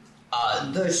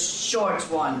 The short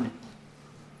one,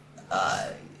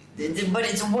 but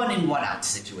it's a 1 in 1 out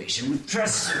situation.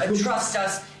 Trust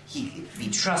us. He can be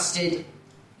trusted.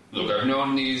 Look, I've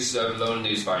known these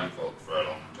fine folk for a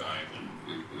long time, and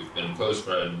we've been close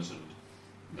friends.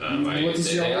 And What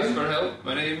is your they asked name? for help.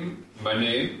 My name.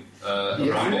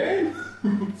 Your Rumble. name?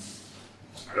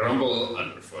 Rumble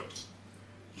Underfoot.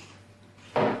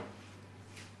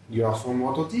 You are from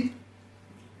Waterdeep?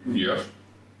 Yes.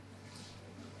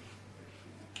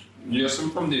 Yes, I'm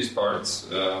from these parts.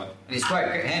 And he's quite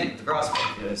handy with the crossbow.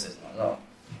 This is not at all.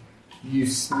 You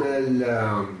smell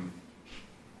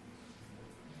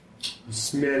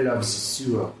of the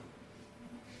sewer.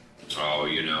 Oh,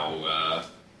 you know,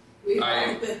 We've I-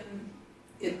 all been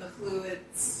in the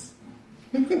fluids.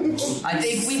 I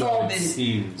think we've So all it been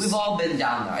seems. we've all been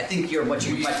down there. I think what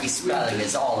you might be spelling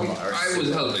is all of ours. I was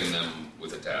helping them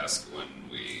with a task when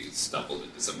we stumbled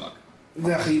into some muck.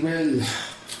 Very well.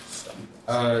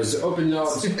 The Open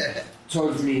Lord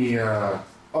told me, I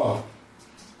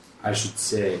should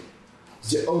say,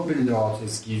 the Open Lord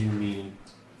has given me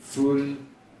full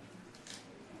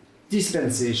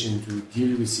dispensation to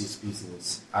deal with this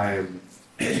business. I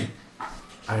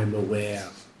am aware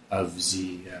of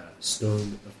the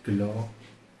Stone of Galore.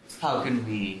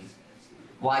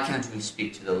 Why can't we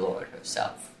speak to the Lord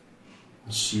herself?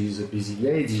 She's a busy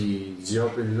lady. The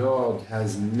Open Lord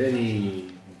has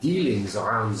many dealings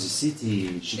around the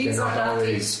city. She These are cannot not the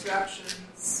always.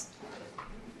 instructions.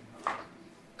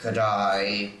 Could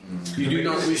I? You do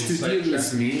not wish to Insight deal check.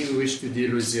 with me. You wish to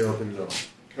deal with the Open Lord.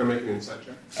 Can I make an insight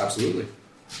check? Absolutely.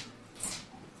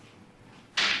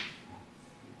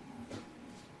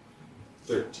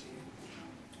 13.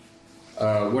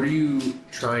 What are you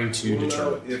trying to You want to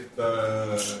determine?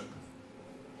 know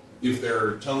if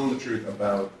they're telling the truth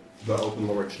about the Open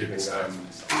Lord giving them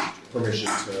permission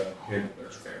to handle their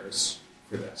affairs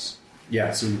for this.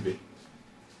 Yeah, soon to be.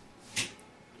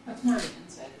 That's more of an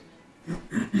insight,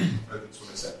 isn't it? That's what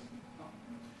I said.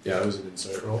 Yeah, that was an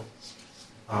insight roll.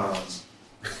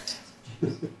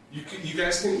 You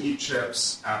guys can eat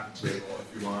chips at the table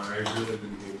if you want. I really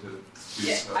didn't mean to do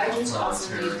Yeah, some I just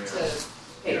also need commentary. to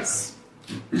pace.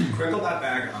 Crinkle that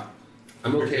bag up.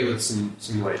 I'm okay with some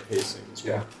light pacing as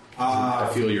well. I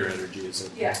feel your energy is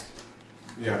in. Yeah.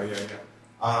 Yeah.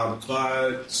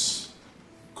 But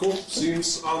cool.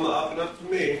 Seems on the up and up to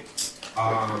me.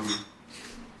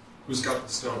 Who's got the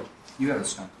stone? You have a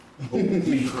stone.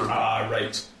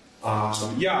 Right.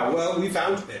 Yeah, well, we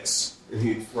found this. And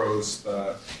he throws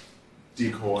the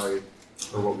decoy,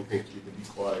 or what we think to be the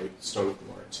decoy, Stone of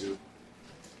Galore to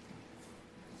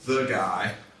the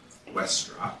guy,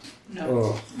 Westra. No.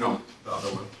 Oh, No, the other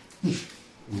one.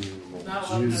 Not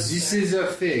one of this them. is a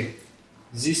fake.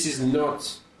 This is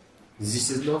not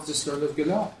the Stone of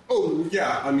Galore. Oh,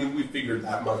 yeah, I mean, we figured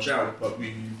that much out, but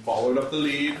we followed up the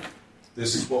lead.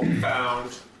 This is what we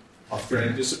found. Our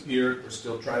friend disappeared. We're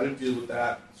still trying to deal with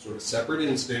that. Sort of separate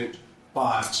instinct,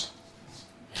 but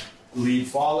lead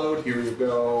followed. Here we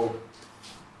go.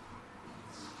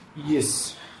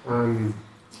 Yes.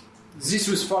 This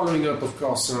was following up, of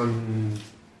course, on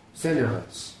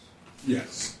Fenris,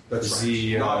 Yes, that's right.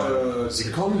 the Not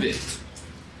the convict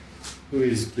who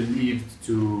is believed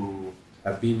to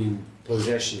have been in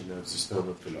possession of the Stone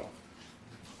of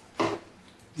Galore.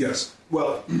 Yes.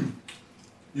 Well,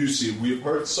 you see, we've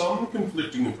heard some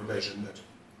conflicting information that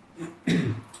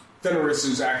Fenris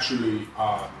is actually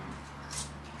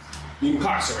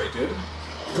incarcerated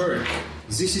currently.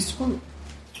 This is true.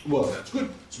 Well, that's good.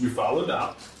 So we followed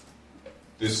up.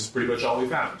 This is pretty much all we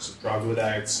found. Some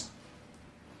troglodytes,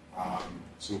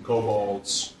 some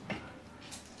kobolds,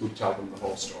 who tell them the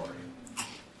whole story.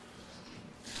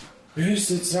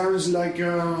 Yes, it sounds like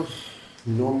a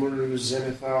normal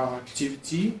Zenithar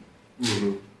activity.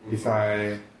 If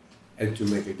I had to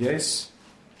make a guess,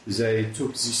 they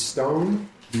took this stone,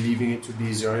 believing it to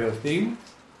be the real thing.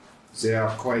 They are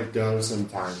quite dull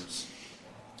sometimes.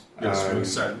 Yes, makes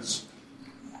sense.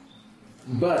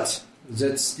 But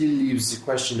that still leaves the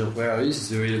question of where is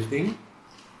the real thing,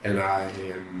 and I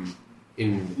am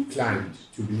inclined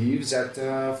to believe that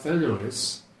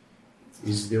Fenris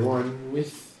is the one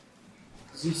with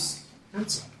this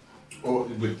answer. Well,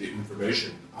 with the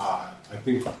information, I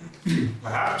think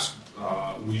perhaps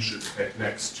we should head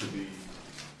next to the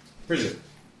prison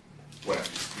where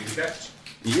he's being kept.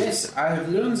 Yes, I have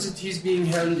learned that he's being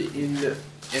held in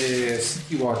a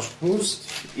city watch post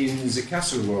in the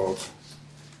castle world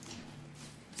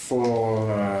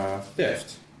for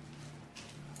theft.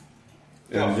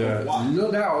 And why?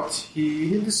 no doubt he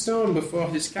hid the stone before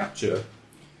his capture.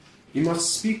 You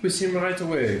must speak with him right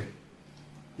away.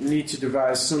 You need to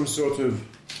devise some sort of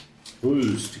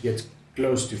rules to get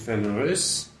close to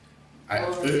Fenris. I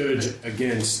urge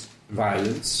against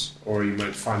violence, or you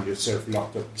might find yourself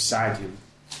locked up beside him.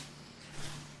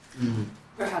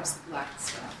 Perhaps the black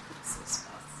staff would assist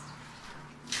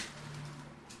us.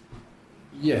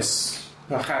 Yes,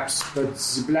 perhaps, but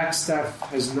the Blackstaff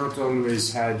has not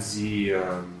always had the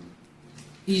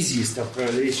easiest of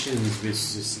relations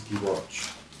with the City Watch.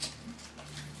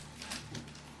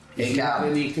 If you have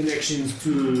any connections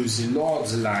to the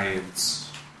Lord's Alliance,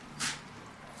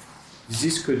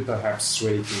 this could perhaps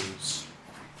sway things.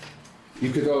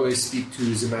 You could always speak to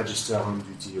the Magister on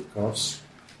duty, of course.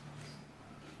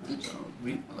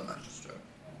 We are the magistrate.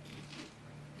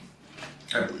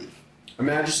 I believe. A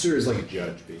Magister is like a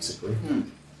judge, basically.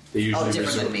 They usually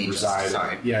different than me, reside.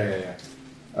 sorry. Yeah.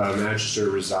 A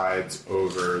Magister resides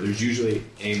over. There's usually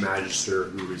a Magister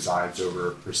who resides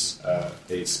over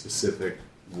a specific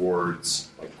wards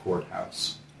like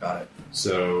courthouse. Got it.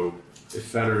 So if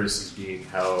Fenris is being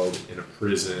held in a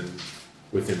prison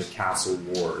within the castle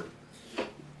ward,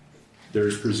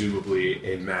 there's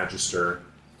presumably a magister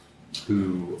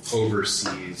who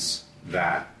oversees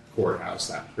that courthouse,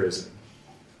 that prison,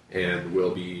 and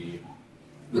will be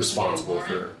responsible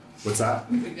for... What's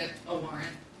that? We could get a warrant,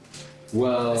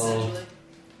 Well, essentially.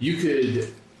 you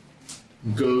could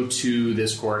go to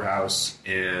this courthouse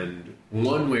and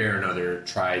one way or another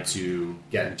try to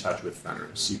get in touch with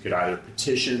Fenris. You could either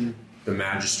petition the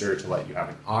magister to let you have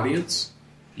an audience.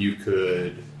 You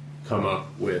could come up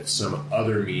with some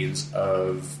other means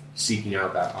of seeking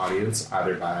out that audience,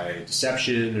 either by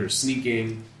deception or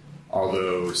sneaking,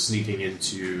 although sneaking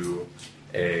into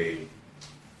a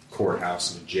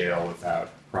courthouse and a jail without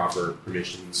proper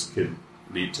permissions could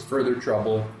lead to further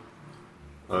trouble.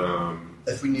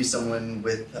 If we knew someone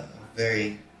with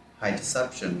very high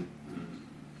deception,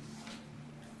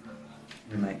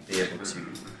 we might be able to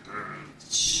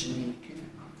sneak in.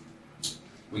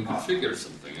 We could figure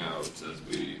something out as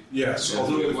we Yes, as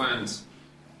although we if- went.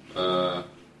 I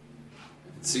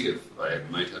could see if I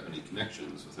might have any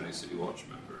connections with any City Watch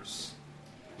members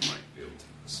who might be able to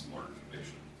give us more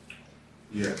information.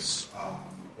 Yes,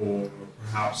 or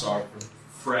perhaps our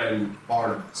friend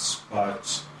Barnabas,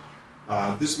 but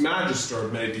this magister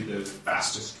may be the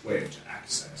fastest way to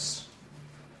access.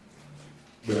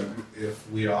 But if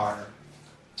we are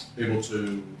able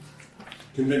to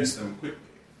convince them quickly.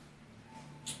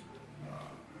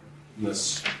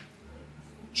 Unless,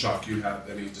 Chuck, you have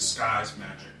any disguise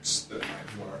magics that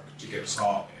might work to get us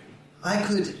all in. I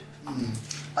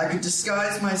could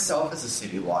disguise myself as a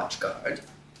city watch guard,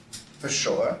 for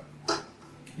sure.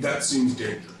 That seems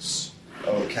dangerous.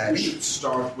 Okay. We should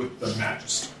start with the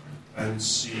magister and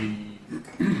see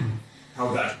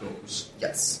how that goes.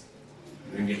 Yes.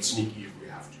 And then get sneaky if we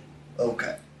have to.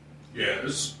 Okay.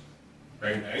 Yes.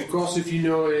 Bang bang. Of course, if you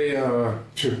know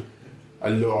a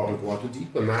lord of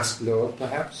Waterdeep, a masked lord,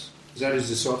 perhaps, that is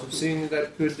the sort of thing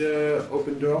that could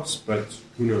open doors. But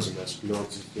who knows a masked lord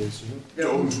these days, you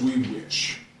know? Don't we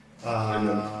wish?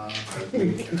 I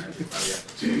wink at everybody at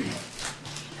the table.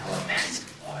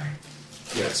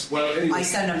 Yes. Well, anyway. I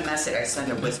send a message. I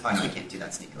send a whisper. Oh, no, I can't do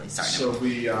that sneakily. Sorry. So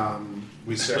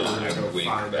we said we're going to go Wink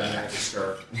find a back.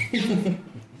 magister.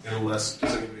 Unless,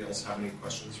 does anybody else have any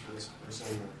questions for this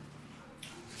person?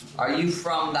 Are you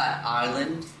from that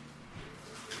island?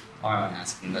 Or am I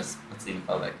asking this? What's the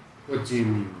xenophobic? What do you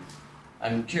mean?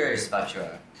 I'm curious about your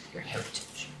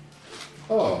heritage.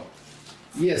 Oh,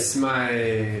 yes,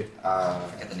 my I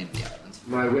forget the name of the island.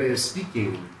 my way of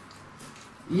speaking.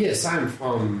 Yes, I'm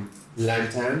from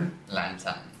Lantan.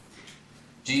 Lantan.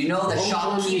 Do you know the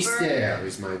Antoine shopkeeper? Mystère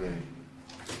is my name.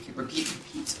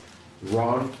 Repeat.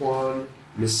 Ronquan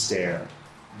Mystère.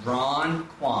 Ron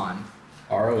Quan.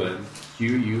 Ronquan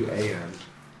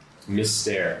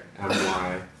Mystère.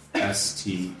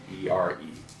 Mystère.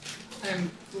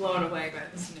 I'm blown away by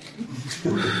this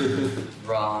name.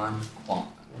 Ron Quan.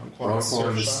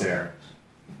 Ronquan Mystère.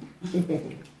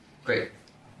 Great.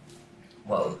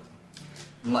 Well,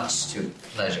 much to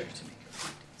pleasure to make your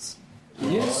acquaintance.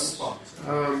 Yes.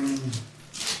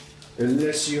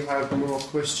 Unless you have more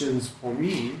questions for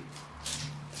me,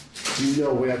 you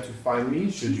know where to find me.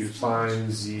 Should you find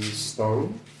the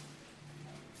stone?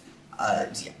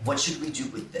 Yeah. What should we do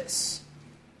with this?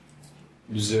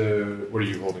 What are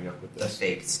you holding up with The this?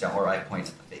 fake stone, or I point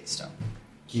at the fake stone.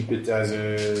 Keep it as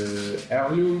a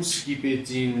heirlooms. Keep it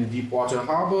in Deepwater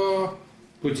Harbor.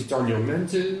 Put it on your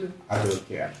mantle. I don't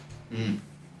care.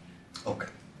 Okay.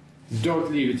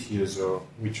 Don't leave it here, though.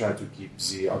 We try to keep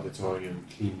the auditorium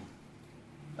clean.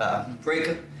 Break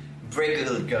a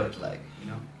little goat leg, you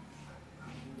know?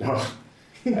 Oh,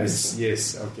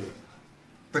 yes, okay.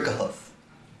 Break a hoof.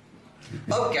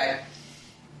 Okay.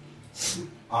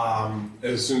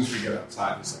 As soon as we get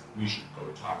outside, it's like we should go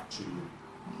talk to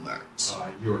Mert.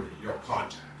 your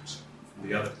contact from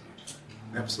the other page.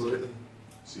 Absolutely.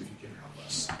 See if you can help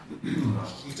us.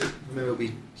 Remember,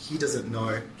 he doesn't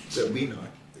know that we know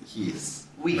that he is.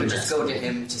 We could just go to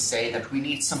him to say that we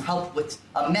need some help with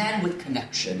a man with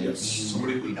connection. And Yes,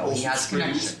 somebody with he has strings.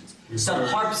 connections. We've Some heard-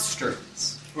 harp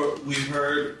strings. But we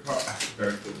heard,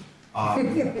 very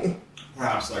good.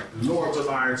 Perhaps like the Lord's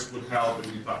Alliance would help,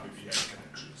 and we thought maybe he had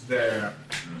connections there.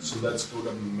 So let's go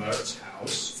to Mert's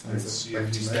house and see if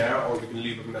he's there, or we can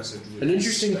leave a message. With An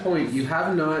interesting Steph. point. You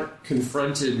have not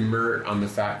confronted Mert on the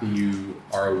fact that you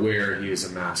are aware he is a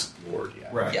masked lord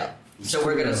yet. Right. Yeah. So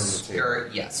we're gonna on the table.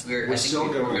 skirt. Yes, We're I think still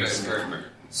we're going gonna to skirt Mert.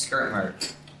 Skirt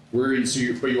Mert.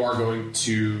 But you are going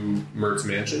to Mert's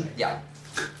mansion. Yeah.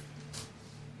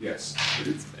 Yes.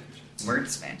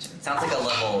 Mert's Mansion. It sounds like a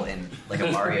level in like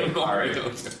a Mario Kart. Mario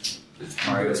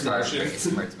Kart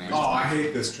race, Mert's Mansion. Oh, I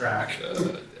hate this track.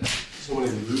 So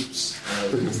many loops.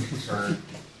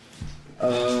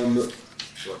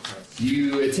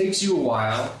 It takes you a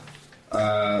while.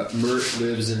 Mert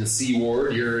lives in the C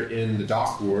ward. You're in the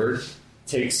dock ward.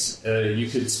 You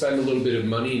could spend a little bit of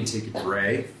money and take a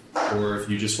dray, or if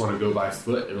you just want to go by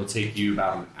foot, it'll take you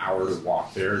about an hour to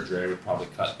walk there. A dray would probably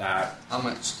cut that. How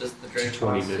much does the dray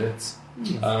 20 cost? minutes.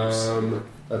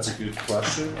 That's a good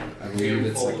question. I believe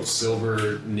it's like a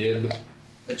silver nib.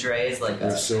 A dray is like Or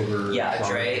a silver. yeah. A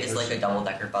dray clock. is like a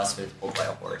double-decker bus, but it's pulled by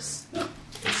a horse.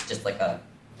 It's just like a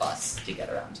bus to get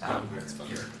around town.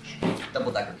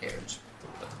 Double-decker carriage.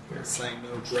 Saying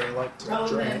no dray like to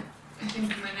Relevant. I think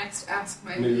my next ask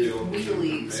might Maybe be it'll be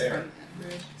wheelies there. from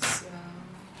Edward. So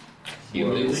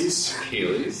Heelys.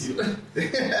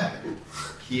 that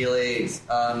Your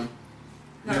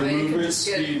way you can movement just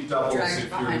get speed doubles dragged if you're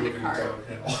behind a moving car.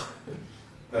 downhill.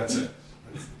 That's it.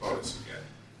 That's the bonus you get.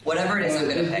 Whatever it is, I'm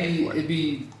gonna pay for. It'd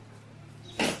be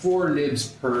 4 nibs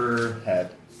per head.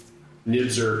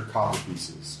 Nibs are copper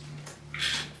pieces.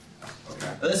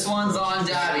 Okay. This one's on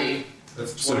Daddy.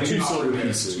 That's So 20 2 copper silver bits,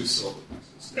 pieces. 2 silver pieces.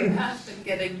 I have been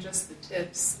getting just the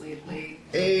tips lately.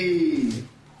 Hey.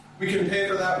 We can pay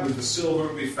for that with the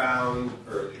silver we found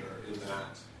earlier in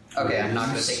that. Okay, I'm not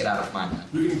gonna take it out of mine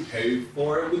then. We can pay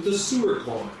for it with the sewer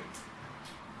coin.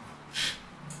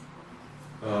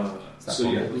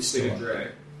 So yeah, let's take a drag.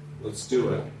 Let's do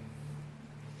it.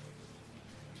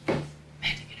 I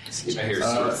hear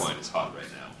sewer coin is hot right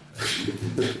now.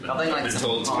 Nothing like Been some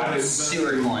told hot twice.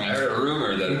 sewer I coin. heard a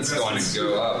rumor that it's going to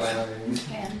go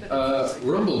up.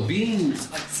 Rumble, being Like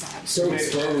sad. so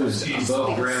exposed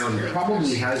above ground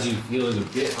probably has you feeling a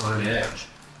bit on edge.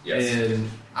 Yes. And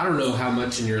I don't know how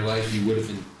much in your life you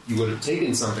would have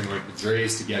taken something like the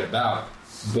drays to get about,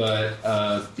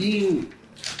 but being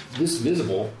this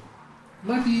visible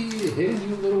might be hitting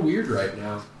you a little weird right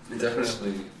now. It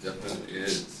definitely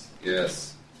is.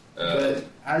 Yes. But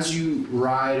as you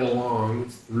ride along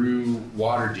through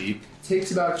Waterdeep, it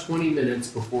takes about 20 minutes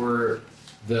before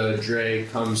the dray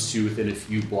comes to within a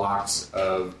few blocks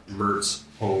of Mert's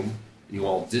home. You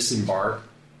all disembark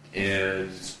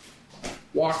and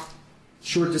walk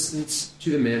short distance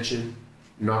to the mansion,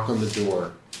 knock on the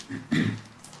door.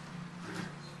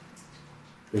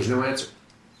 There's no answer.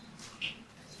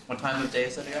 What time of day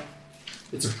is it again?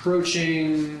 It's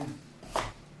approaching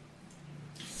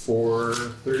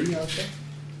 4:30, I would say.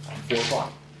 4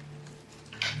 o'clock.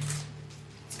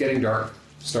 It's getting dark.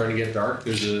 Starting to get dark.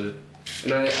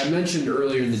 And I mentioned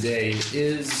earlier in the day,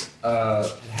 it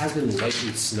has been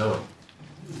lightly snowing.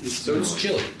 So it's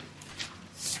chilly.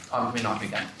 Let me knock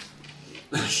again.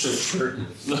 Certainly.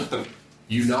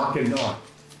 You knock and knock.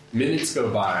 Minutes go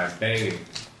by, banging.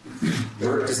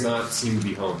 Bert does not seem to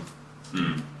be home.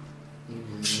 He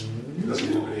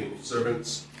doesn't have any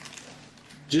servants.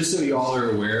 Just so y'all are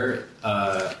aware,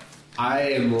 I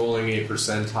am rolling a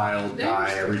percentile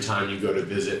die every time you go to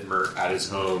visit Mert at his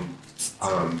home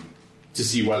to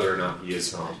see whether or not he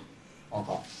is home.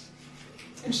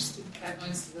 Interesting cat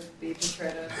noises with baby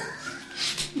try to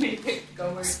make it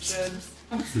go where it should.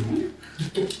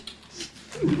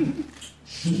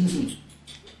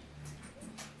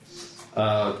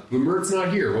 When Mert's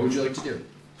not here, what would you like to do?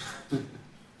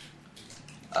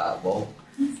 Well,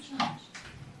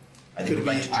 I think we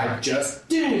might I just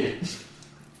did it!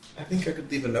 I think I could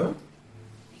leave a note.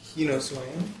 He knows who I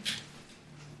am.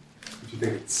 Do you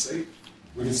think it's safe?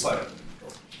 We can slide it.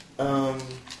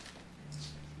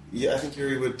 Yeah, I think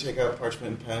Yuri would take out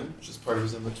parchment and pen, which is part of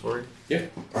his inventory. Yeah.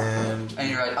 And And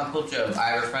you're right, Uncle Joe, I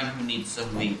have a friend who needs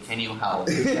some weed. Can you help?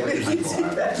 actually,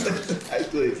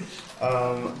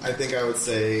 I think I would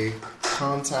say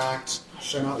contact.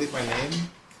 Should I not leave my name?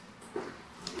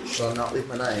 Shall I not leave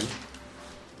my name?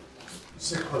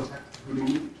 Say contact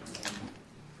Houdini.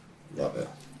 Love it.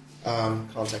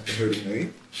 Contact the Houdini.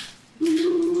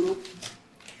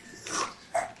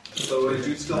 So I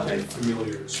do still think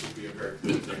familiars would be a very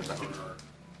good thing on our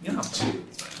Yeah. team.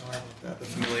 That the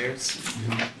familiars.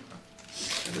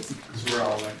 Because we're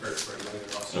all like very friendly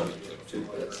and also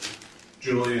familiar.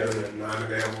 Julian and I'm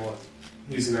an animal,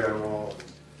 and he's an animal,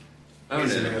 and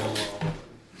he's an animal.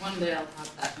 One day I'll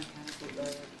have that mechanical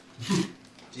bird.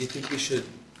 Do you think we should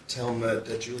tell Mert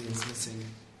that Julian's missing?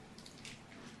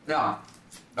 No.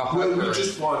 No, Well, we however-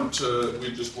 just want to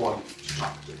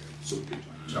talk to him, so we can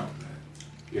tell him that.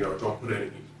 Don't put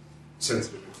any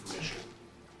sensitive information.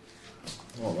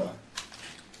 Well,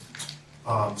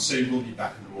 Say we'll be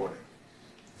back in the morning.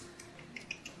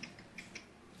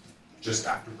 Just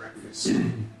after breakfast.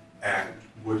 And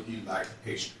would he like a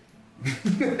pastry?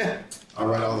 I'll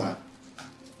write all that.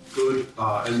 Good.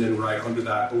 And then right under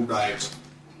that, right,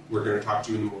 we're going to talk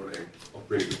to you in the morning. I'll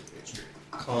bring you to Main Street.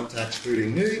 Contact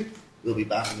Fruiting New. We'll be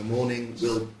back in the morning.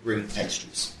 We'll bring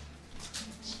extras.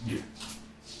 Yeah.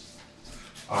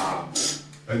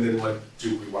 And then, like,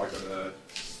 do we want to go to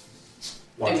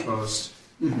Watch Post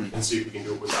and see if we can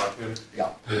do it without him? Yeah.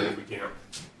 And then if we can't,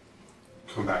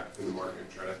 come back in the morning and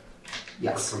try to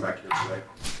Yes. come back here today.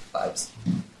 Vibes.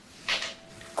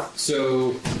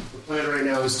 So the plan right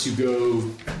now is to go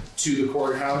to the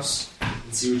courthouse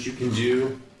and see what you can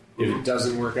do. If it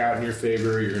doesn't work out in your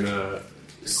favor, you're gonna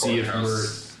see if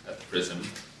Courthouse at the prison.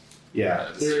 yeah.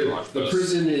 the city watch The post.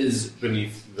 prison is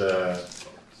beneath the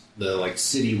like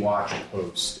city watch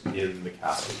post in the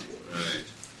castle. Right.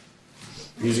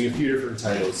 I'm using a few different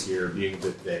titles here, being a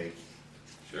bit vague,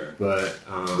 Sure. but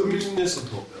The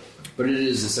municipal building. but it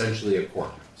is essentially a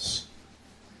courthouse,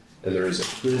 and there is a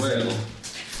prison Well,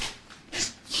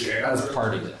 Yeah. as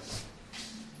part of it.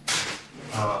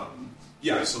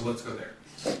 Yeah, so let's go there.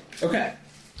 Okay.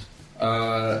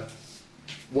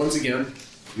 Once again,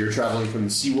 you're traveling from the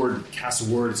Seaward to Castle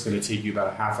Ward. It's going to take you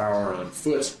about a half hour on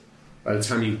foot. By the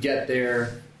time you get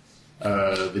there,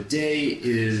 the day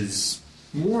is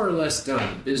more or less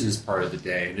done, the business part of the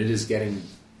day, and it is getting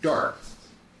dark.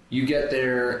 You get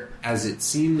there as it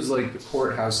seems like the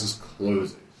courthouse is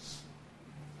closing.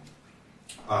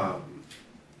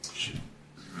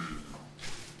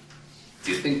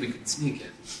 do you think we could sneak in?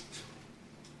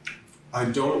 I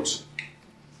don't.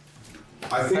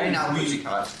 I think Right now, we we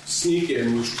can't. sneak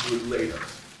in, we should do it later.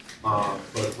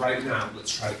 But right now,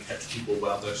 let's try to catch people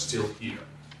while they're still here.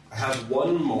 I have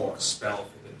one more spell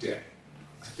for the day.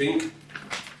 I think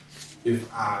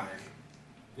if I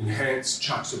enhance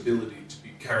Chuck's ability to be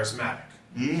charismatic,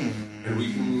 and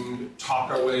we can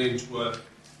talk our way into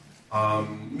a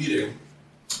meeting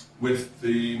with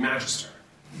the Magister,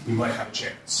 we might have a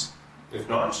chance. If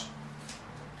not,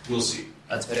 we'll see.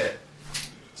 That's it.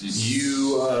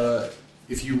 You,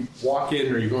 if you walk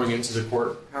in, are you going into the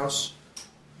courthouse?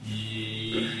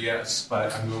 Yes,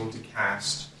 but I'm going to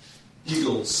cast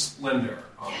Eagle's Splendor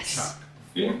on Chuck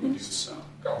before we do so.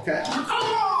 Okay.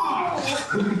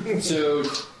 So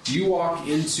you walk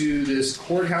into this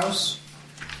courthouse,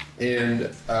 and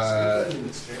Well,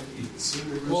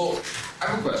 I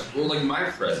have a question. Well, like my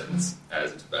presence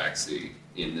as a tabaxi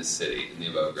in this city, in the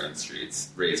above ground streets,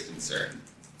 raised concern.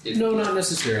 no, not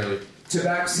necessarily. So,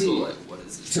 Tabaxi, like, what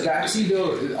is this? tabaxi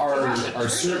though are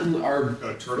certain are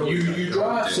A turtle? you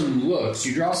draw some looks.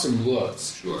 You draw some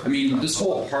looks. Sure. I mean, this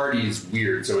whole party is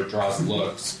weird, so it draws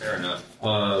looks. Fair enough.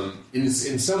 In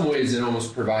some ways, it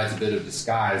almost provides a bit of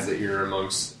disguise that you're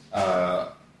amongst a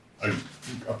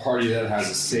party that has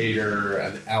a satyr,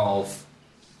 an elf,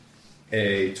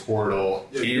 a turtle,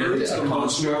 Yeah, and you're a the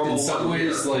most construct. In normal some one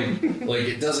ways, like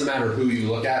it doesn't matter who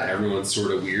you look at, everyone's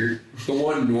sort of weird. The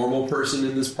one normal person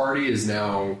in this party is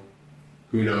now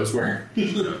who knows where.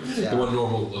 The one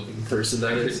normal looking person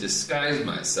that I could is. disguise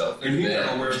myself. And he then-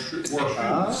 never wears shoes.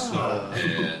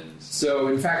 And So,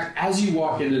 in fact, as you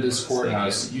walk into this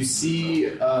courthouse, you see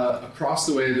across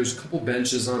the way there's a couple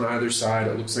benches on either side.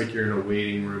 It looks like you're in a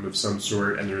waiting room of some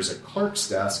sort, and there's a clerk's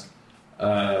desk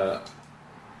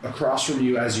across from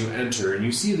you as you enter. And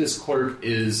you see this clerk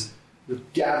is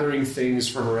gathering things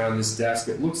from around this desk.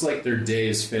 It looks like their day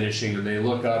is finishing, and they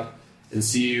look up and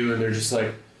see you, and they're just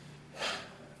like,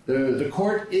 the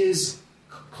court is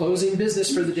closing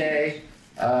business for the day.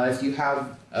 If you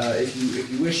have,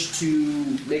 if you wish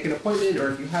to make an appointment,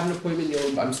 or if you have an appointment,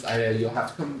 you'll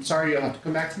have to come. Sorry, you'll have to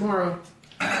come back tomorrow.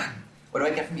 What do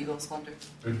I get from Eagle Splendor?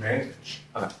 Advantage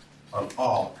Okay. on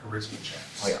all charisma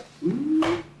checks. Oh,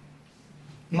 yeah.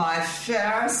 My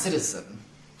fair citizen.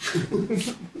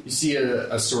 You see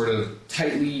a sort of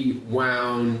tightly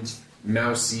wound,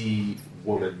 mousy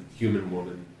woman, human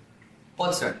woman.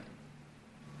 What's her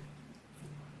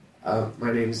name?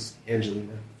 My name's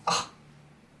Angelina.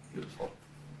 Beautiful.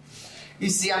 You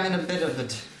see, I'm in a bit of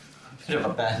a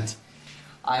bend.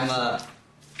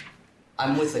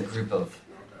 I'm with a group of.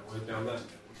 I went down that.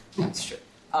 That's true.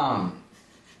 I'm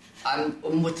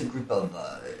with a group of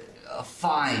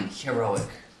fine, heroic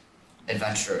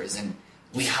adventurers, and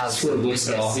we have. Sort of some looks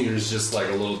at all business. here is just like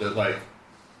a little bit like,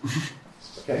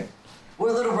 okay. We're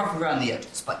a little rough around the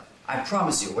edges, but I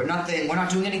promise you, we're not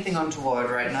doing anything untoward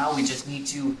right now. We just need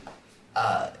to.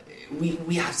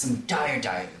 We have some dire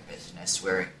business.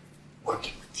 We're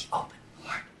working with the open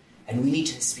Lord, and we need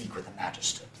to speak with the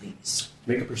Magister, please.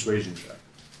 Make a persuasion check.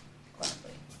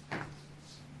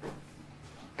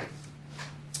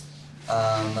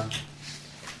 Gladly.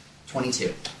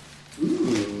 22.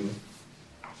 Ooh.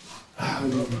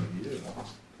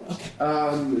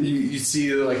 You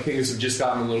see, like, things have just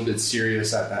gotten a little bit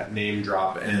serious at that name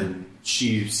drop, and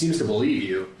she seems to believe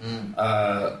you.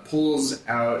 Pulls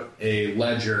out a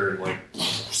ledger and, like,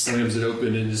 slams it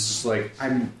open, and is just like,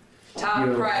 Top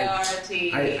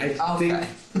priority. I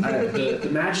think the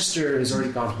Magister has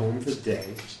already gone home for the day.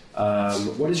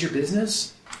 What is your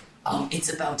business?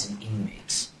 It's about an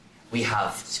inmate. We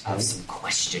have some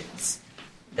questions.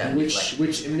 That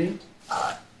Which inmate?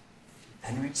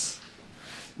 Fenris?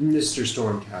 Mr.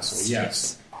 Stormcastle,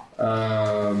 yes.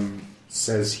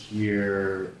 Says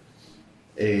here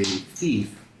a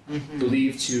thief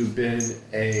believed to have been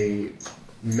a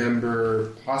member,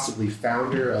 possibly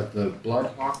founder of the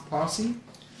Bloodhawk Posse.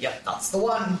 Yep, that's the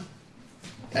one.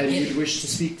 And you'd wish to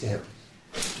speak to him.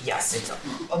 Yes, it's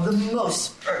of the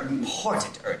most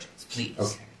important urgence, please.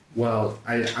 Okay. Well,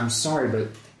 I'm sorry, but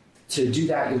to do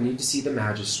that, you'll need to see the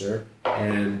Magister,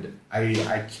 and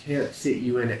I can't fit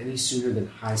you in any sooner than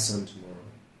High Sun tomorrow.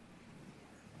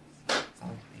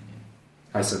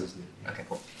 High Sun is new. Okay,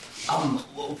 cool.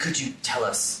 Well, could you tell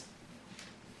us,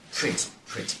 pretty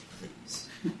please,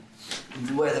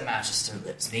 where the Magister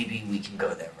lives? Maybe we can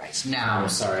go there right now. I'm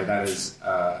sorry, that is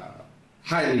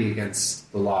highly against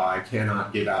the law. I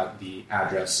cannot give out the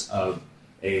address of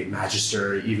a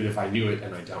Magister, even if I knew it,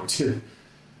 and I don't.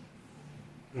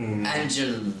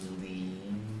 Angelina.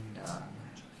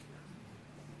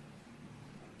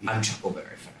 I'm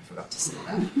Chuckleberry. I forgot to say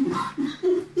that.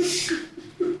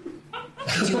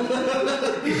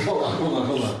 Hold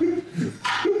on.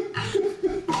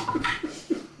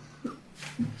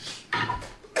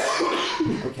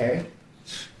 Okay.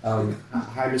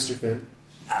 Hi, Mr. Finn.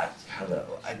 Hello.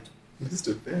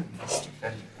 Mr. Finn. Mr.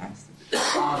 Fenrir.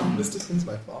 Mr. Finn's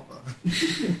my father.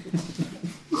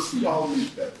 Y'all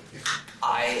meet that.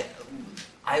 I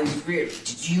really.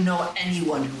 Did you know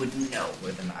anyone who would know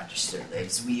where the Magister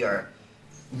lives? We are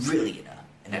really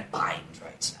in a bind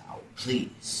right now.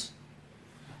 Please.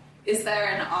 Is there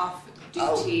an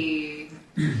off-duty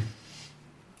An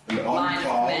line of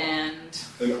on-call, command?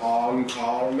 an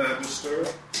on-call Magister.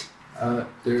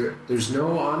 There's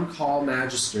no on-call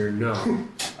Magister, no.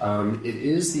 It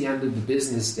is the end of the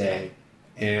business day,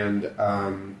 and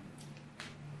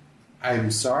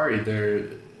I'm sorry,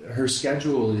 her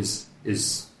schedule is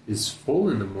full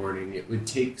in the morning. It would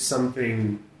take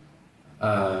something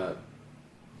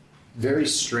very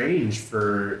strange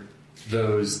for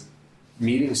those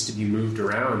meetings to be moved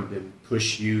around and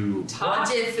push you. Top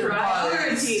What if it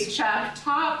priority, was- Chuck.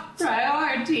 Top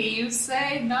priority. You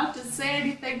say not to say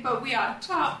anything, but we are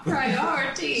top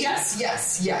priority.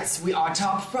 Yes. We are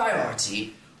top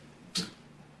priority.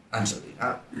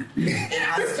 Angelina. It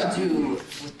has to do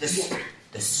with the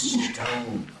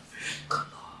stone.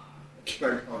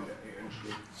 Can I call you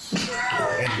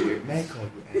Angie? May I call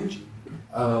you Angie?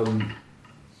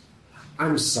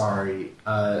 I'm sorry.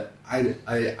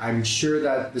 I'm sure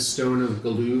that the Stone of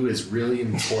Galoo is really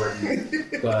important,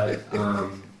 but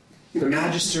the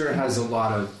Magister has a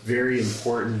lot of very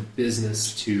important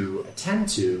business to attend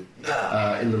to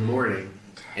in the morning,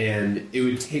 and it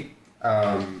would take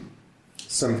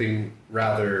something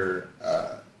rather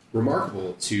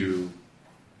remarkable to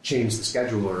change the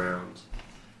schedule around.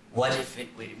 What if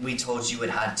we told you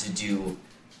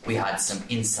we had some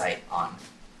insight on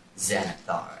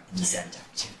Xanathar and Zend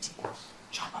activity?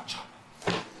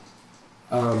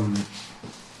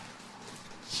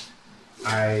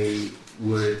 I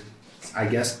would, I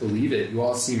guess, believe it. You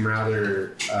all seem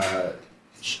rather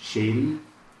shady,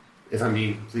 if I'm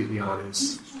being completely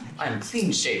honest. I'm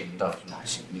clean shaven, don't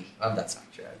imagine me. Oh, that's not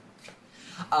true.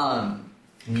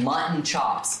 Mutton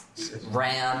chops,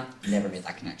 ram. Never made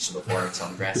that connection before. It's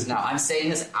on grass. Now I'm saying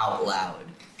this out loud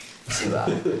to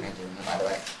Angelina, by the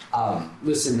way.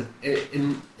 Listen,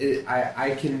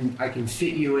 I can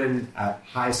fit you in at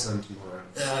High Sun tomorrow.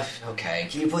 Okay,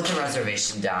 can you put the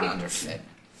reservation down under Finn?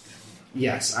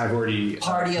 Yes, I've already.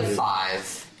 Party of put it-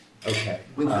 5. Okay.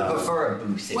 We would prefer a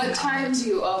booth. if What you time have it. do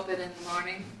you open in the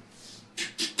morning?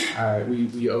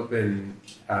 We open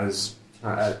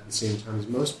at the same time as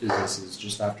most businesses,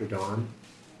 just after dawn.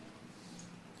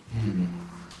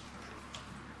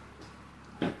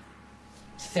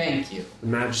 Thank you. The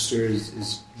Magister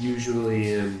is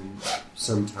usually in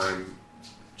sometime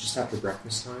just after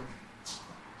breakfast time,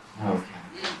 Okay.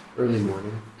 early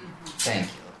morning. Thank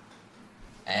you.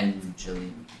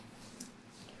 Angelina.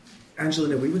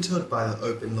 Angelina, we were told by the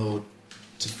Open Lord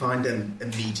to find them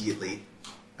immediately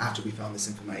after we found this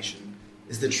information.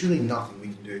 Is there truly nothing we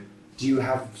can do? Do you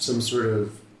have some sort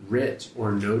of writ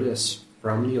or notice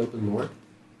from the Open Lord?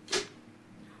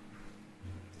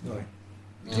 No.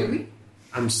 Do we?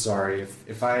 I'm sorry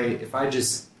if I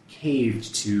just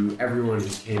caved to everyone who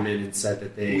came in and said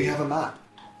that they... We have a map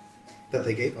that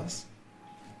they gave us,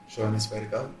 showing us where to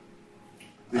go.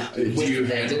 Do you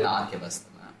They hand did it? not give us the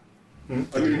map.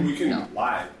 I mean, we can No.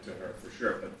 lie to her for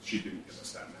sure, but she didn't give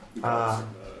us that map. We got Ah. it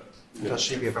from the- Does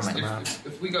she give us the map?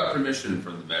 If we got permission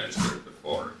from the magistrate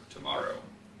before tomorrow,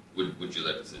 would you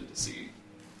let us in to speak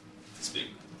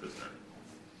with the prisoner?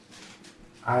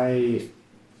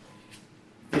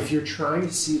 If you're trying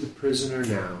to see the prisoner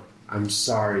now, I'm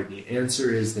sorry. The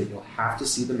answer is that you'll have to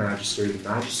see the magistrate. The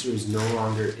magistrate is no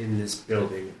longer in this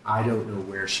building. I don't know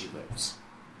where she lives.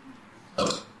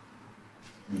 But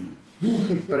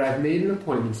I've made an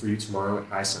appointment for you tomorrow at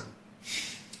High Sun.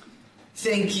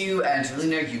 Thank you,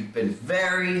 Angelina. You've been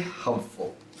very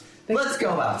helpful. Let's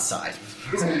go outside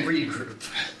and regroup.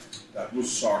 That was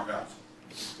sarcasm.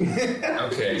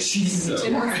 Okay. It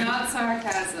was not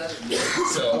sarcasm.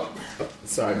 So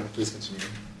Sorry, please continue.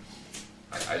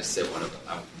 I just said one of them.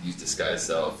 I would use disguise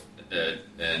self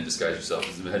and disguise yourself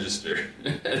as a magister.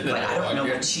 But I don't know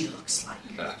what she looks like.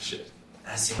 Ah, shit.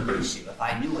 That's the only issue. If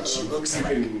I knew what she looks You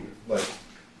like, can, like,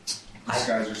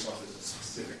 disguise yourself as a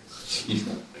specific person. You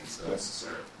don't think so?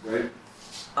 Necessary, right? You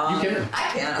can.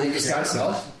 I can. I Disguise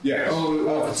self? Yeah.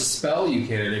 Oh, if it's a spell, you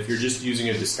can. If you're just using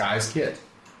a disguise kit,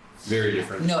 very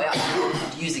different. No,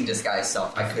 I'm using disguise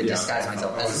self. I could Yeah. disguise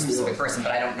myself as a specific person,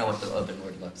 but I don't know what the open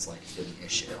lord looks like. Is an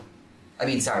issue. I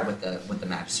mean, sorry, with the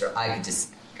magister, I could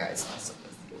disguise myself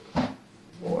as the open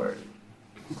lord.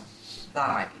 That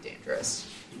might be dangerous.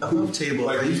 Above table,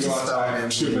 Like, I you used to go spell outside,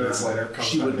 and 2 minutes later, comes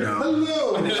she back would in. know.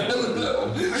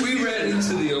 Hello! We ran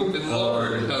into the open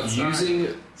lord outside.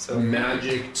 Using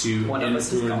magic to One of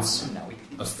us is influence gone. No, we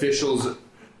can officials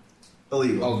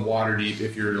Illegal. of Waterdeep,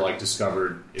 if you're like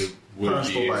discovered, it would be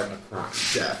Punishable by a crime.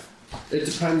 Death. It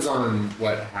depends on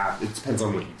what happens. It depends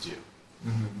on what you do.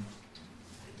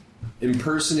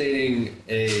 Impersonating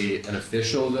an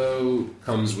official, though,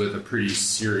 comes with a pretty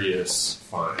serious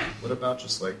fine. What about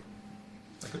just like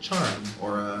a charm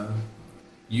or a...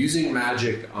 Using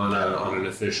magic on an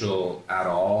official at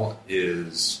all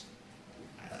is,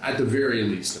 at the very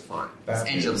least, a fine. Is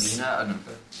Angelina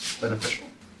an official?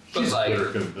 But She's like,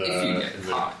 clerk of the, if you get in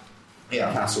the caught,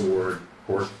 Yeah. Castle Ward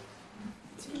Court.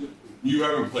 You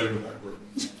haven't played with that group.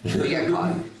 We get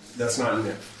caught. That's not in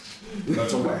there.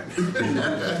 That's a way.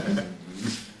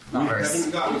 Not We very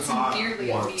haven't gotten It's caught nearly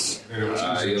once, and it was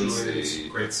you'll using see.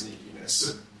 Julian's great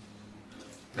sneakiness.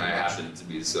 I happen to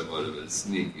be somewhat of a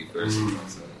sneaky person.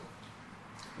 So.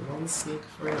 One sneak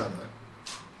for another.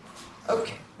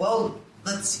 Okay. Well,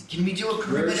 let's see. Can we do a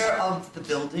perimeter of the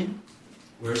building?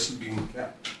 Where's he being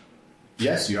kept?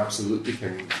 Yes, you absolutely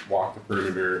can walk the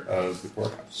perimeter of the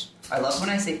courthouse. I love when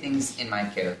I say things in my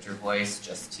character voice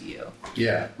just to you.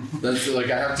 Yeah, that's like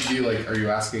I have to be like, are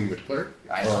you asking the clerk,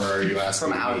 I or know. are you asking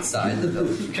From me? outside the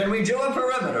building. Can we do a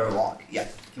perimeter walk? Yeah.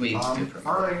 Can we do a perimeter?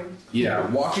 Fine. Yeah,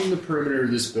 walking the perimeter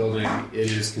of this building,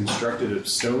 it is constructed of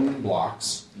stone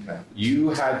blocks. Okay. You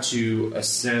had to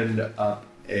ascend up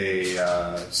a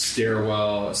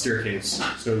stone staircase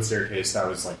that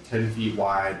was like 10 feet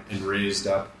wide and raised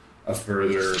up a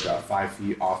further about 5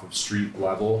 feet off of street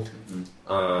level.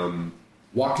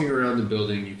 Walking around the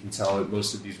building, you can tell that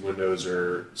most of these windows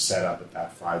are set up at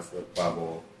that 5-foot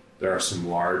level. There are some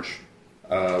large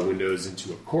windows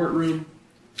into a courtroom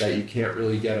that you can't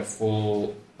really get a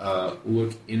full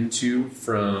look into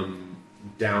from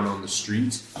down on the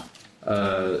street.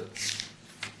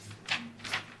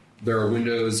 There are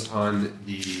windows on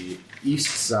the east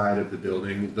side of the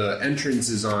building. The entrance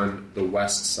is on the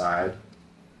west side.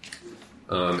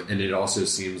 And it also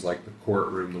seems like the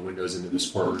courtroom, the windows into this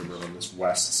courtroom are on this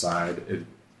west side. It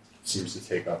seems to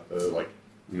take up the like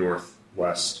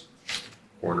northwest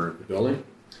corner of the building.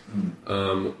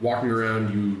 Walking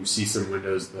around, you see some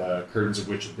windows, the curtains of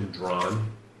which have been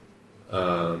drawn.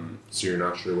 So you're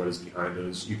not sure what is behind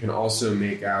those. You can also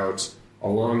make out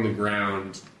along the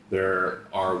ground there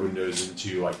are windows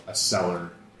into like a cellar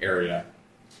area,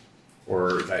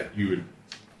 or that you would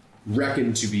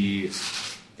reckon to be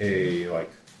where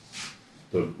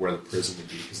the prison would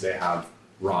be, because they have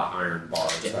wrought iron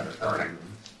bars that are guarding them.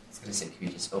 I was going to say, can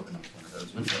you just open up one of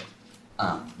those windows?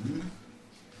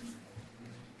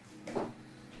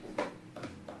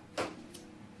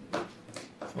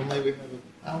 If only we have an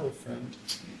owl friend.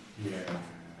 Yeah.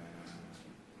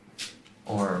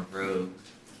 Or a rogue.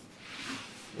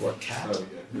 Or a cat. Oh,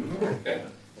 yeah.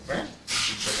 Okay.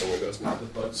 Check the windows now.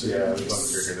 So yeah, the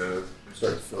bugs are gonna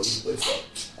start to fill this place up.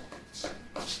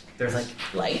 There's like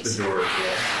lights. The door,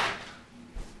 yeah.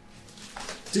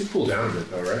 It did cool down a bit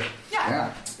though, right?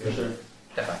 Yeah. Yeah, sure.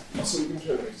 Definitely. Also, you can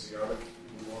turn AC on it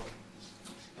if you want.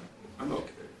 I'm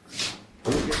okay.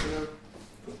 I'm okay for now.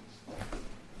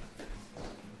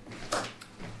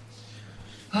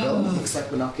 looks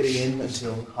like we're not getting in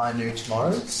until high noon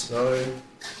tomorrow, so...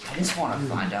 I just want to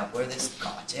find out where this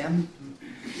goddamn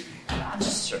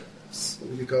magistrate is.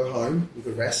 We could go home, we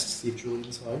could rest, see if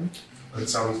Julian's home. That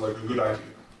sounds like a good idea.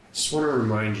 Just want to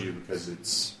remind you, because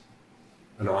it's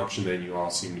an auction that you all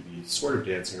seem to be sort of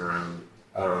dancing around.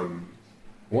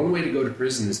 One way to go to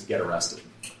prison is to get arrested.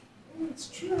 That's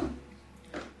true.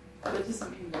 That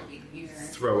doesn't mean we'll be here.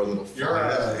 Throw a little fire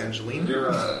at Angelina.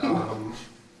 You're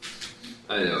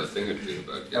I know a thing or two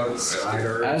about getting arrested.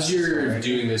 outsider. As you're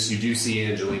doing this, you do see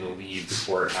Angelina leave the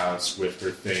courthouse with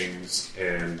her things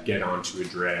and get onto a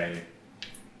dray.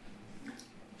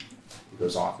 It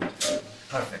goes off into the...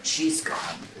 Perfect. She's gone.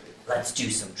 Let's do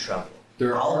some trouble.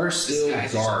 There I'll are still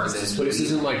disguise guards. as This place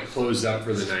isn't like closed up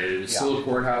for the night. It is still a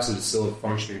courthouse. It is still a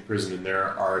functioning prison, and there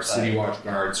are city watch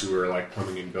guards who are like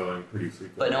coming and going pretty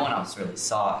frequently. But no one else really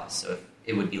saw us, so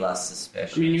it would be less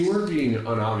suspicious. I mean, you were being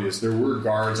unobvious. There were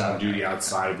guards on duty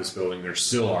outside of this building. There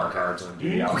still are guards on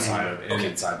duty outside of and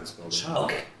inside this building.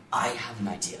 Okay, I have an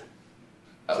idea.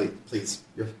 Please,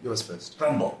 yours first.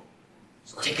 Rumble,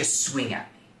 take a swing at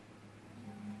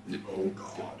me. Oh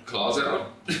God. Claws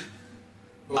out?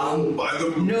 By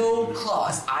the No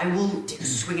claws. I will take a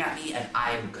swing at me, and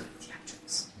I am good at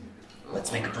theatrics.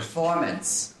 Let's make a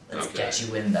performance. Let's Okay. get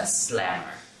you in the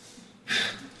slammer.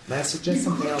 May I suggest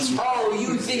something else? Oh,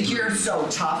 you think you're so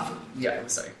tough? Yeah, I'm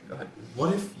sorry. Go ahead.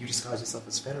 What if you disguise yourself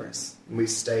as Fenris and we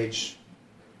stage...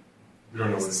 We don't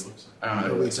know what it looks like. I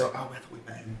don't Oh, know. I thought we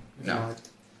met him. No.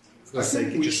 I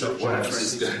think we should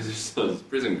This guy's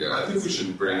prison guard. I think we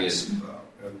should bring in.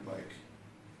 and like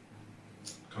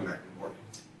come back in the morning.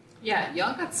 Yeah,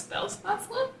 y'all got spell spots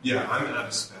left? Yeah, I'm out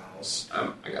of spells.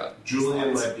 I got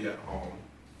Julian might be at home.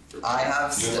 I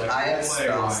have You're like, I have play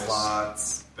spell wise.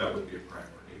 slots. That would be a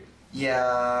priority.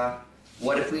 Yeah.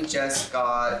 What if we just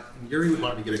got? Yuri would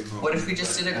want to be getting home. What if we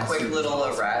just did a quick little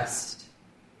arrest?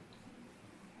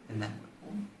 And then,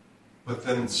 But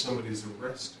then somebody's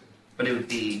arrested. but it would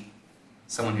be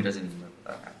someone who doesn't even live with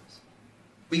our house.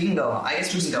 We can go. I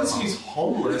guess we Just can go because home. he's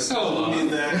homeless Hold doesn't on.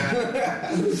 mean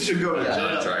that we should go to Yeah.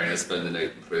 I'm jail. trying to spend the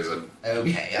night in prison.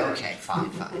 Okay, fine.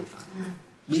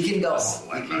 We can go.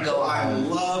 We can go I home.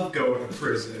 love going to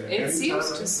prison. It Anytime seems I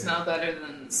to can. smell better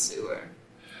than the sewer.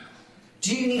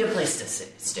 Do you need a place to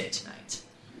stay tonight?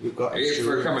 We've got If extra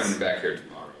we're rooms. coming back here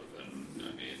tomorrow, then I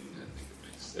think it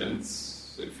makes sense.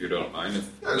 If you don't mind, a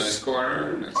Yes. nice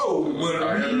corner, nice Oh, little well,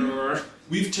 fire, or-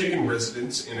 We've taken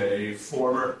residence in a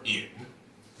former inn,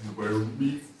 and we're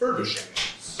refurbishing it.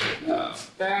 So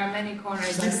There are many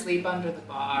corners I sleep under the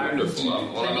bar. Wonderful.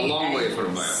 Well, I'm a Many long way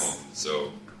from my angles. home,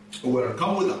 so well,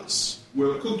 come with us.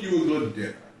 We'll cook you a good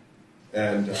dinner.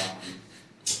 And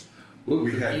What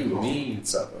We would had you home. mean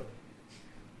supper?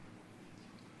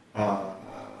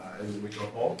 and then we go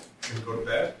home and go to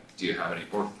bed. do you have any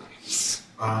pork plates?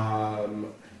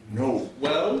 No.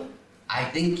 Well, I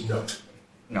think. no.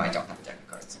 No, I don't have a deck of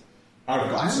cards. I've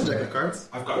got I have a some, deck of cards.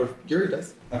 I've Or got Yuri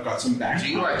does. I've got some back. Do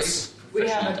you write? We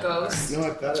have a ghost. No,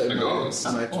 I've got it. A ghost.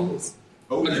 My tools.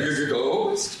 Oh, A yes.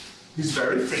 ghost? He's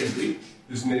very friendly.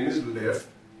 His name is Liv.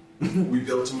 We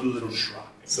built him a little shrine.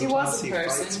 He was Sometimes a he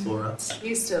fights person. for us.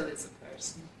 He still is a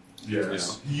person.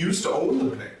 Yes. He used to own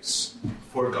the place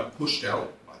before it got pushed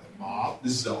out by the mob.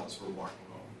 This is all as we're walking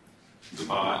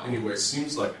home. Anyway,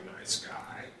 seems like a nice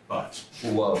guy, but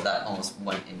Whoa, that almost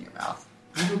went in your mouth.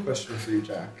 I have a question for you,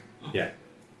 Jack. Yeah.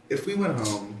 If we went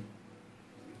home,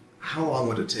 how long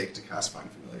would it take to cast Find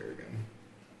Familiar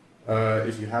again?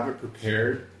 If you have it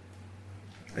prepared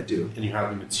I do. and you have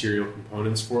the material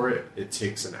components for it, it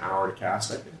takes an hour to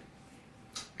cast, I think.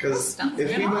 Because That's not if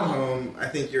we at went all. home, I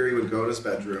think Yuri would go to his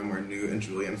bedroom where Newt and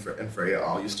Julian and Freya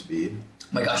all used to be. Oh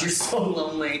my gosh, you're so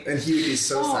lonely. And he would be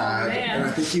so Oh, sad. man. And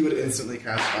I think he would instantly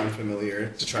cast Find Familiar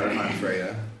to try to find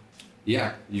Freya.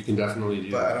 Yeah, you can definitely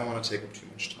do But I that. don't want to take up too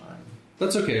much time.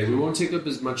 That's okay. We won't take up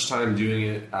as much time doing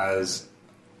it as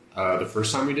the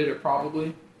first time we did it,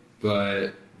 probably.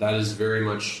 But that is very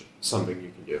much something you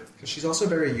can do. Because she's also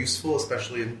very useful,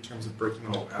 especially in terms of breaking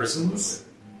into prisons. absolutely.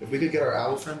 If we could get our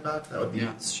owl friend back, that would be.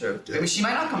 Yeah, it's true. Yeah. Maybe she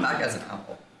might not come back as an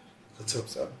owl. Let's hope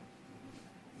so.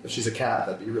 If she's a cat,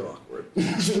 that'd be real awkward.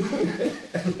 she's a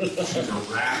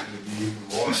rat would be even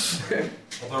more.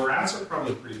 Although rats are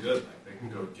probably pretty good. Like they can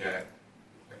go get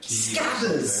a key.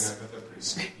 Scabbers! I bet they're pretty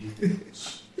sneaky.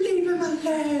 Leave him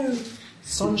alone!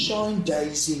 Sunshine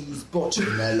daisies,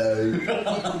 buttermellow.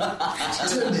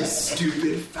 Turn this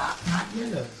stupid fat rat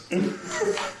yellow.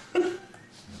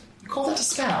 You call that a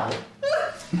scowl?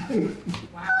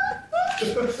 Wow.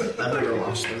 I've never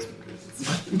watched those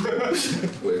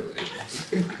movies. Wait.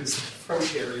 It's from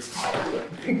Harry Potter.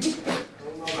 I don't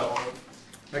know that one.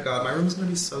 My god, my room's gonna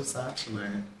be so sad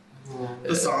tonight. The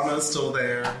sauna's still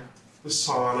there. The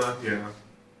sauna, yeah.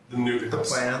 The new The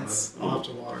plants. I'll have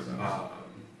to water them.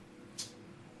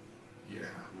 Yeah.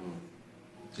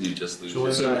 Did you just lose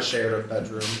Julian your and I shared a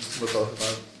bedroom with both of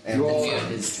us. And You all-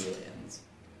 It is Julian's.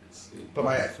 but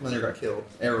my familiar got killed.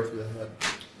 Arrow through the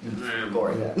head.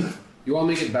 Gory. Yeah. You all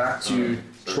make it back to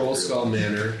Troll Skull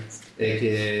Manor,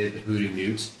 aka the Hooting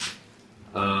Newt.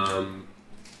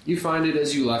 You find it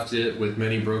as you left it with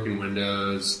many broken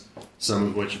windows, some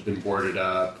of which have been boarded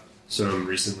up, some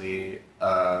recently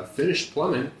finished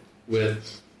plumbing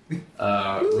with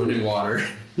running water.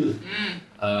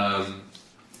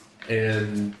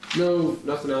 And no,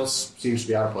 nothing else seems to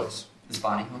be out of place. Is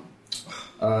Bonnie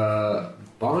home?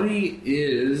 Bonnie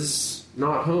is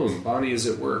not home. Bonnie is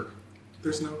at work.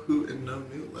 There's no hoot and no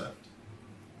newt left.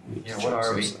 Yeah, what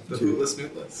are we? The hootless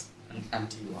newtless. An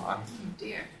empty lot. Oh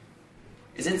dear.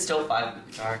 Is it still 5 with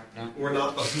the guitar? No? We're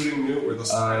not the hooting newt, we're the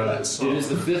silent It song. is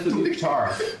the 5th of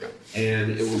Guitar,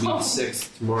 and it will be the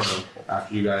 6th tomorrow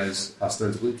after you guys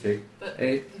ostensibly take But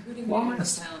a the hooting long and the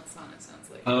rest. silent sauna sounds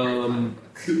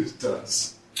like It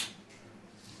does.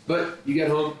 But you get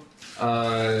home,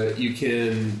 you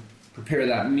can prepare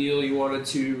that meal you wanted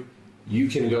to, you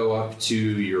can go up to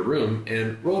your room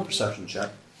and roll a perception check.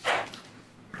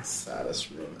 The saddest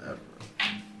room ever.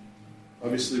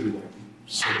 Obviously, we don't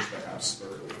search the house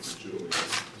thoroughly for Julian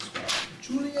as well.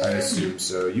 Julian! I assume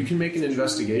so. You can make an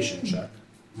investigation check.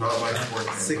 Not my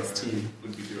forte. 16.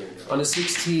 Would be doing that. On a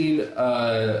 16,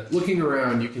 looking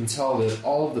around, you can tell that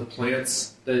all of the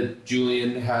plants that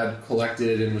Julian had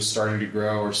collected and was starting to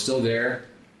grow are still there.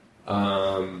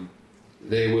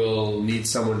 They will need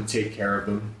someone to take care of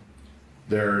them.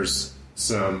 There's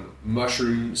some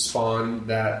mushroom spawn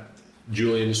that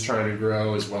Julian is trying to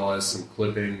grow, as well as some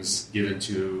clippings given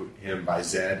to him by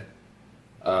Zed.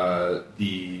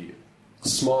 The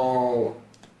small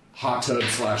hot tub /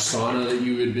 sauna that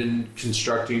you had been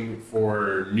constructing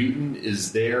for Newton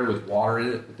is there with water in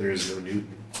it, but there is no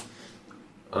Newton.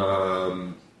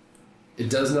 It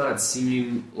does not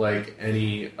seem like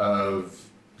any of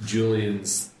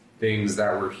Julian's things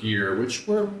that were here, which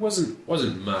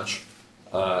wasn't much,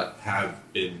 have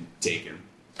been taken.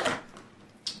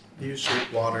 Use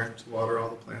shape water to water all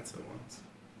the plants at once.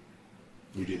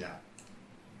 You do that.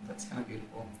 That's kind of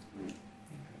beautiful.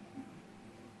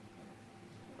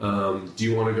 Do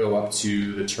you want to go up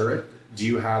to the turret? Do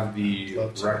you have the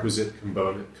Love to. requisite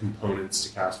components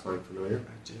to cast Find Familiar?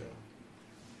 I do.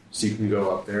 So you can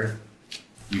go up there.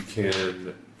 You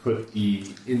can put the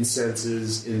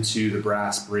incenses into the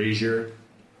brass brazier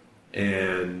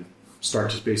and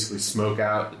start to basically smoke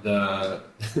out the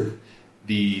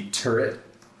the turret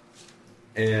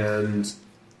and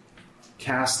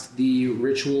cast the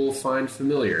ritual Find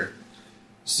Familiar.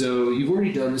 So you've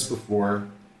already done this before,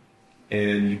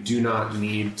 and you do not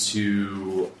need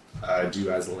to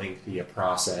do as lengthy a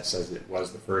process as it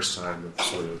was the first time of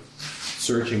sort of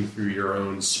searching through your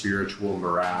own spiritual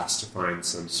morass to find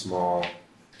some small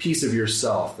piece of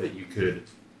yourself that you could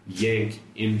yank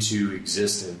into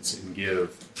existence and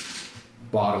give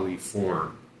bodily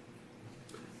form.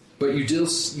 But you do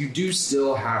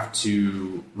still have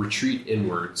to retreat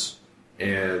inwards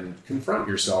and confront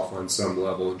yourself on some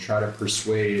level and try to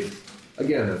persuade.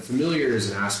 Again, a familiar is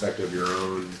an aspect of your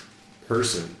own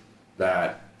person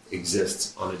that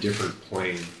exists on a different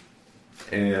plane.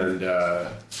 And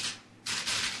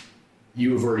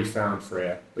you have already found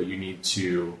Freya, but you need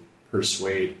to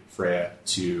persuade Freya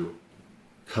to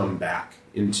come back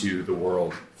into the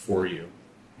world for you.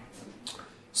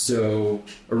 So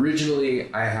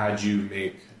originally I had you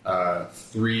make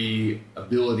 3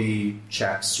 ability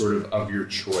checks sort of your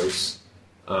choice.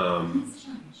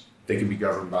 They can be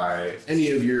governed by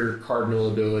any of your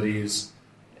cardinal abilities.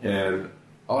 And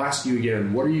I'll ask you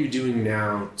again, what are you doing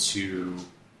now to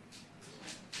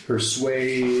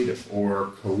persuade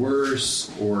or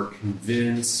coerce or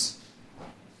convince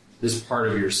this part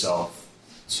of yourself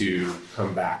to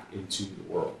come back into the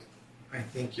world? I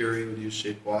think Yuri would use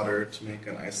shape water to make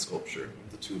an ice sculpture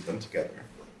of the two of them together.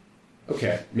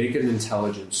 Okay, make an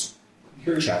intelligence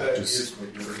Here's check. that Just- is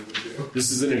what Yuri would do.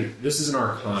 this is an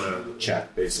Arcana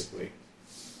check, basically.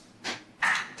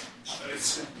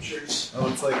 Oh,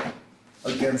 it's like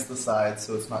against the side,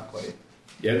 so it's not quite.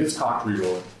 Yeah, it's cock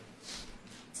reroll.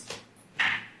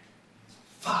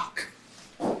 Fuck.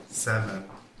 7.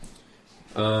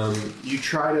 You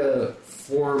try to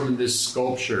form this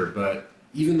sculpture, but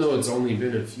even though it's only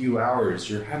been a few hours,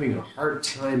 you're having a hard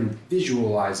time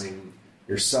visualizing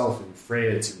yourself and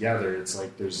Freya together. It's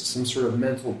like there's some sort of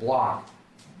mental block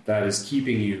that is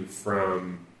keeping you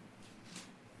from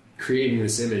creating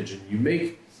this image. And you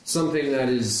make something that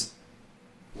is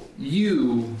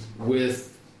you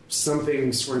with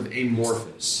something sort of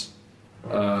amorphous.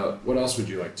 What else would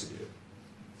you like to do?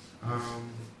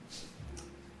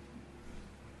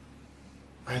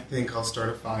 I think I'll start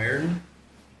a fire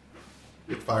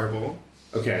with Fireball.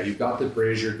 Okay, you've got the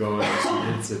brazier going, some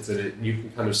incense in it, and you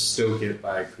can kind of stoke it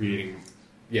by creating...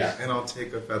 Yeah. And I'll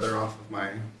take a feather off of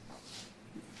my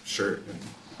shirt and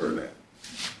burn it.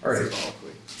 All right.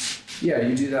 Symbolically. Yeah,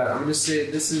 you do that. I'm going to say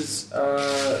this is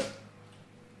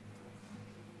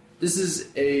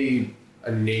a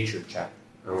nature check,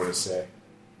 I want to say.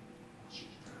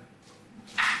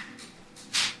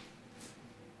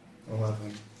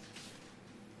 11.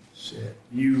 Shit.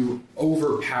 You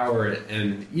overpower it,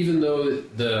 and even though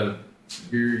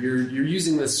you're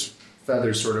using this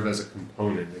feather sort of as a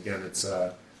component, again, it's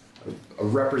a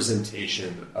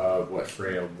representation of what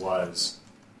Freya was,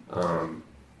 and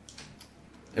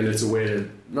it's a way to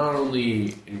not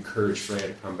only encourage Freya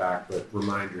to come back, but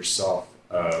remind yourself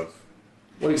of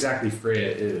what exactly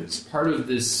Freya is. Part of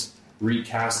this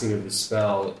recasting of the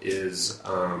spell is,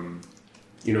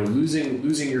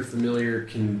 losing your familiar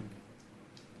can.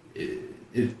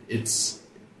 It's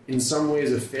in some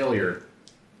ways a failure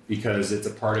because it's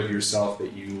a part of yourself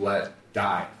that you let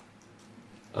die.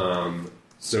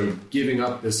 So giving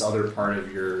up this other part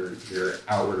of your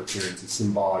outward appearance is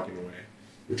symbolic in a way.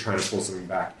 You're trying to pull something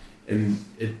back, and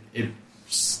it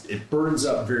burns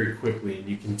up very quickly, and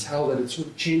you can tell that it sort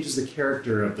of changes the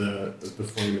character of the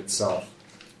flame itself.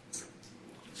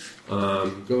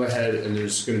 Go ahead, and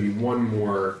there's going to be one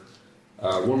more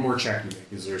check you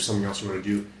make. Is there something else you want to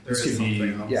do? There is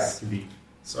something else. Yeah, it could be.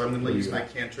 So I'm going to use my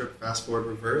cantrip, fast forward,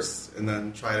 reverse, and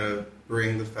then try to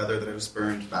bring the feather that I just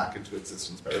burned back into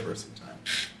existence by reversing time.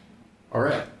 All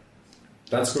right,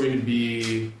 that's going to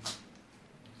be.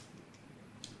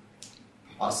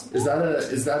 Possible. Is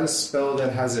that a spell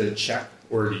that has a check,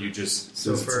 or do you just?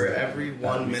 So for every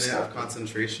 1 minute of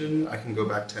concentration, I can go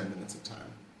back 10 minutes of time.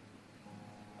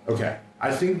 Okay,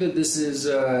 I think that this is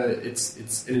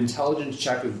it's an intelligence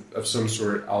check of some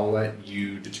sort. I'll let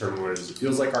you determine what it is. It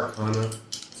feels like Arcana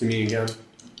to me again.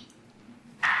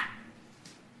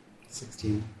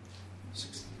 16.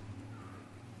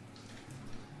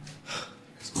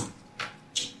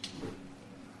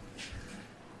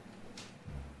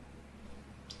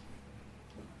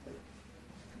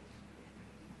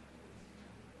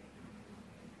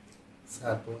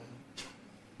 Sad boy.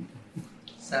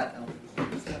 Sad elf.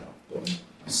 Sad boy.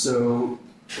 So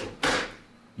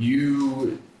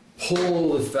you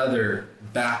pull the feather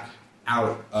back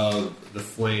out of the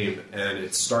flame, and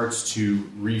it starts to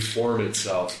reform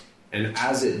itself. And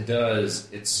as it does,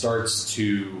 it starts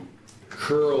to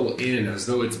curl in as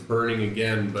though it's burning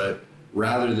again, but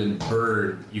rather than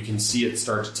burn, you can see it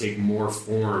start to take more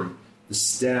form. The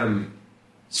stem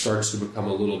starts to become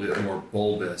a little bit more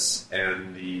bulbous,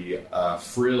 and the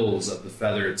frills of the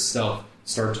feather itself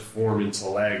start to form into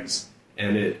legs,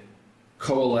 and it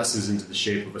coalesces into the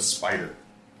shape of a spider.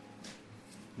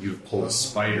 You've pulled a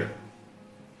spider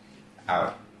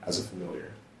out as a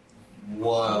familiar.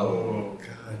 Whoa.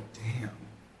 God damn.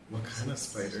 What kind of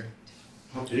spider?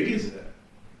 How big is it?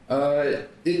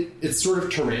 It's sort of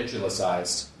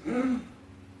tarantula-sized.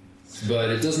 But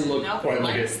it doesn't look Nobody quite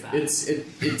like likes it. that.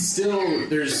 It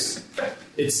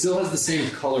still has the same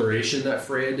coloration that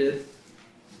Freya did.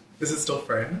 Is it still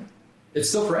Freya? It's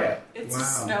still Freya. It's Wow. a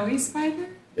snowy spider?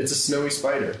 It's a snowy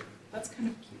spider. That's kind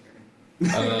of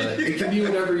cuter. It can be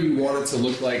whatever you want it to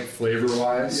look like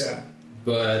flavor-wise. Yeah.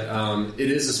 But it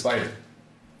is a spider.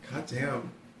 God damn.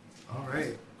 All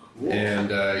right. Cool.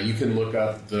 And you can look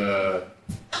up there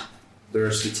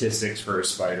are statistics for a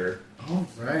spider. All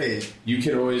right. You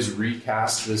can always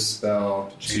recast this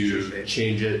spell Change the to shape.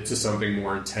 change it to something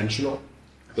more intentional.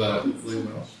 But Hopefully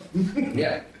well.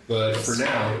 yeah, but for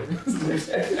now,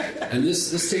 and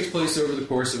this takes place over the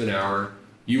course of an hour.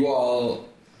 You all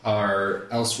are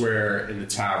elsewhere in the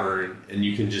tavern, and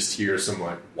you can just hear some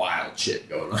like wild shit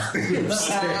going on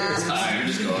upstairs. I'm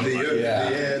just going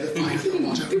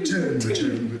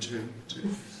Return.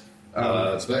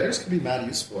 Spiders but can be mad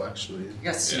useful, actually. You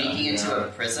guys sneaking into a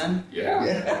prison? yeah.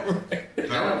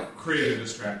 That would create a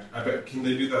distract. I bet. Can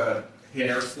they do the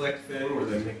hair flick thing where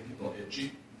they make people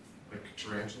itchy, like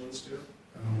tarantulas do?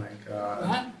 Oh my god.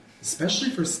 What? Especially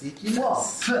for sneakiness.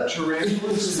 Whoa.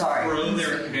 Tarantulas Sorry. throw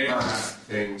their hair at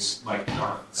things like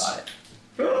darts. Got it.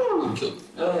 Killed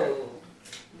it.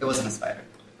 It wasn't a spider.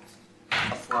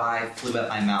 A fly flew at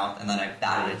my mouth, and then I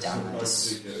batted it down.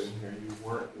 Once you get in here, you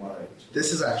weren't lying.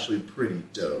 This is actually pretty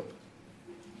dope.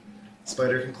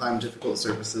 Spider can climb difficult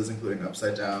surfaces, including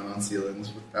upside down on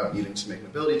ceilings, without needing to make an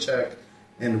ability check.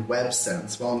 And web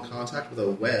sense. While in contact with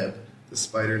a web, the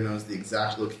spider knows the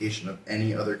exact location of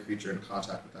any other creature in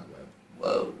contact with that web.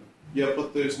 Whoa. Yeah,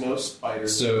 but there's no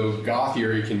spiders. So Goth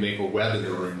Fury can make a web in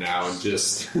the room now and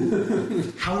just.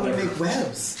 How would they make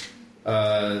webs?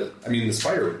 I mean, the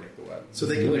spider would make the web. So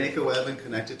they can make a web and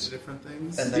connect it to different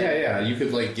things? And then- Yeah. You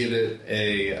could like give it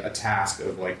a task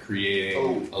of like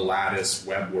creating a lattice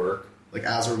web work. Like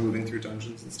as we're moving through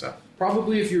dungeons and stuff?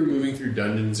 Probably if you were moving through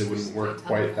dungeons, it wouldn't work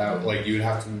quite that. Like you would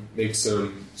have to make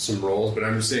some rolls. But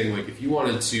I'm just saying, like if you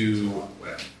wanted to,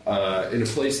 in a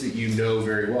place that you know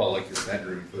very well, like your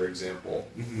bedroom, for example,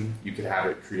 you could have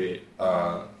it create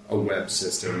a web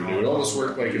system, and it would almost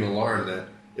work like an alarm that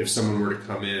if someone were to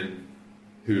come in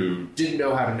who didn't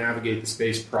know how to navigate the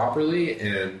space properly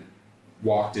and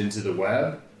walked into the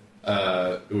web,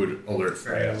 it would alert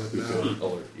Freya, who could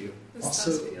alert you. This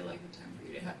Also- does feel like a time for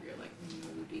you to have your like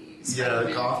moody Yeah,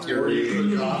 Spider-Man Goth Fury. Fury.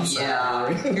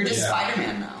 Yeah, you're just Yeah.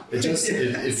 Spider-Man now. It just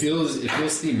it feels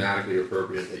thematically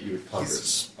appropriate that you would cover a He's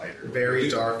spider. Very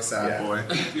dark, sad Yeah. boy.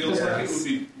 It feels like it Yes. would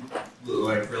be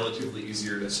like relatively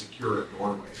easier to secure a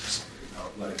doorway or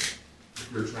something. Like if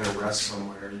you're trying to rest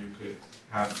somewhere, you could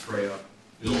have Freya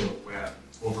build a web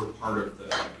over part of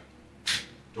the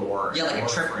door. Yeah, like a door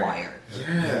trip frame. wire.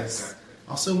 Yeah, Yes. exactly.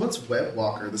 Also, what's Web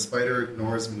Walker? The spider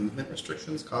ignores movement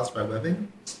restrictions caused by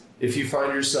webbing? If you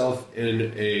find yourself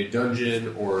in a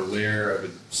dungeon or lair of a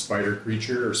spider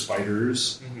creature or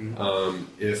spiders,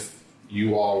 if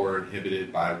you all were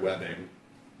inhibited by webbing,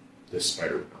 this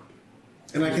spider would not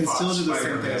be. And I can still do the same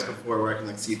Spider-Man. thing as before where I can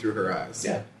like see through her eyes.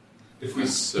 Yeah. If we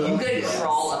You could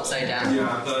crawl upside down.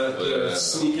 yeah, the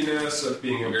sneakiness of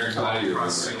being able We're to gonna walk call you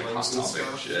across like ceilings and hostile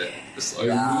stuff. shit. Just like,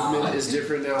 Your movement is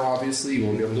different now, obviously. You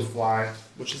won't be able to fly.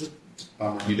 Which is a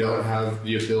bummer. You don't have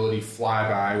the ability to fly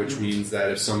by, which means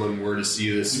that if someone were to see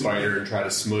this spider and try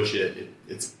to smush it,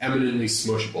 it's eminently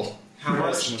smushable. How Yeah,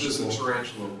 much it's does a much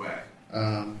tarantula weigh?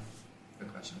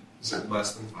 Good question. Is it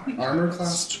less than 5? Armor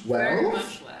class Very 12?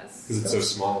 much less. Because it's so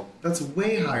small. That's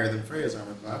way higher than Freya's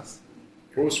armor class.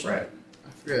 What was Fred? I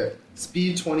forget.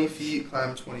 Speed 20 feet,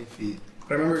 climb 20 feet.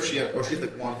 But I remember she had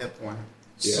like one hit point.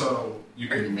 Yeah. So you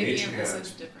Are you could mage making a hand.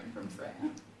 message different from Freya?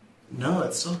 No,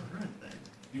 it's still her, I think.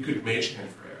 You could mage hand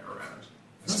Freya around.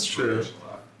 That's true.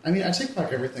 I mean, I take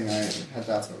back everything I had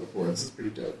doubts about before. This is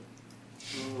pretty dope.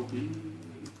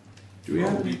 Do we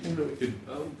have anything that we could...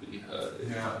 Yeah, I've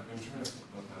been trying to think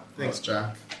about that. Thanks,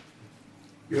 Jack.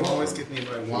 You don't always give me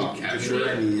what I want. You give me Casually. what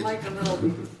I need. Like a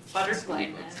little butterfly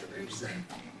net or something.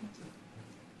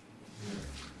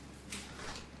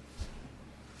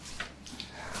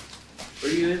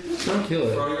 What are you gonna do? Don't kill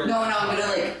it. Throw your, No, I'm gonna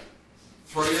like.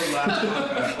 throw your laptop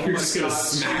at oh You're my just gonna God.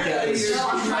 smack Yeah, No,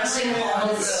 I'm pressing on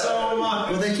the. so much.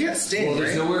 Well, they can't stay, Well,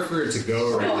 there's right? nowhere for it to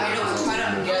go right No, now. I know. I'm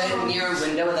trying to get it near a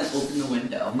window and then open the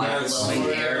window by blowing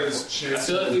air. I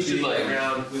feel like we should, like-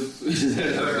 around with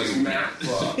their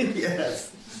MacBook,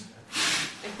 Yes.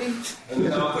 I think and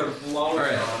now they're blowing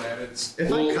Alright. on it. It's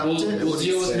If I cupped it, it we'll would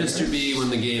deal with stay. Mr. B when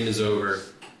the game is over.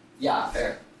 Yeah,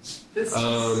 fair. this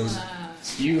Um, is.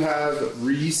 You have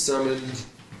re-summoned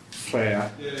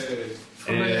Freya, yay.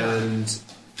 and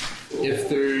if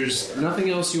there's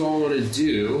nothing else you all want to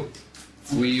do,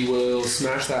 we will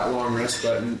smash that long rest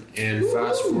button and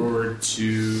fast forward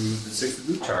to the 6th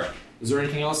loop chart. Is there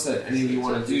anything else that any of you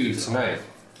want to do tonight?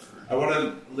 I want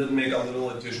to make a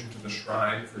little addition to the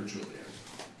shrine for Julian,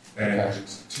 and Okay.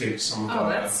 take some Oh, of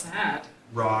that's sad.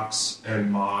 the rocks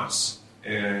and moss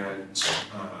and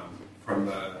from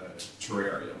the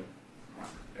terrarium,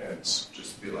 and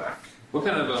just be like, what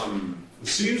kind of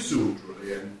 "See you soon,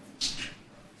 Julian."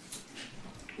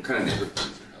 neighborhood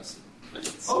is your house? Like,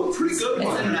 Oh, pretty good It's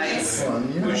one. a nice.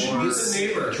 Fun, yeah. We should meet the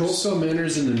neighbors. Trollskull Manor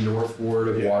is in the north ward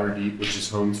of Yeah. Waterdeep, which is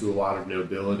home to a lot of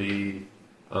nobility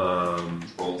and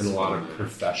a lot of What's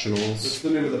professionals. the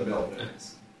name of the building?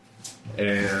 Nice.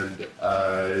 And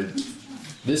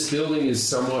this building is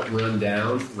somewhat run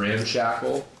down,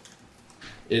 ramshackle.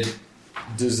 It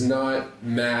does not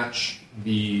match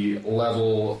the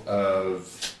level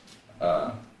of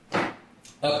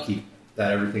upkeep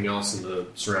that everything else in the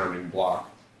surrounding block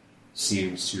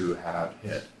seems to have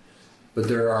hit. But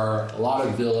there are a lot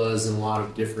of villas and a lot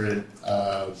of different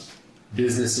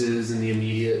businesses in the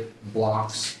immediate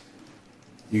blocks.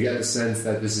 You get the sense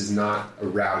that this is not a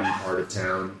rowdy part of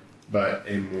town, but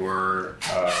a more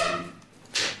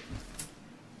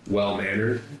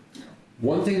well-mannered.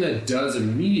 One thing that does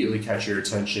immediately catch your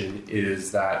attention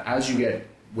is that as you get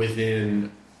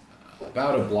within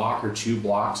about a block or 2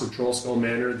 blocks of Trollskull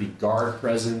Manor, the guard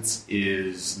presence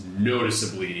is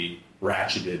noticeably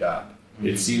ratcheted up.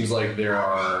 It seems like there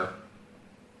are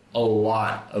a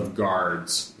lot of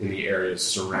guards in the areas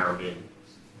surrounding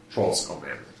Trollskull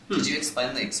Manor. Did you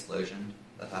explain the explosion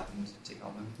that happened to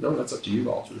Calvin? No, that's up to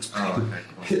you all to explain. Oh, okay,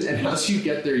 cool. And as you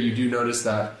get there, you do notice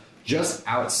that just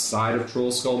outside of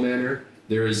Troll Skull Manor,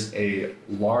 there is a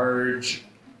large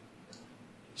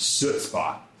soot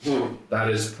spot that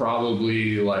is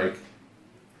probably like,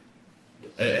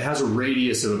 it has a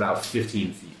radius of about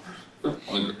 15 feet.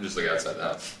 Just like outside the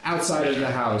house. Outside of the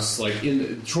house, like in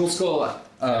the Troll Skull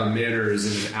Manor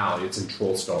is in an alley. It's in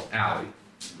Troll Skull Alley.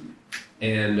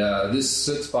 And this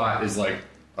soot spot is like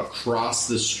across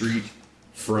the street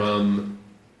from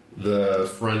the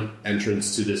front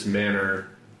entrance to this manor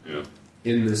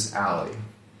in this alley.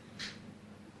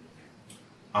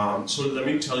 So let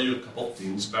me tell you a couple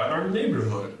things about our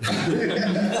neighborhood.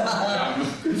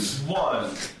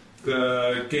 One,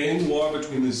 the gang war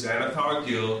between the Xanathar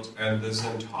Guild and the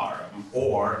Zentarum,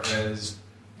 or as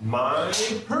my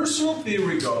personal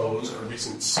theory goes, a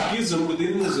recent schism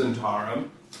within the Zentarum,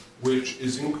 which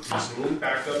is increasingly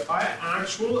backed up by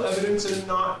actual evidence and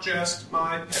not just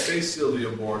my Pepe Sylvia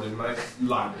board in my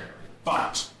library.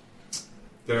 But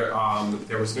there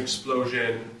was an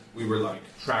explosion. We were like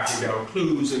tracking down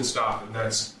clues and stuff, and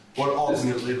that's what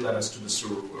ultimately led us to the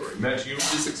sewer where we met you.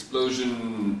 This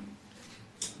explosion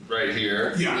right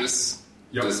here. Yeah. This.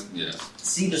 Yeah.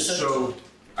 See the soot? So,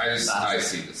 I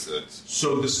see the soot.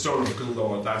 so the Stone of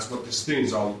Galore, that's what this thing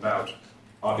is all about,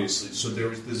 obviously. So there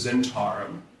was the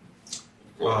Zentarum,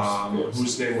 Of course.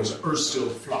 whose name was Erstil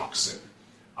Floxen.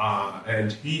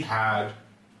 And he had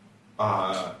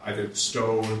either the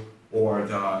stone or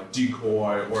the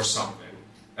decoy or something.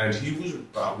 And he was,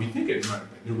 we think it might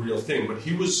have been the real thing, but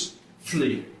he was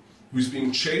fleeing. He was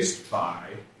being chased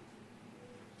by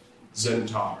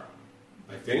Zentarum,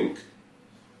 I think.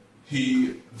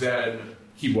 There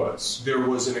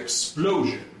was an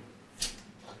explosion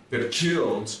that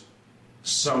killed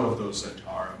some of those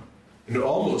Zentarum, and it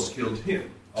almost killed him,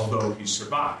 although he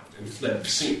survived and fled the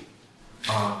scene.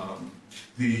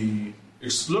 The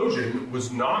explosion was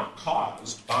not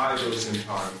caused by those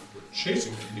Zentarum who were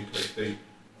chasing him, because they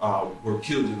were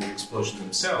killed in the explosion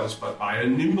themselves, but by a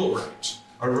Nimblewright,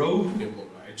 a rogue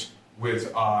Nimblewright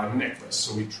with a necklace.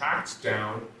 So we tracked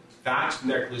down that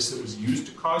necklace that was used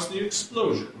to cause the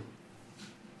explosion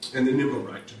and the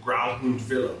Nimblewright to Growlhund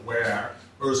Villa, where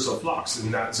Ursula Flox in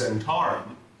that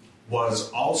Zentarum was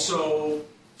also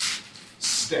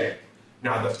staying.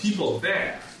 Now the people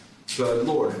there, the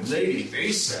Lord and Lady,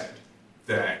 they said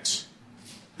that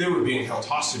they were being held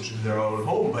hostage in their own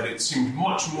home, but it seemed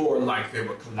much more like they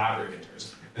were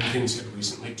collaborators, and things had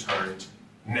recently turned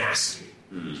nasty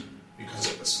because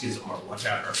of the schism or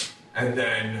whatever. And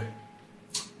then,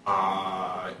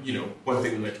 one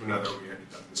thing led to another, we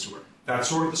ended up in the sewer. That's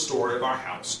sort of the story of our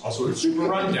house. Also, it's super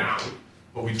run down,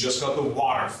 but we just got the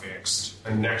water fixed,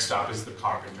 and next up is the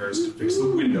carpenters to fix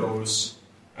the windows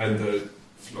and the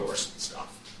floors and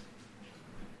stuff.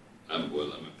 I'm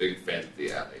a big fan of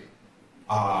the alley.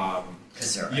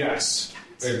 Yes,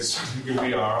 it's going to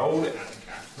be our own alley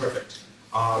cat. Perfect.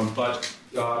 But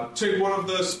take one of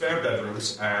the spare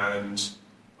bedrooms, and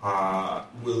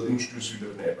we'll introduce you to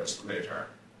the neighbors later,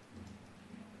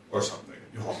 or something.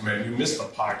 Oh man, you missed the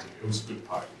party. It was a good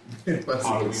party.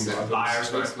 Halloween,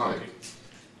 Liar's Night party.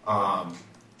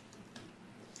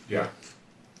 Yeah,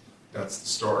 that's the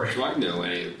story. Do I know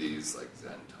any of these, like,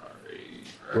 Zentari?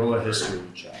 Roll a history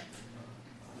check.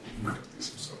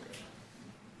 These are so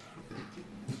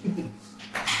good.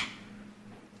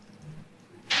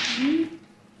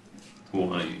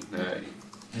 20.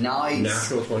 Nice.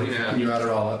 Natural 20. Yeah. Can you add it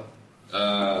all up?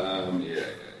 Yeah.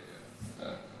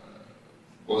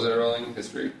 What was I rolling?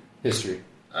 History? History.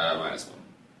 -1.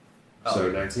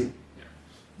 So 19?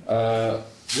 Yeah.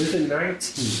 With a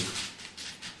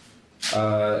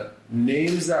 19,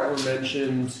 names that were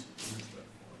mentioned,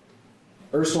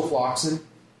 Ursula Floxen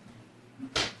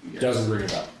doesn't ring a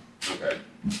bell. Okay.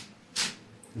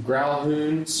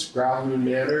 Growlhund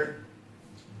Manor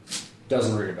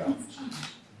doesn't ring a bell.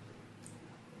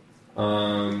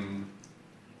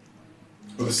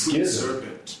 The Twin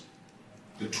Serpent.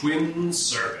 The Twin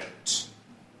Serpent.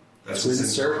 That's Twin a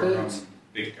Serpent?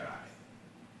 Big guy.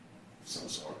 Of some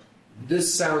sort.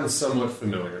 This sounds somewhat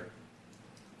familiar.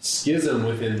 Schism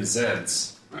within the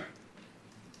Zents. Right.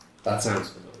 That sounds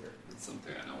familiar. That's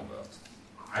something I know about.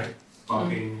 I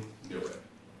fucking knew it.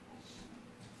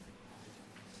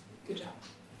 Good job.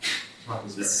 That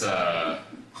was This,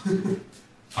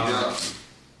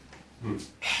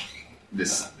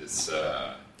 This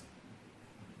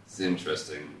is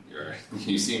interesting.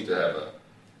 You seem to have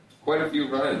quite a few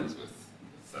run-ins with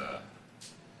the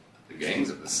gangs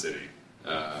of the city.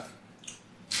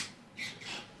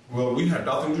 Well, we had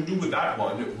nothing to do with that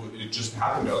one. It just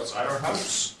happened outside our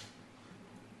house.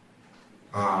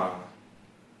 One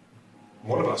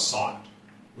of us saw it.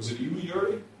 Was it you,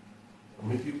 Yuri? Or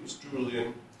maybe it was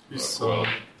Julian. You saw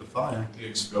the fire. The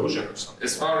explosion or something.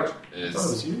 As far I thought it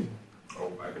was you.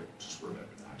 Oh, I can just remember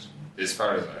that. as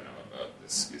far as I know about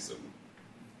this schism,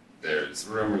 there's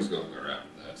rumors going around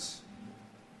that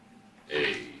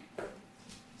a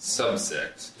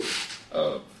subsect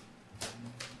of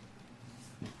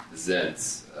the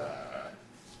Zeds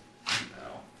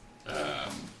I'd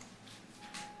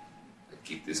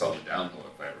keep this on the down low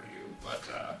if I were you, but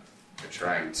they're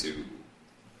trying to.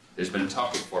 There's been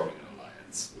talk of forming an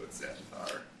alliance with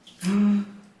Xanathar.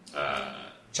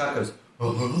 Chuck goes,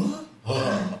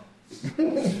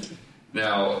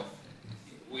 Now,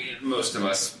 most of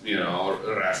us,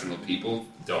 rational people,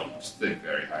 don't think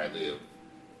very highly of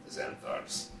the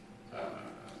Xanathars. A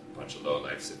bunch of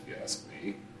lowlifes, if you ask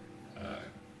me.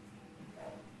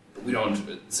 But we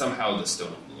don't. Somehow, the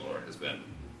Stone of Galore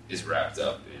is wrapped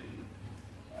up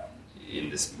in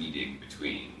this meeting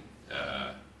between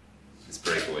this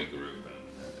breakaway group and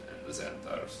the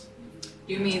Xanathars.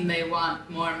 You mean they want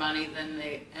more money than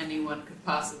anyone could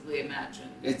possibly imagine?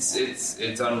 It's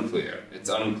unclear. It's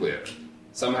unclear.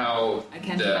 Somehow, I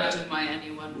can't imagine why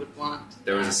anyone would want.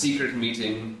 There was a secret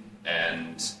meeting,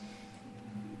 and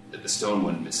the stone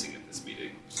went missing at this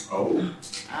meeting. Oh.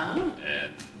 And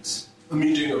a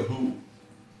meeting of who?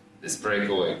 This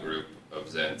breakaway group of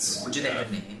Zeds. do they have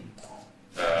a name?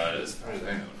 As far as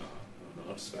I know,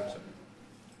 not certain.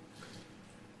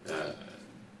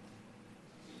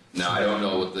 Now, I don't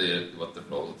know what the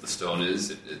role of the stone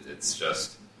is. It's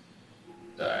just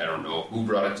I don't know who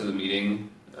brought it to the meeting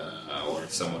or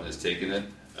if someone has taken it,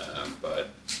 but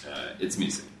it's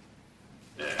missing.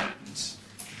 And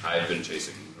I've been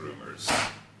chasing rumors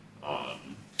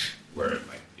on where it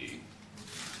might be.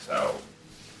 So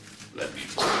let me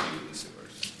take you in the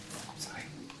sewers. Sorry.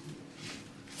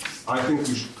 I think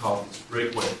we should call this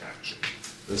breakaway faction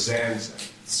the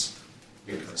Zeds,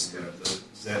 because they're the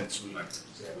Zeds who like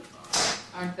Xanathar.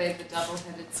 Aren't they the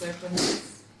double-headed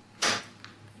serpents?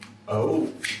 Oh,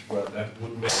 well, that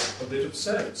would make a bit of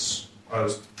sense. A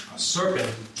serpent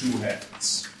with two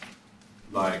heads,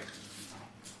 like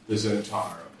the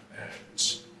Zentarum and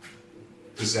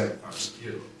the Xanathar's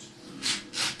Guild.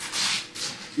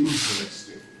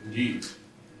 Interesting, indeed.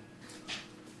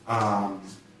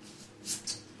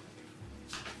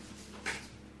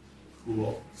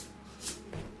 Cool.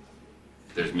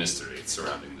 There's mystery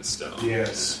surrounding the stone.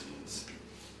 Yes.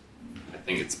 And I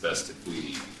think it's best if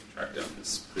we track down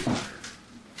this prisoner.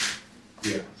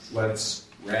 Yeah, let's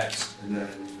rest and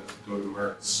then go to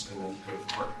Mertz and then go to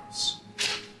the courthouse.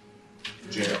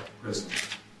 Jail, prison.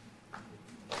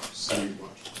 City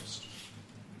watch post.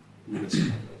 Municipal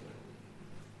building.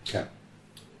 Okay.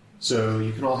 So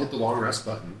you can all hit the long rest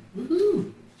button.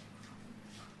 Woohoo!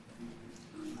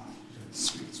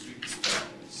 Sweet, sweet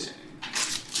spells.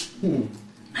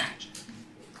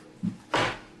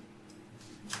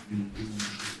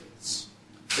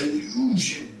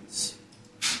 Illusions.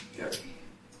 Gary.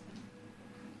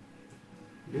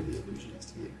 You're the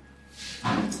illusionist here. I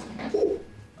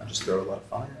just throw a lot of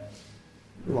fire.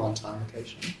 You're on time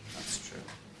location. That's true.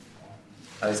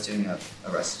 I was doing a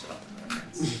rest stop.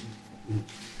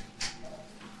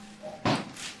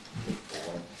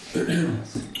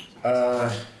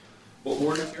 What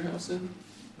ward is your house in?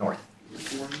 North.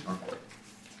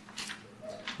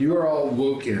 You are all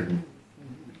woken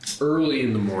early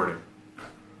in the morning,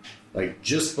 like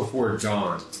just before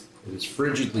dawn. It is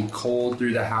frigidly cold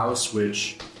through the house,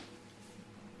 which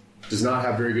does not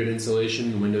have very good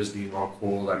insulation, the windows being all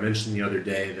cold. I mentioned the other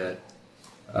day that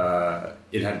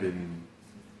it had been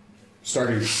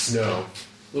starting to snow,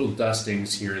 little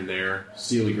dustings here and there,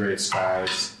 steely gray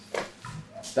skies.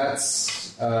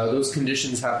 Those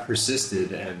conditions have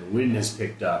persisted, and the wind has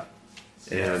picked up,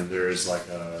 and there's like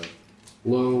a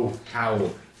low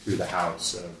howl through the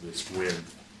house of this wind.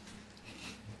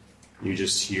 You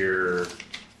just hear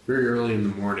very early in the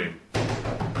morning. At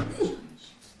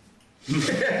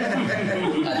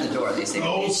the door, they say.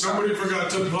 Oh, somebody forgot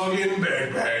to plug in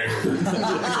Bang Bang.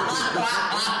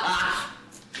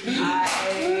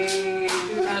 I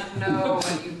do not know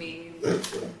what you mean.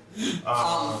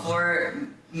 For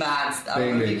Mads, I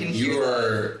don't know if you can You hear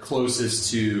are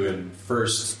closest to and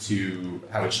first to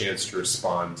have a chance to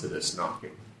respond to this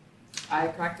knocking. I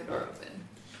cracked the door open.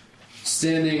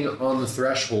 Standing on the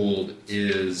threshold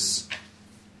is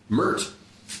Mert.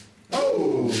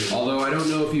 Oh! Although I don't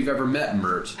know if you've ever met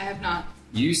Mert. I have not.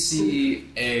 You see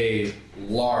a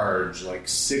large, like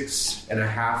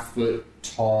 6.5 foot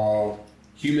tall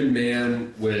human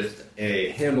man with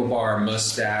a handlebar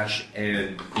mustache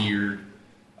and beard,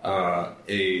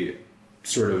 a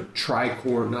sort of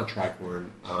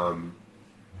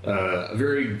a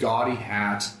very gaudy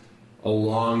hat, a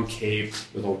long cape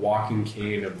with a walking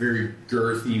cane, a very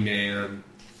girthy man.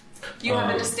 You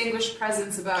have a distinguished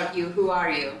presence about you. Who are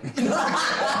you?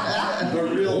 The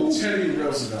real Teddy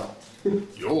Roosevelt.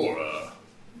 You're a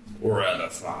rather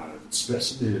fine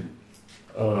specimen.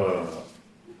 You're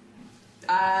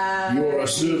a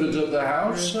servant of the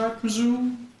house, I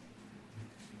presume?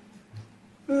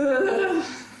 I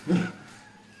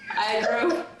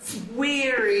grow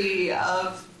weary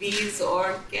of these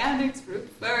organics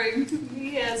referring to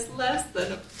me as less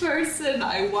than a person.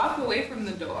 I walk away from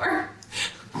the door.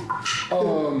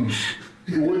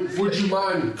 Would you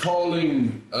mind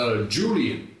calling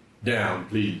Julian down,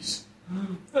 please?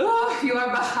 Oh, you are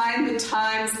behind the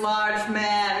times, large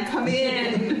man. Come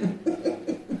in.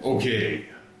 Okay.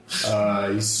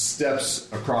 He steps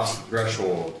across the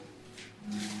threshold.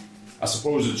 I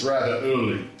suppose it's rather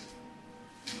early.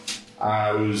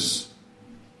 I was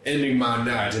ending my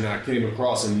night and I came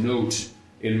across a note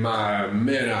in my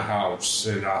manor house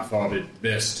and I thought it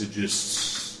best to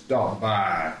just stop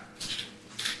by.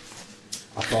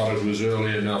 I thought it was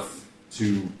early enough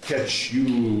to catch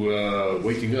you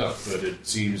waking up, but it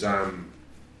seems I'm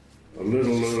a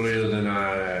little earlier than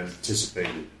I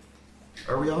anticipated.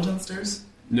 Are we all downstairs?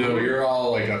 No, you're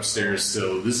all like upstairs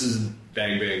still. This is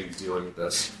Bang Bang dealing with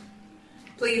this.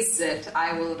 Please sit.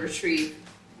 I will retrieve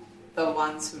the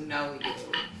ones who know you.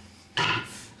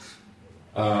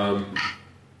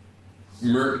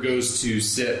 Mert goes to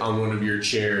sit on one of your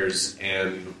chairs,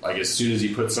 and like as soon as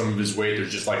he puts some of his weight,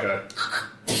 there's just like a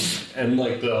and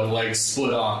like the legs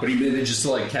split off. But he manages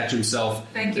to like catch himself.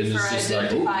 Thank you and for is just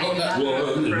identifying that another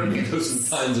one. And he broken goes and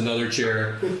finds another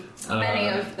chair. Many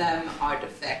of them are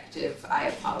defective. I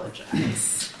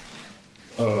apologize.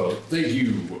 Thank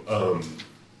you.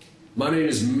 My name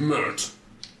is Mert.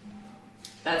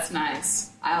 That's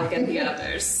nice. I'll get the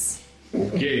others.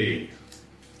 Okay.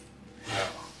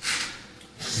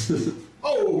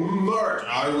 Oh, Mert,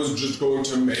 I was just going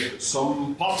to make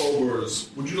some popovers.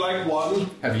 Would you like one?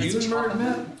 Have you and Mert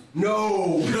met?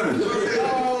 No.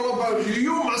 All about you.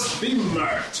 You must be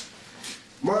Mert.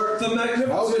 Mert the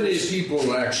Magnificent. How many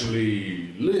people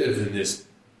actually live in this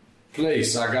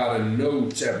place? I got a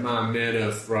note at my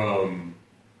manor from...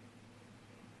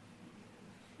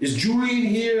 Is Julian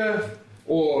here?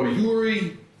 Or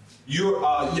Yuri?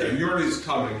 Yuri's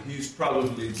coming. He's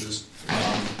probably just...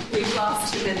 We've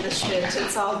lost him in the shit.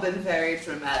 It's all been very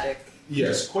dramatic.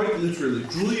 Yes, quite literally.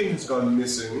 Julian has gone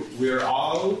missing. We're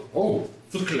all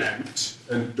verklempt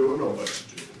and don't know what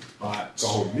to do. But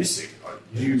Gone missing?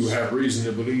 Do you have reason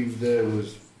to believe there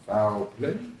was foul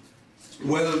play?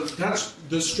 well, that's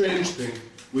the strange thing.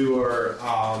 We were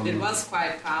It was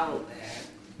quite foul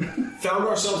there. found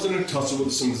ourselves in a tussle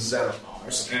with some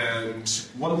Xanthars, and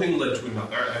one thing led to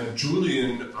another, and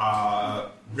Julian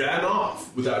ran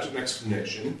off without an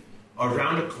explanation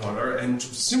around a corner and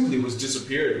simply was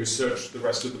disappeared. We searched the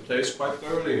rest of the place quite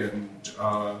thoroughly and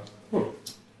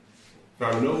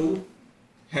found no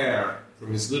hair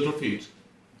from his little feet.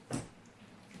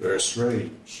 Very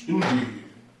strange. Indeed.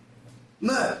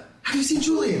 Mert, have you seen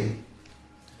Julian?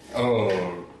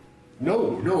 Oh,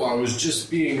 no, I was just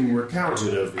being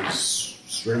recounted of his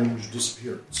strange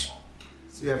disappearance.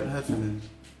 So you haven't heard from him?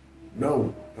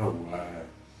 No,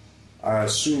 I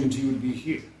assumed he would be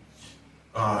here.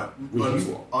 With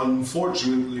you all.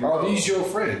 Unfortunately, Are these your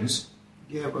friends?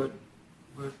 Yeah, we're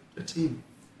a team.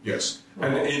 yes.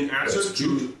 And in answer That's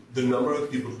to the number of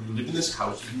people who live in this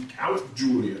house, if you count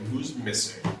Julian, who's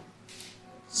missing,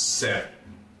 7.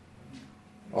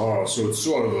 Oh, so it's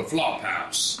sort of a flop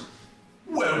house.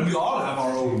 Well, we all have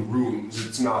our own rooms.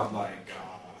 It's not like,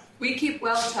 We keep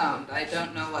well toned. I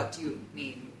don't know what you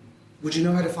mean. Would you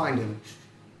know how to find him?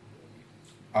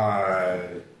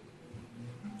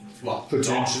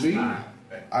 Potentially,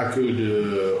 I could,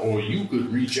 or you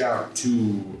could reach out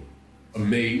to a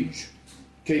mage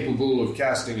capable of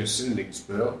casting a sending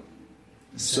spell.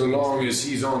 So long as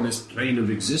he's on this plane of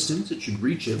existence, it should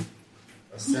reach him.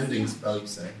 A sending spell, you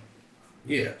say?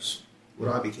 Yes. Would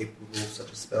I be capable of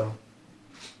such a spell?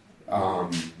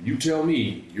 You tell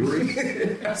me, Yuri.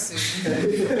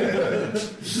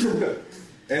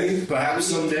 Perhaps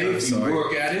someday if you Sorry.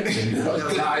 work at it and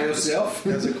apply yourself.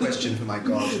 That's a question for my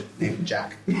god named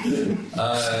Jack.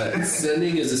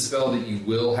 Sending is a spell that you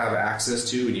will have access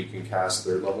to, and you can cast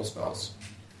third level spells.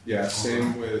 yeah,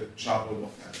 same with Chopper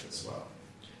Wolfhead as well.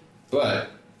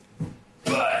 But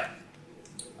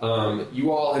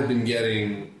you all have been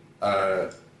getting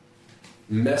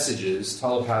messages,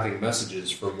 telepathic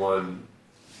messages from one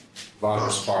Von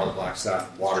Spar, the Black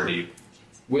Staff of Waterdeep,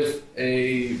 with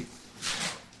a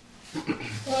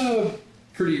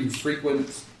Pretty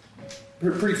frequently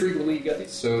you get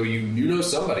these, so you know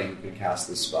somebody who can cast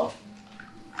this spell.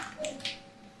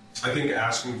 I think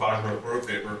asking Wagner for a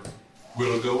favor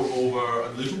will go over a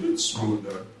little bit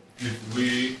smoother if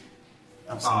we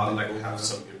have some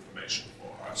information for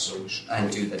her. So we should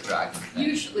And do the dragon thing.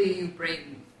 Usually you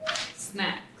bring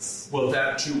snacks. Well,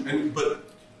 that too. But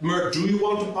Merc, do you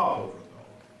want to pop over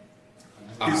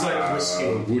though? He's like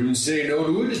whiskey. Wouldn't say no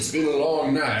to it. It's been a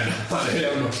long night. I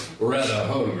am rather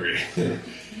hungry.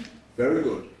 Very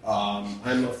good.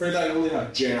 I'm afraid I only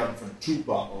have jam for 2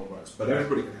 popovers, but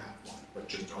everybody can have one. But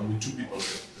just only 2 people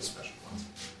get the special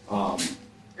ones.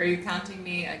 Are you counting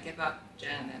me? I give up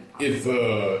Jen and Pop.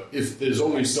 If there's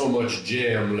only so much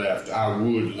jam left, I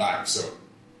would like some.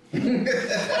 Okay,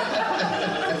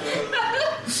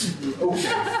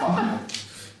 fine.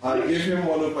 I give him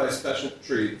one of my special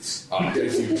treats.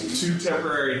 Gives you 2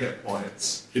 temporary hit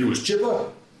points. It was Chipper?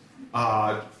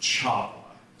 Chopper.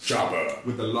 Chopper.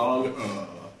 With a long,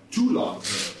 2 long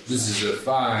This is a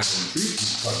fine treat you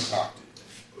concocted.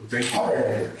 Thank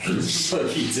you.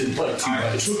 He did like 2 I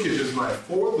bites. took it as my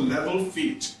 4th level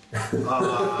feat.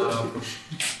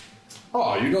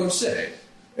 Oh, you don't say.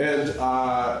 And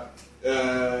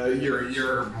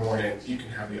your morning, you can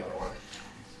have the other one.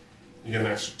 You get an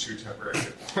extra 2 temporary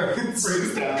hit points.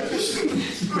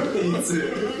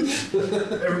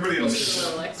 Everybody else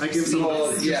gets I give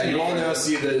some. Yeah, you all now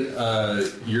see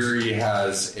that Yuri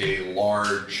has a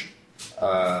large,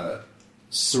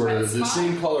 sort of the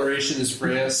same coloration as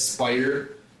Freya's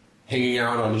spider hanging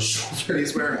out on his shoulder.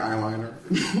 He's wearing eyeliner.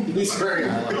 He's wearing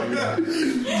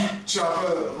eyeliner.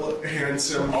 Chopper hands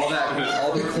him All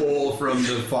the coal from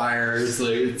the fires,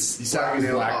 like he's having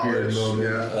nail Blackbeard polish,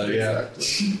 moment. yeah,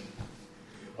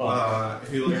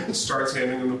 he starts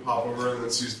handing him the popover and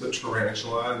then sees the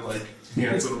tarantula and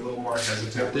hands it a little more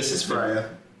hesitantly. This is Freya.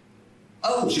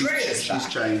 Oh, She's Freya's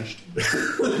back. changed.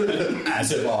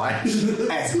 As have I.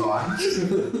 As gone.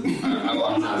 I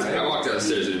walked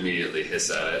downstairs and immediately hiss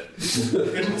at it.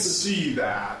 Didn't see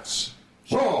that.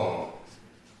 Oh,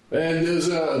 and there's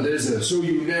a. So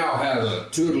you now have a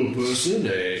turtle person,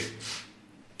 a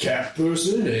cat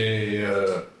person,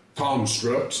 a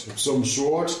construct of some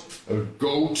sort, a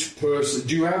goat person.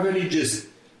 Do you have any just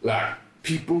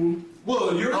people?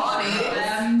 Well, you're All of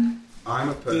them. I'm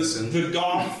a person. the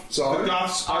goth. Sorry? The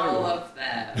goth spider. All of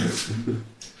them.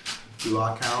 Do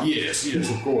I count? Yes,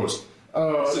 of course.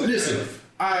 Listen,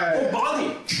 Oh,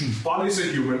 Bonnie. Bonnie's a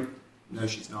human. No,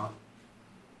 she's not.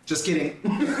 Just kidding.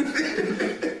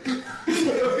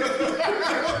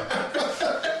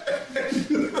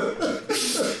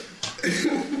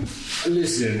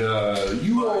 Listen,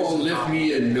 you all left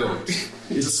me a note.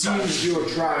 It seems you're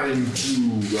trying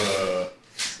to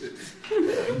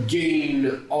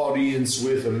gain audience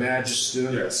with a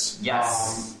magister. Yes.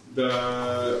 Yes.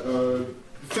 The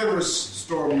Fenris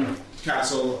Storm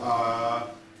Castle,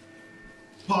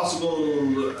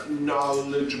 possible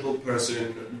knowledgeable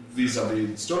person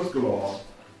vis-a-vis Storm Galore.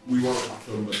 We want to talk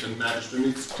to him, but the magister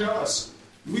needs to tell us.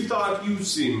 We thought you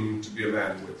seemed to be a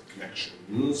man with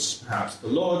connections, perhaps the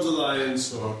Lord's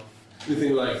Alliance or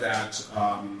anything like that.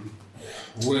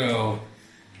 Well,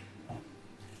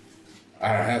 I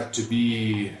have to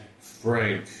be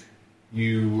frank.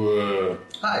 You,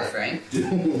 Hi, Frank.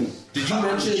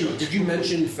 Did you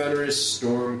mention Fenris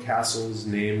Storm Castle's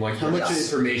name? How much Yes.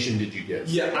 information did you get?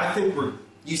 Yeah, I think we're...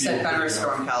 You said Fenris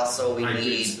Storm Castle. We I did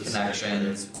need specifically.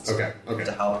 connections Okay.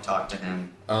 to help talk to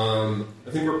him. I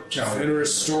think we're counting.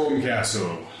 Fenris Storm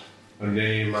Castle, a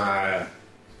name I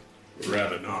would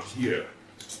rather not hear.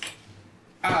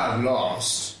 I've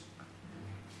lost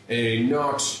a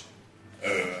not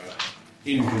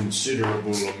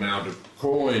inconsiderable amount of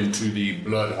coin to the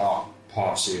Bloodhawk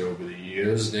posse over the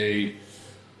years. They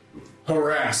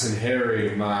harass and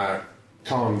harry my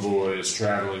convoys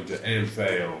traveling to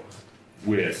Amphail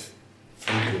with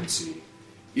frequency.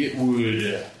 It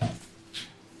would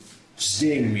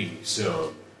sting me some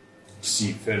to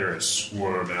see Fenris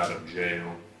squirm out of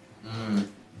jail.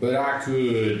 But I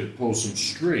could pull some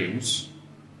strings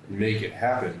and make it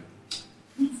happen.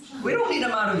 We don't need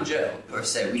him out of jail, per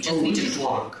se. We just need to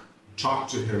talk. Talk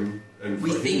to him. And We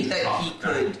for him think to that talk he back.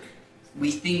 could. We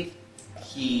think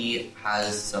he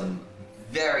has some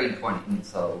very important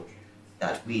info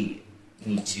that we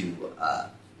need to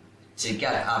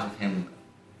get out of him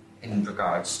in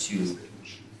regards to the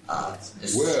Well-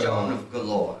 Stone of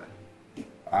Galore.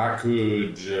 I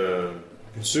could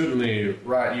certainly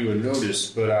write you a notice,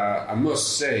 but I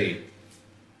must say,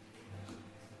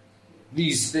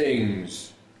 these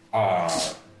things are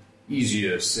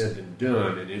easier said than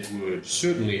done, and it would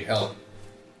certainly help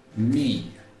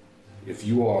me if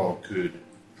you all could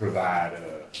provide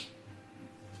a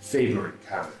favor in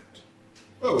kind.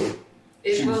 Oh,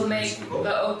 It will seems make reasonable.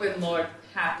 the Open Lord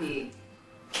happy.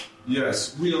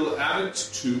 Yes, we'll add it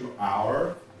to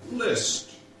our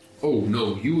list. Oh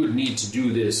no, you would need to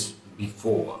do this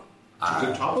before. To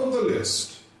the top of the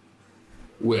list.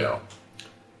 Well,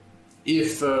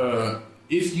 if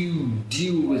you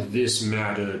deal with this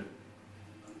matter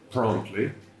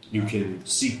promptly, you can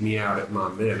seek me out at my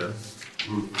manor,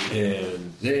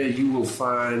 and there you will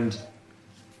find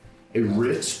a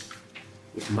writ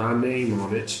with my name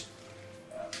on it.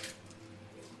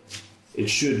 It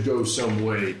should go some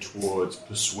way towards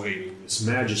persuading this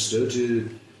magister to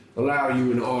allow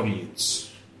you an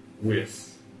audience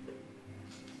with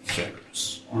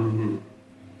Ferris.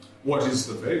 What is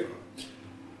the favor?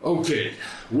 Okay,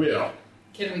 well,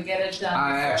 Can we get it done?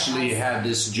 I actually had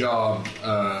this job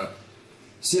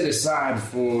set aside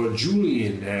for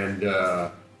Julian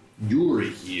and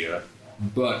Yuri here,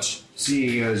 but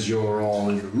seeing as you're all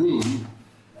in the room,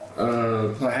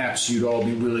 perhaps you'd all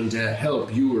be willing to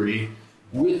help Yuri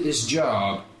with this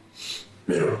job.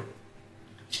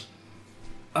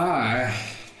 I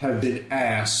have been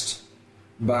asked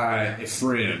by a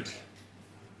friend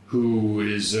who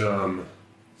is a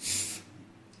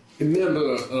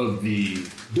member of the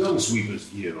Dung Sweepers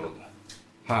Guild,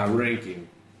 high ranking.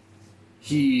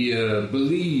 He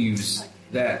believes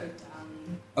that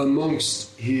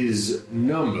amongst his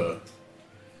number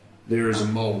there is a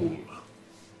mole.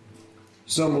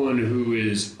 Someone who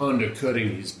is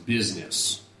undercutting his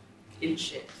business. In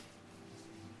shit.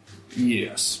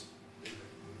 Yes.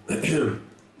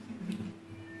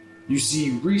 You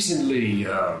see, recently,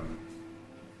 a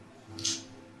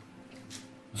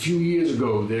few years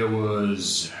ago, there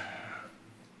was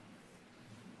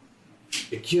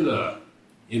a killer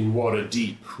in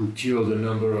Waterdeep who killed a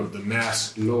number of the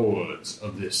masked lords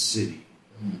of this city.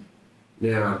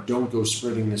 Now, don't go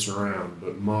spreading this around,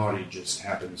 but Marty just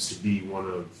happens to be one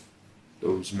of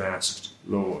those masked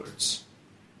lords.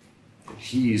 And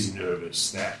he is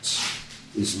nervous that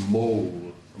this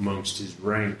mole amongst his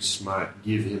ranks might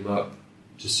give him up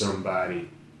to somebody,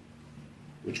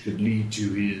 which could lead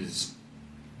to his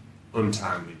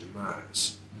untimely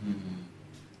demise.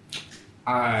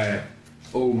 I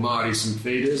owe Marty some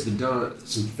favors. The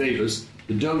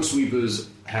Dung Sweepers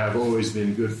have always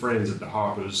been good friends at the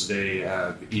Harpers. They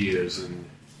have ears in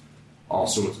all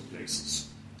sorts of places.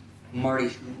 Marty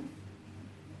who?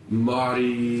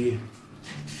 Marty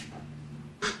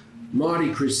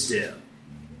Christelle.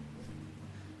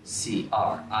 Cristal.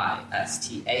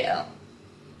 Kristelle.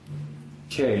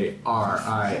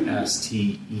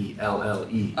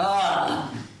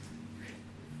 Ah!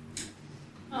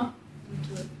 Oh, went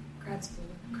to a grad school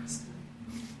with Kristen.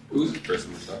 Who's the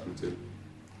person we're talking to?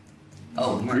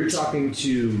 Oh, You're Mert. talking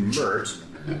to Mert,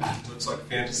 Looks like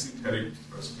fantasy petty.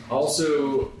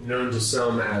 also known to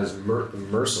some as Mert the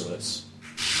Merciless.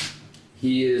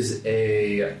 He is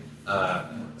a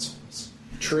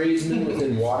tradesman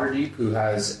within Waterdeep who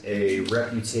has a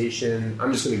reputation.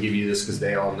 I'm just going to give you this because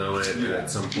they all know it, and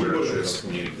at some point I'm sure they'll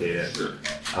communicate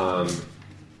it.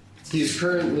 He is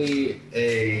currently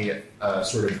a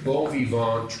sort of bon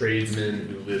vivant tradesman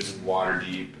who lives in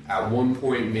Waterdeep. At one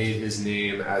point made his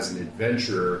name as an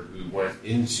adventurer who went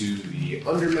into the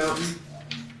Undermountain,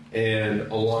 and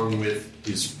along with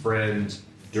his friend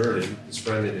Durnan, his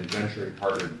friend and adventuring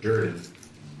partner Durnan,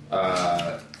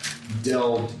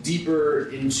 delved deeper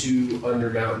into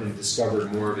Undermountain and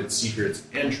discovered more of its secrets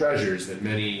and treasures than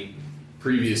many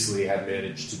previously had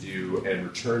managed to do, and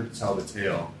returned to tell the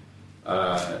tale.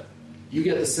 You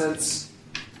get the sense,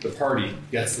 the party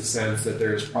gets the sense that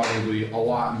there's probably a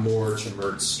lot more to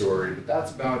Mert's story, but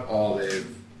that's about all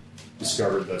they've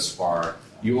discovered thus far.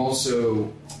 You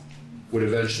also would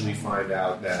eventually find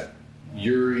out that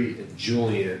Yuri and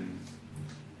Julian,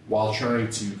 while trying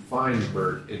to find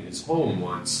Mert in his home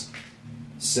once,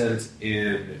 sent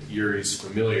in Yuri's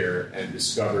familiar and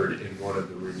discovered in one of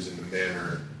the rooms in the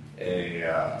manor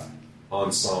a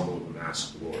ensemble of a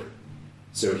masked lord.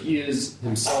 So he is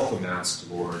himself a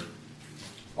masked lord,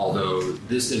 although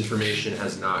this information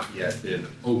has not yet been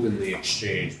openly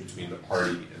exchanged between the party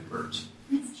and Mert.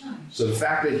 So the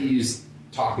fact that he's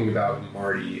talking about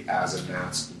Marty as a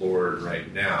masked lord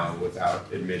right now without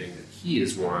admitting that he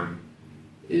is one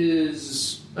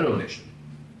is an omission.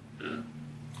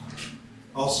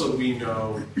 Also, we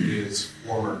know his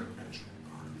former adventuring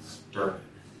partner,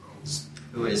 Durnan.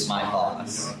 Who is my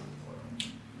boss?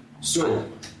 So,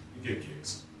 You get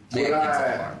gigs.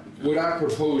 what I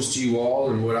propose to you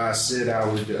all, and what I said I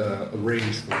would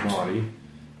arrange for Marty,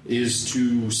 is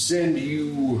to send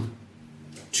you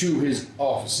to his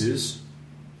offices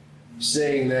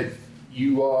saying that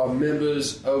you are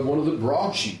members of one of the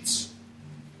broadsheets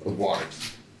of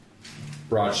Waterdeep.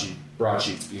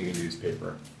 Broadsheets being a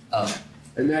newspaper. Oh.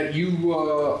 And that you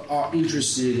are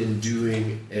interested in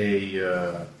doing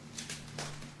an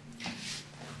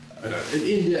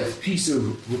in-depth piece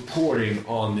of reporting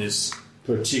on this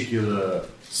particular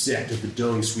sect of the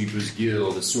Dung Sweepers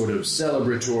Guild, a sort of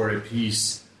celebratory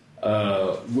piece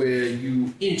where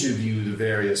you interview the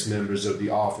various members of the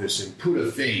office and put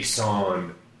a face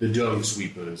on the Dung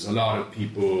Sweepers. A lot of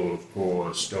people, of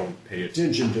course, don't pay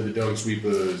attention to the Dung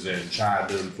Sweepers and chide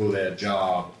them for their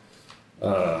job.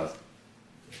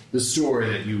 The story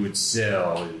that you would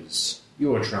sell is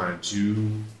you're trying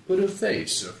to put a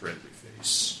friendly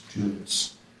face to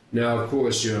this. Now, of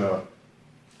course, your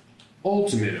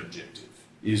ultimate objective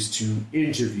is to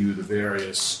interview the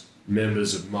various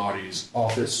members of Marty's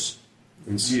office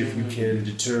and see if you can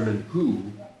determine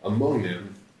who among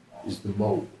them is the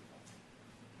mole.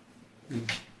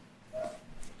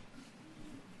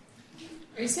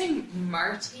 Are you saying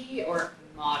Marty or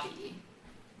Marty?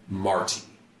 Marty.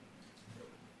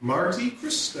 Marty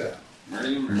Christel.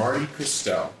 Marty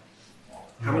Christel.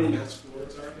 How many masked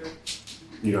lords are there?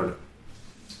 You don't know.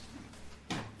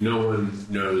 No one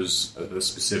knows the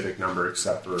specific number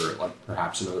except for, like,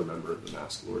 perhaps another member of the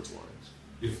Masked Lord's lines.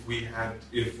 If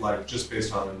just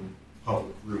based on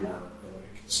public rumor or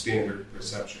like standard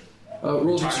perception,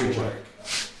 Roll talking history check.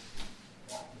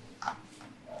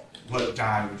 what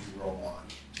die would you roll on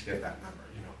to get that number?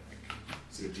 You know, like,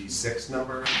 is it a D6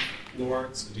 number,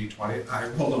 lords? A D20? I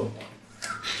rolled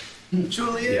a 1.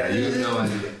 Julian. Yeah, you have no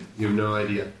idea. You have no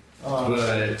idea.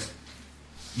 But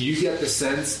you get the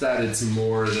sense that it's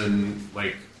more than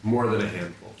a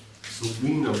handful. So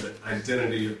we know the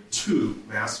identity of 2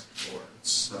 masked lords.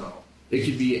 So It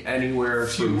could be anywhere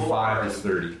Few from more. 5 to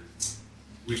 30.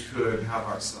 we could have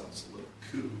ourselves a little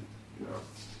coup. You know,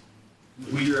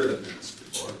 we are the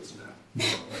masked lords now.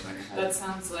 That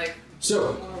sounds like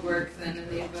So, more work than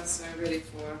any of us are ready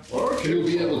for. you'll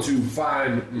be able to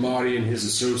find Marty and his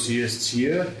associates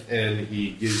here, and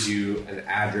he gives you an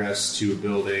address to a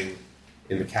building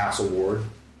in the Castle Ward.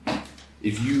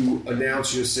 If you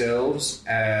announce yourselves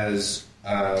as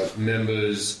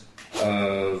members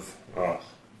of...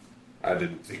 I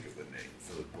didn't think of the name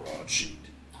for the broadsheet.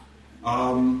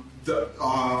 The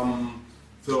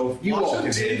You all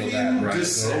can handle that, right?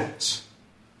 Descent.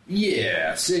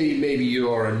 Yeah, say maybe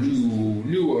you're a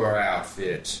newer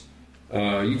outfit.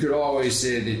 You could always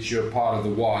say that you're part of the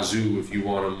Wazoo if you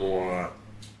want a more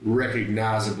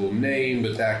recognizable name,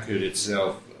 but that could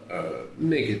itself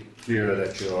make it clearer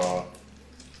that you're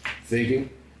thinking.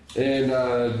 And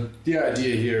the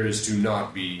idea here is to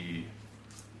not be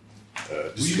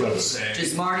discovered.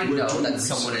 Does Marty know that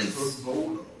someone is...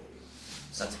 Voto.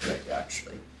 That's a good idea,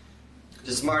 actually.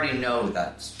 Does Marty know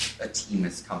that a team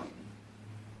is coming?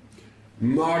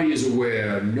 Marty is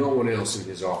aware no one else in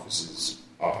his offices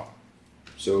are.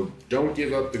 So don't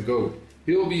give up the goat.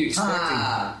 He'll be expecting...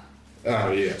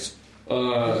 yes.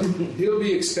 He'll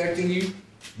be expecting you,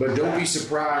 but don't be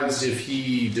surprised if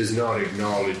he does not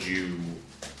acknowledge you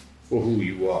for who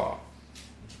you are.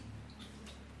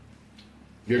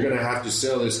 You're going to have to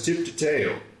sell this tip to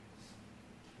tail.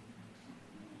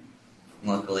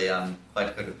 Luckily, I'm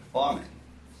quite good at performing.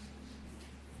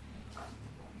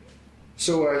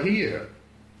 So I hear.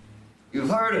 You've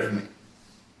heard of me.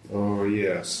 Oh,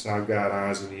 yes. I've got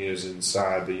eyes and ears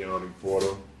inside the yawning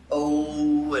portal.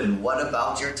 Oh, and what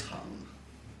about your tongue?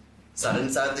 Is that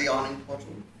inside the yawning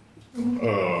portal?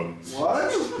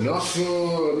 What?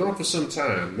 Not for some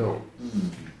time, no.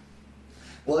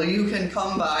 Well, you can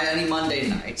come by any Monday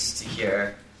night to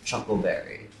hear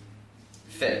Chuckleberry.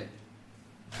 Finn.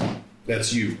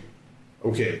 That's you.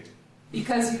 Okay.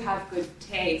 Because you have good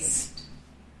taste.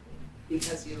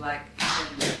 Because you like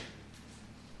when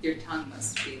your tongue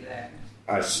must be there.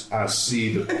 I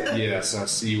see the... Yes, I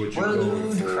see what you're We're a going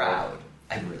lewd for. crowd.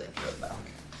 I really feel about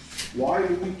it. Why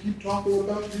do we keep talking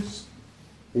about this?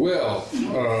 Well,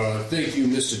 thank you,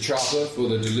 Mr. Chopper, for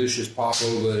the delicious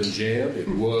popover and jam. It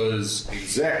was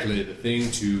exactly the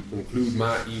thing to conclude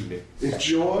my evening.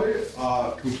 Enjoy,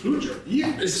 conclude your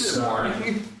evening. It's the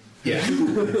morning. Yeah.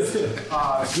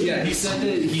 Yeah, he said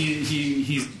that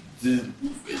he's...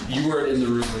 You weren't in the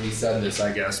room when he said this,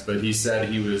 I guess, but he said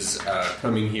he was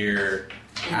coming here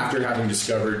after having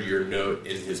discovered your note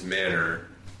in his manor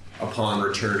upon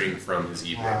returning from his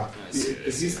evening.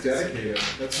 He's dedicated.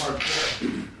 That's hard.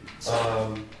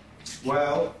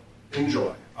 Well,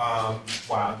 enjoy. Wow,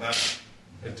 that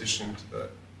addition to the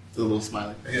The little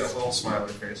smiley face. little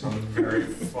smiley face on the very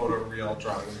photoreal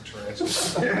drawing of the tarantula.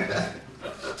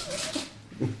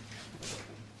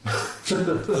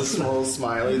 The small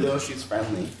smiley though, she's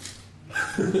friendly.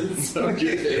 So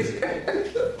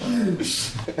good.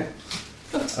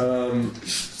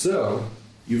 So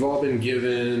you've all been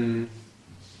given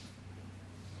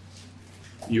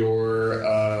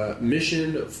your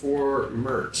mission for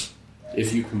Mert.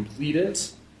 If you complete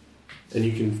it, and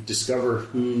you can discover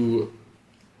who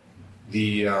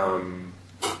the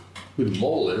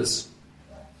mole is,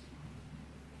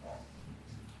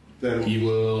 Then he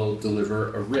will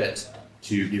deliver a writ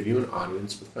to give you an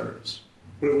audience with Fenris.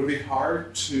 but it would be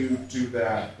hard to do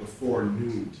that before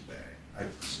noon today, I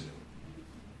presume.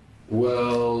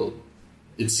 Well,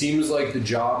 it seems like the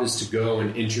job is to go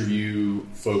and interview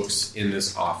folks in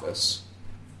this office.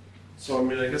 So, I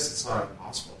mean, I guess it's not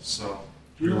impossible. So,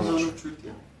 Real moment of truth,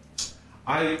 yeah.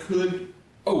 I could.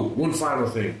 Oh, one final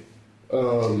thing.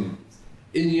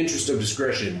 In the interest of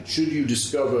discretion, should you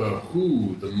discover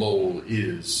who the mole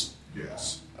is,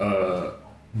 Yes.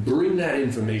 bring that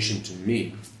information to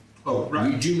me. Oh,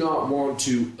 right. We do not want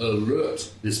to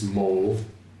alert this mole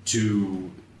to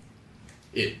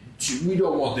it. We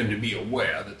don't want them to be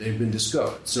aware that they've been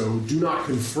discovered. So do not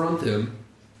confront them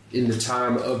in the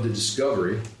time of the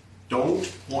discovery. Don't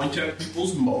point at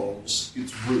people's moles.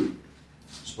 It's rude.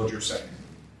 That's what you're saying.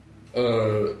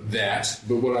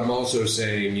 But what I'm also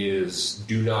saying is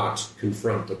do not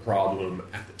confront the problem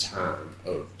at the time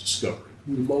of discovering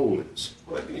who the mole is.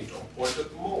 Well, I mean, don't point at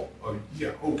the mole.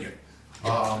 Yeah, okay.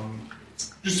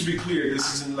 Just to be clear,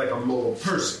 this isn't like a mole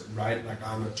person, right? Like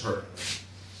I'm a turtle.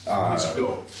 Let's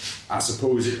go. I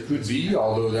suppose it could be,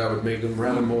 although that would make them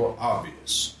rather more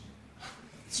obvious.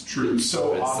 It's true.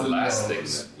 So It's on the last thing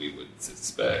nose. that we would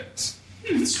suspect.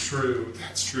 It's true.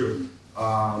 That's true.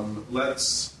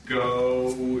 Let's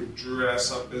go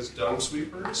dress up as dung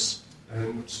sweepers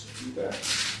and do that.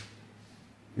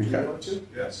 Do you Okay. want to?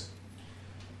 Yes.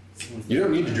 You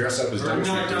don't need to dress up as dung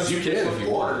Not sweepers. You can if you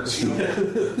want.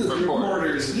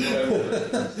 Reporters.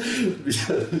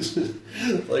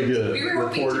 Like a We were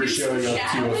hoping to reporter do some showing up to a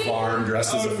shadowing. farm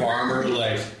dressed as a farmer,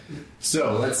 like,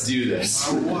 so let's do this.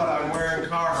 What? I'm wearing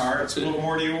Carhartts. What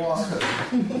more do you want?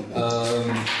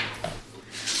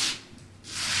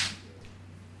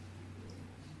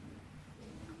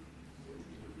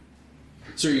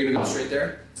 So you're gonna go straight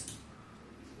there?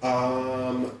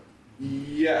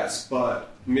 Yes, but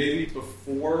maybe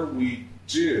before we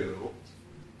do,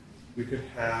 we could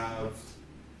have.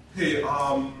 Hey,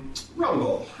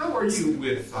 Rumble, how are you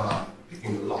with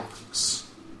picking locks?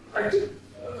 I did,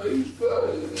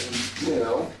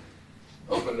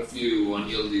 opened a few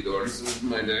unyieldy doors in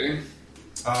my day.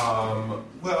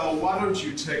 Well, why don't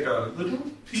you take a little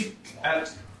peek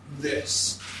at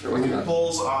this? Sure, why He not?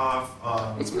 pulls off.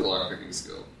 What's my lockpicking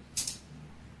skill?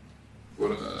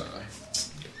 What,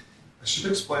 I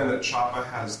should explain that Choppa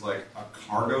has like a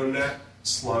cargo net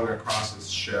slung across his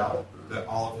shell that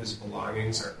all of his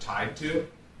belongings are tied to in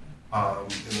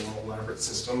an elaborate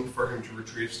system for him to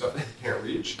retrieve stuff that he can't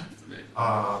reach.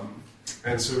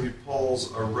 And so he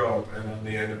pulls a rope, and on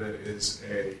the end of it is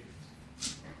a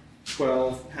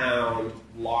 12-pound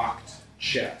locked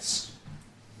chest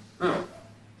oh,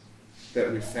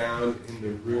 that we found in the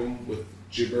room with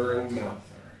gibbering Malthar.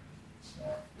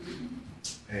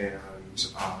 And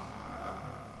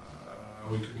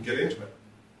we couldn't get into it.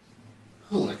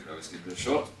 well, I could always give it a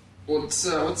shot. What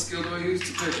skill do I use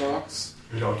to pick locks?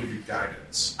 We don't give you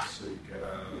guidance, so you get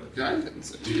a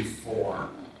Guidance. D4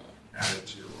 added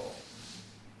to your roll.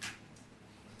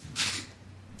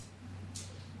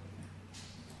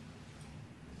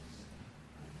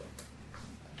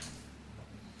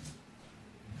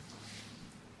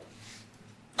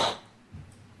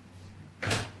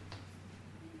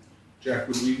 Jack,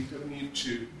 would we have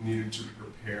needed to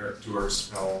prepare, do our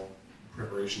spell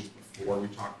preparations before we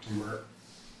talk to Mert?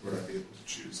 Would I be able to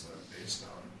choose them based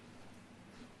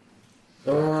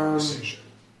on conversation?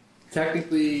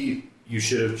 Technically, you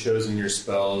should have chosen your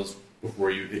spells before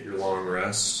you hit your long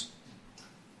rest.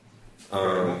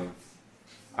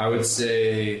 I would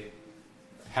say,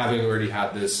 having already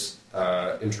had this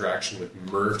interaction with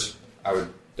Mert, I don't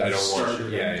want to.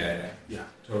 Yeah,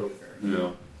 totally fair.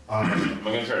 No. I'm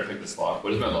going to try to pick this lock.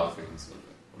 What is my lock picking skill?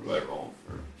 What do I roll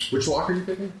for? Which lock are you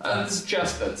picking? This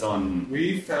chest that's on.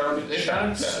 We found a They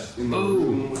found a chest chest. in the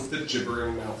room with the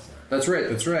gibbering mouth. That's right.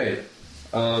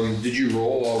 Did you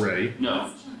roll already?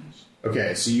 No.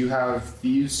 Okay, so you have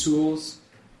thieves' tools.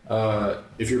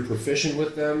 If you're proficient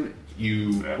with them, you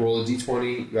Yeah. roll a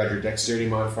d20, you add your dexterity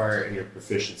modifier and your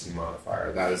proficiency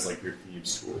modifier. That is like your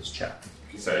thieves' tools check.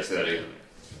 Sorry, say that again.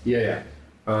 Yeah.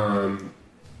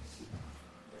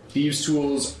 Thieves'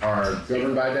 tools are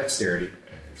governed by dexterity.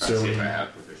 Try to see if I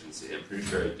have proficiency. I'm pretty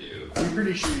sure I do. I'm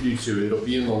pretty sure you do too. It'll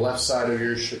be in the left side of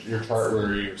your chart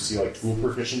where you see like tool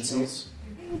proficiencies.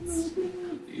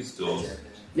 These tools.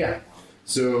 Yeah.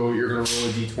 So you're going to roll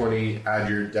a d20, add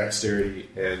your dexterity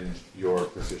and your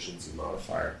proficiency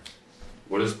modifier.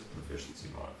 What is proficiency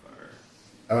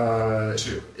modifier?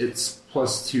 2. It's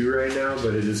 +2 right now,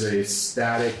 but it is a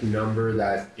static number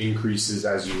that increases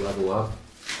as you level up.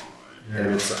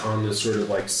 And it's on the sort of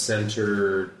like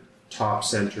top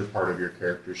center part of your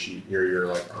character sheet near your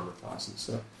like armor class and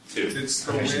stuff. 2. It's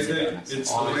the way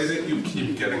that you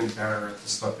keep getting better at the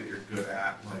stuff that you're good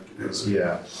at, like as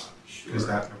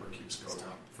that number keeps going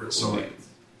up. So like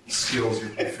skills you're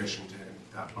proficient in,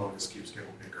 that bonus keeps getting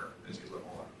bigger as you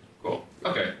level up. Cool.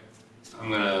 Okay. I'm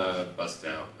gonna bust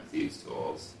out my thieves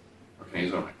tools. Or can I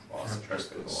use one of my claws to try to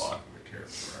pick the lock?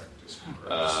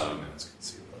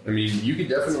 I mean, you could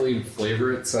definitely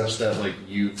flavor it such that like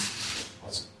you've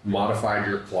modified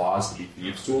your claws to be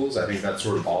thieves tools. I think that's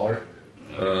sort of baller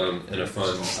and a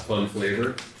fun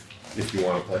flavor if you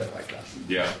want to play it like that.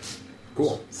 Yeah.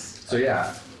 Cool. So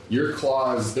yeah, your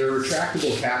claws, they're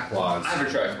retractable cat claws. I have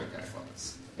retractable cat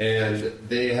claws. And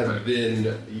they have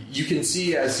been, you can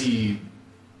see as he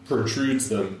protrudes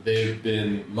them, they've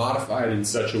been modified in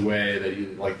such a way that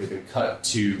they've been cut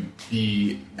to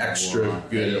be extra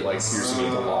good at like piercing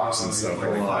into locks and stuff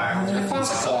like that. The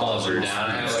claws are down.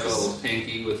 I have like a little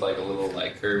pinky with like a little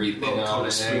like curvy thing on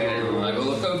it, and like a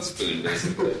little Coke spoon,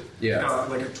 basically. Yeah,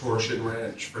 like a torsion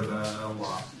wrench for the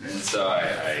lock. And so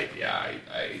I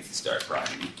start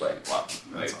grinding, like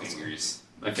my fingers,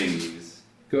 my fingies.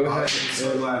 Go ahead.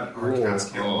 So glad our cats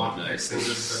can't lock nice. their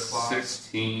fingers to the claws.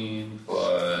 16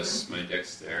 plus my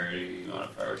dexterity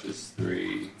modifier, which is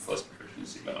 3, plus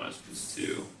proficiency bonus, which is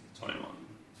 2,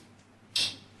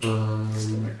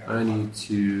 21. I need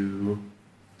to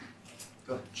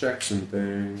check some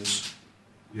things.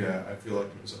 Yeah, I feel like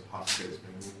it was a pop quiz,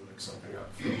 maybe like something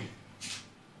up from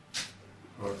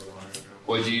however long ago.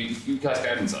 Well, you cast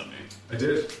guidance on me. I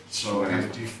did, so I have a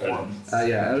D4.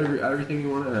 Yeah, add everything you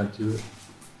want to add to it.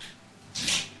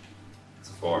 It's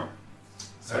a 4.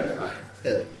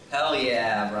 Hell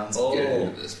yeah, Rumble. Get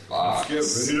into this box. Get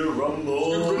ready to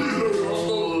rumble.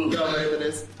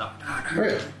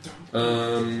 Alright.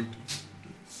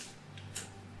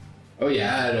 Oh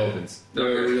yeah, it opens. It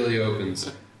really opens.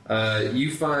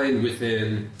 You find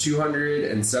within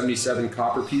 277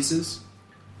 copper pieces,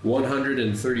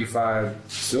 135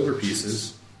 silver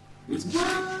pieces,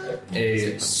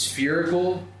 a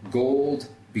spherical gold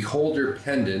beholder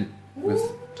pendant with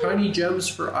tiny gems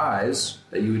for eyes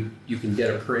that you can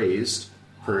get appraised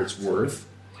for its worth,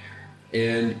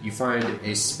 and you find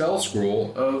a spell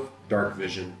scroll of dark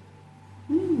vision.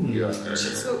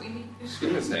 That's what we need. I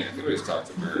think we just talked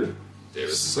to Bird.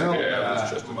 Davis is like, yeah,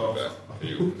 that's just a moment.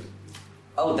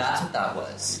 Oh, that's what that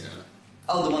was. Yeah.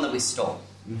 Oh, the one that we stole.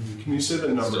 Can you say the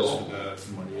numbers Still.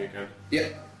 for the money again? Yeah.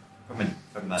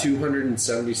 From that.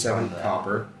 277 From the-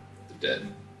 copper, The dead.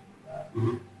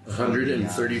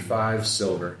 135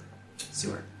 silver,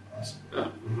 Sewer.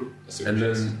 and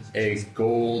then a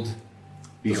gold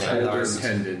beholder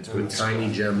pendant with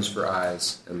tiny gems for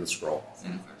eyes and the scroll.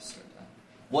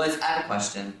 I have a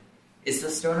question. Is the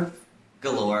Stone of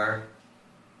Galore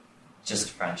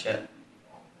just friendship?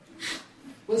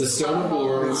 The Stone of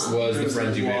Galore was the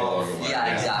friends you made along the way.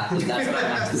 Yeah, exactly. That's what I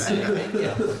meant to say. Thank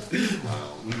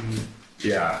you.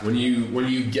 Yeah, when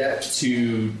you get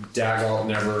to Dagalt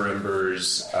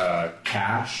Neverember's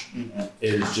cache,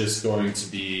 it is just going to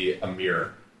be a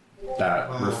mirror that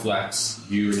reflects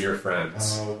you and your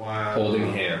friends Oh, wow.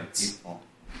 holding hands. Beautiful.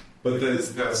 But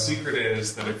the secret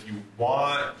is that if you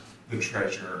want the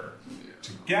treasure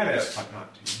to get it, but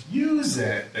not to use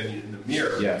it, then in the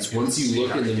mirror. Yes, you once can you see look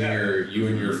how in to the get it. mirror, you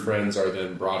and your friends are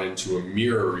then brought into a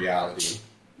mirror reality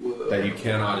that you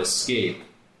cannot escape.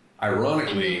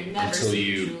 Ironically, And you'll never until see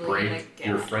you Julian break again.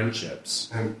 your friendships.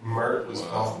 And Mert was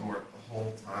Voldemort the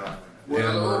whole time.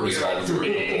 And Lord was Voldemort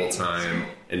the whole time,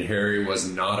 and Harry was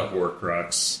not a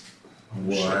Horcrux.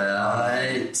 What?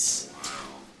 Let's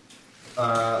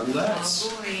Oh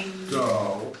boy.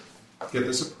 go get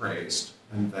this appraised,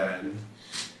 and then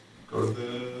go to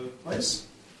the place.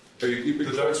 Are you keeping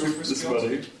The Dark Reaper this skills?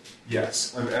 money?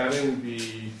 Yes, I'm adding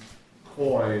the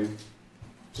coin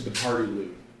to the party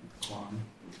loot.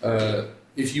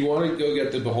 If you want to go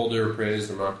get the Beholder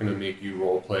appraised, I'm not going to make you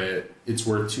roleplay it. It's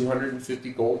worth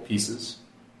 250 gold pieces.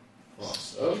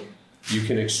 Also, you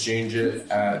can exchange it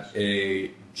at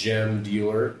a gem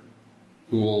dealer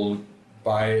who will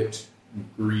buy it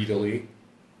greedily.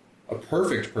 A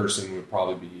perfect person would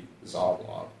probably be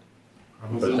Zoblov.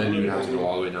 But then you would have to go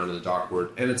all the way down to the dockboard,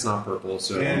 and it's not purple,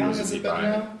 so And it how long was has a it been buy.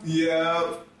 now?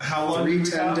 Yeah. How long? 3 did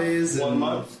we 10 have? days 1 and-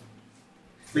 month.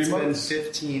 3 It's months. been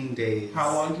 15 days.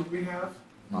 How long did we have?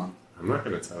 Month. I'm not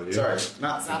going to tell you. Sorry,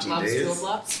 not 15 Zablob's days.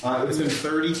 Roblox. It's been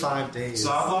 35 days.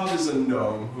 Zablov is a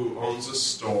gnome who owns a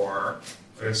store,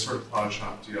 a sort of pawn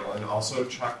shop deal, and also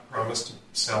Chuck promised to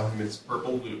sell him his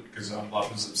purple loot because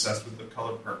Zablov is obsessed with the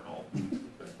color purple.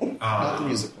 Not the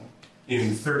musical.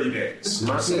 In 30 days. I'm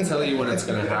not going to tell you when it's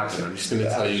going to happen. I'm just going to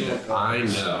tell you that I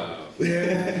know.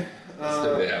 Yeah.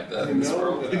 So they have that I in this know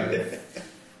world. that I've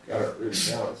got it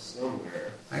written down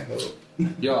somewhere. I hope.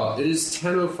 Y'all, it is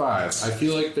 10:05. I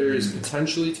feel like there is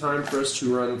potentially time for us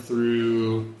to run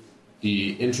through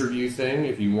the interview thing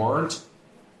if you want.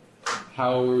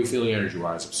 How are we feeling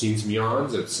energy-wise? I've seen some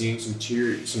yawns. I've seen some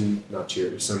tears.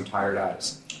 Some tired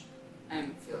eyes.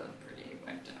 I'm feeling pretty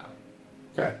wiped out.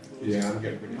 Okay. Yeah, I'm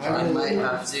getting pretty I tired. I might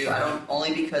have to. I don't.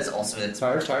 Only because also it's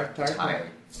Tired. tired.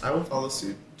 I will follow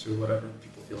suit to whatever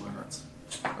people feel my hearts.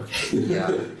 Okay.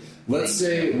 Yeah. Let's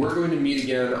say we're going to meet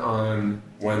again on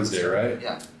Wednesday, right?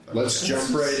 Yeah. Let's jump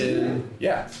right in.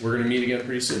 Yeah, we're going to meet again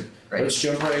pretty soon. Great. Let's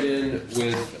jump right in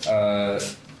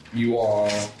with you all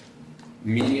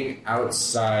meeting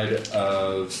outside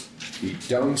of the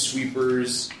Dung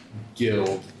Sweepers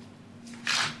Guild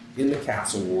in the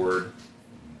Castle Ward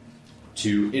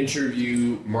to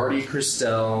interview Marty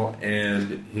Christelle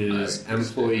and his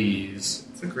employees.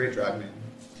 It's a great drag name.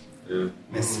 Yeah.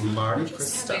 Miss Marty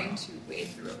Just having Christelle. to wade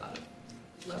through a lot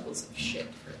of levels of shit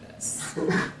for this.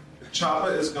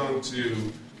 Choppa is going to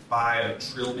buy a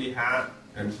Trilby hat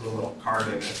and put a little card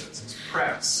in it that says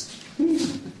press.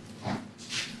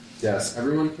 Yes,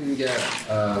 everyone can get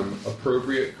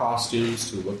appropriate costumes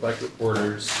to look like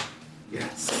reporters.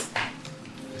 Yes.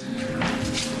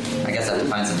 I guess I have to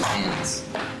find some pants.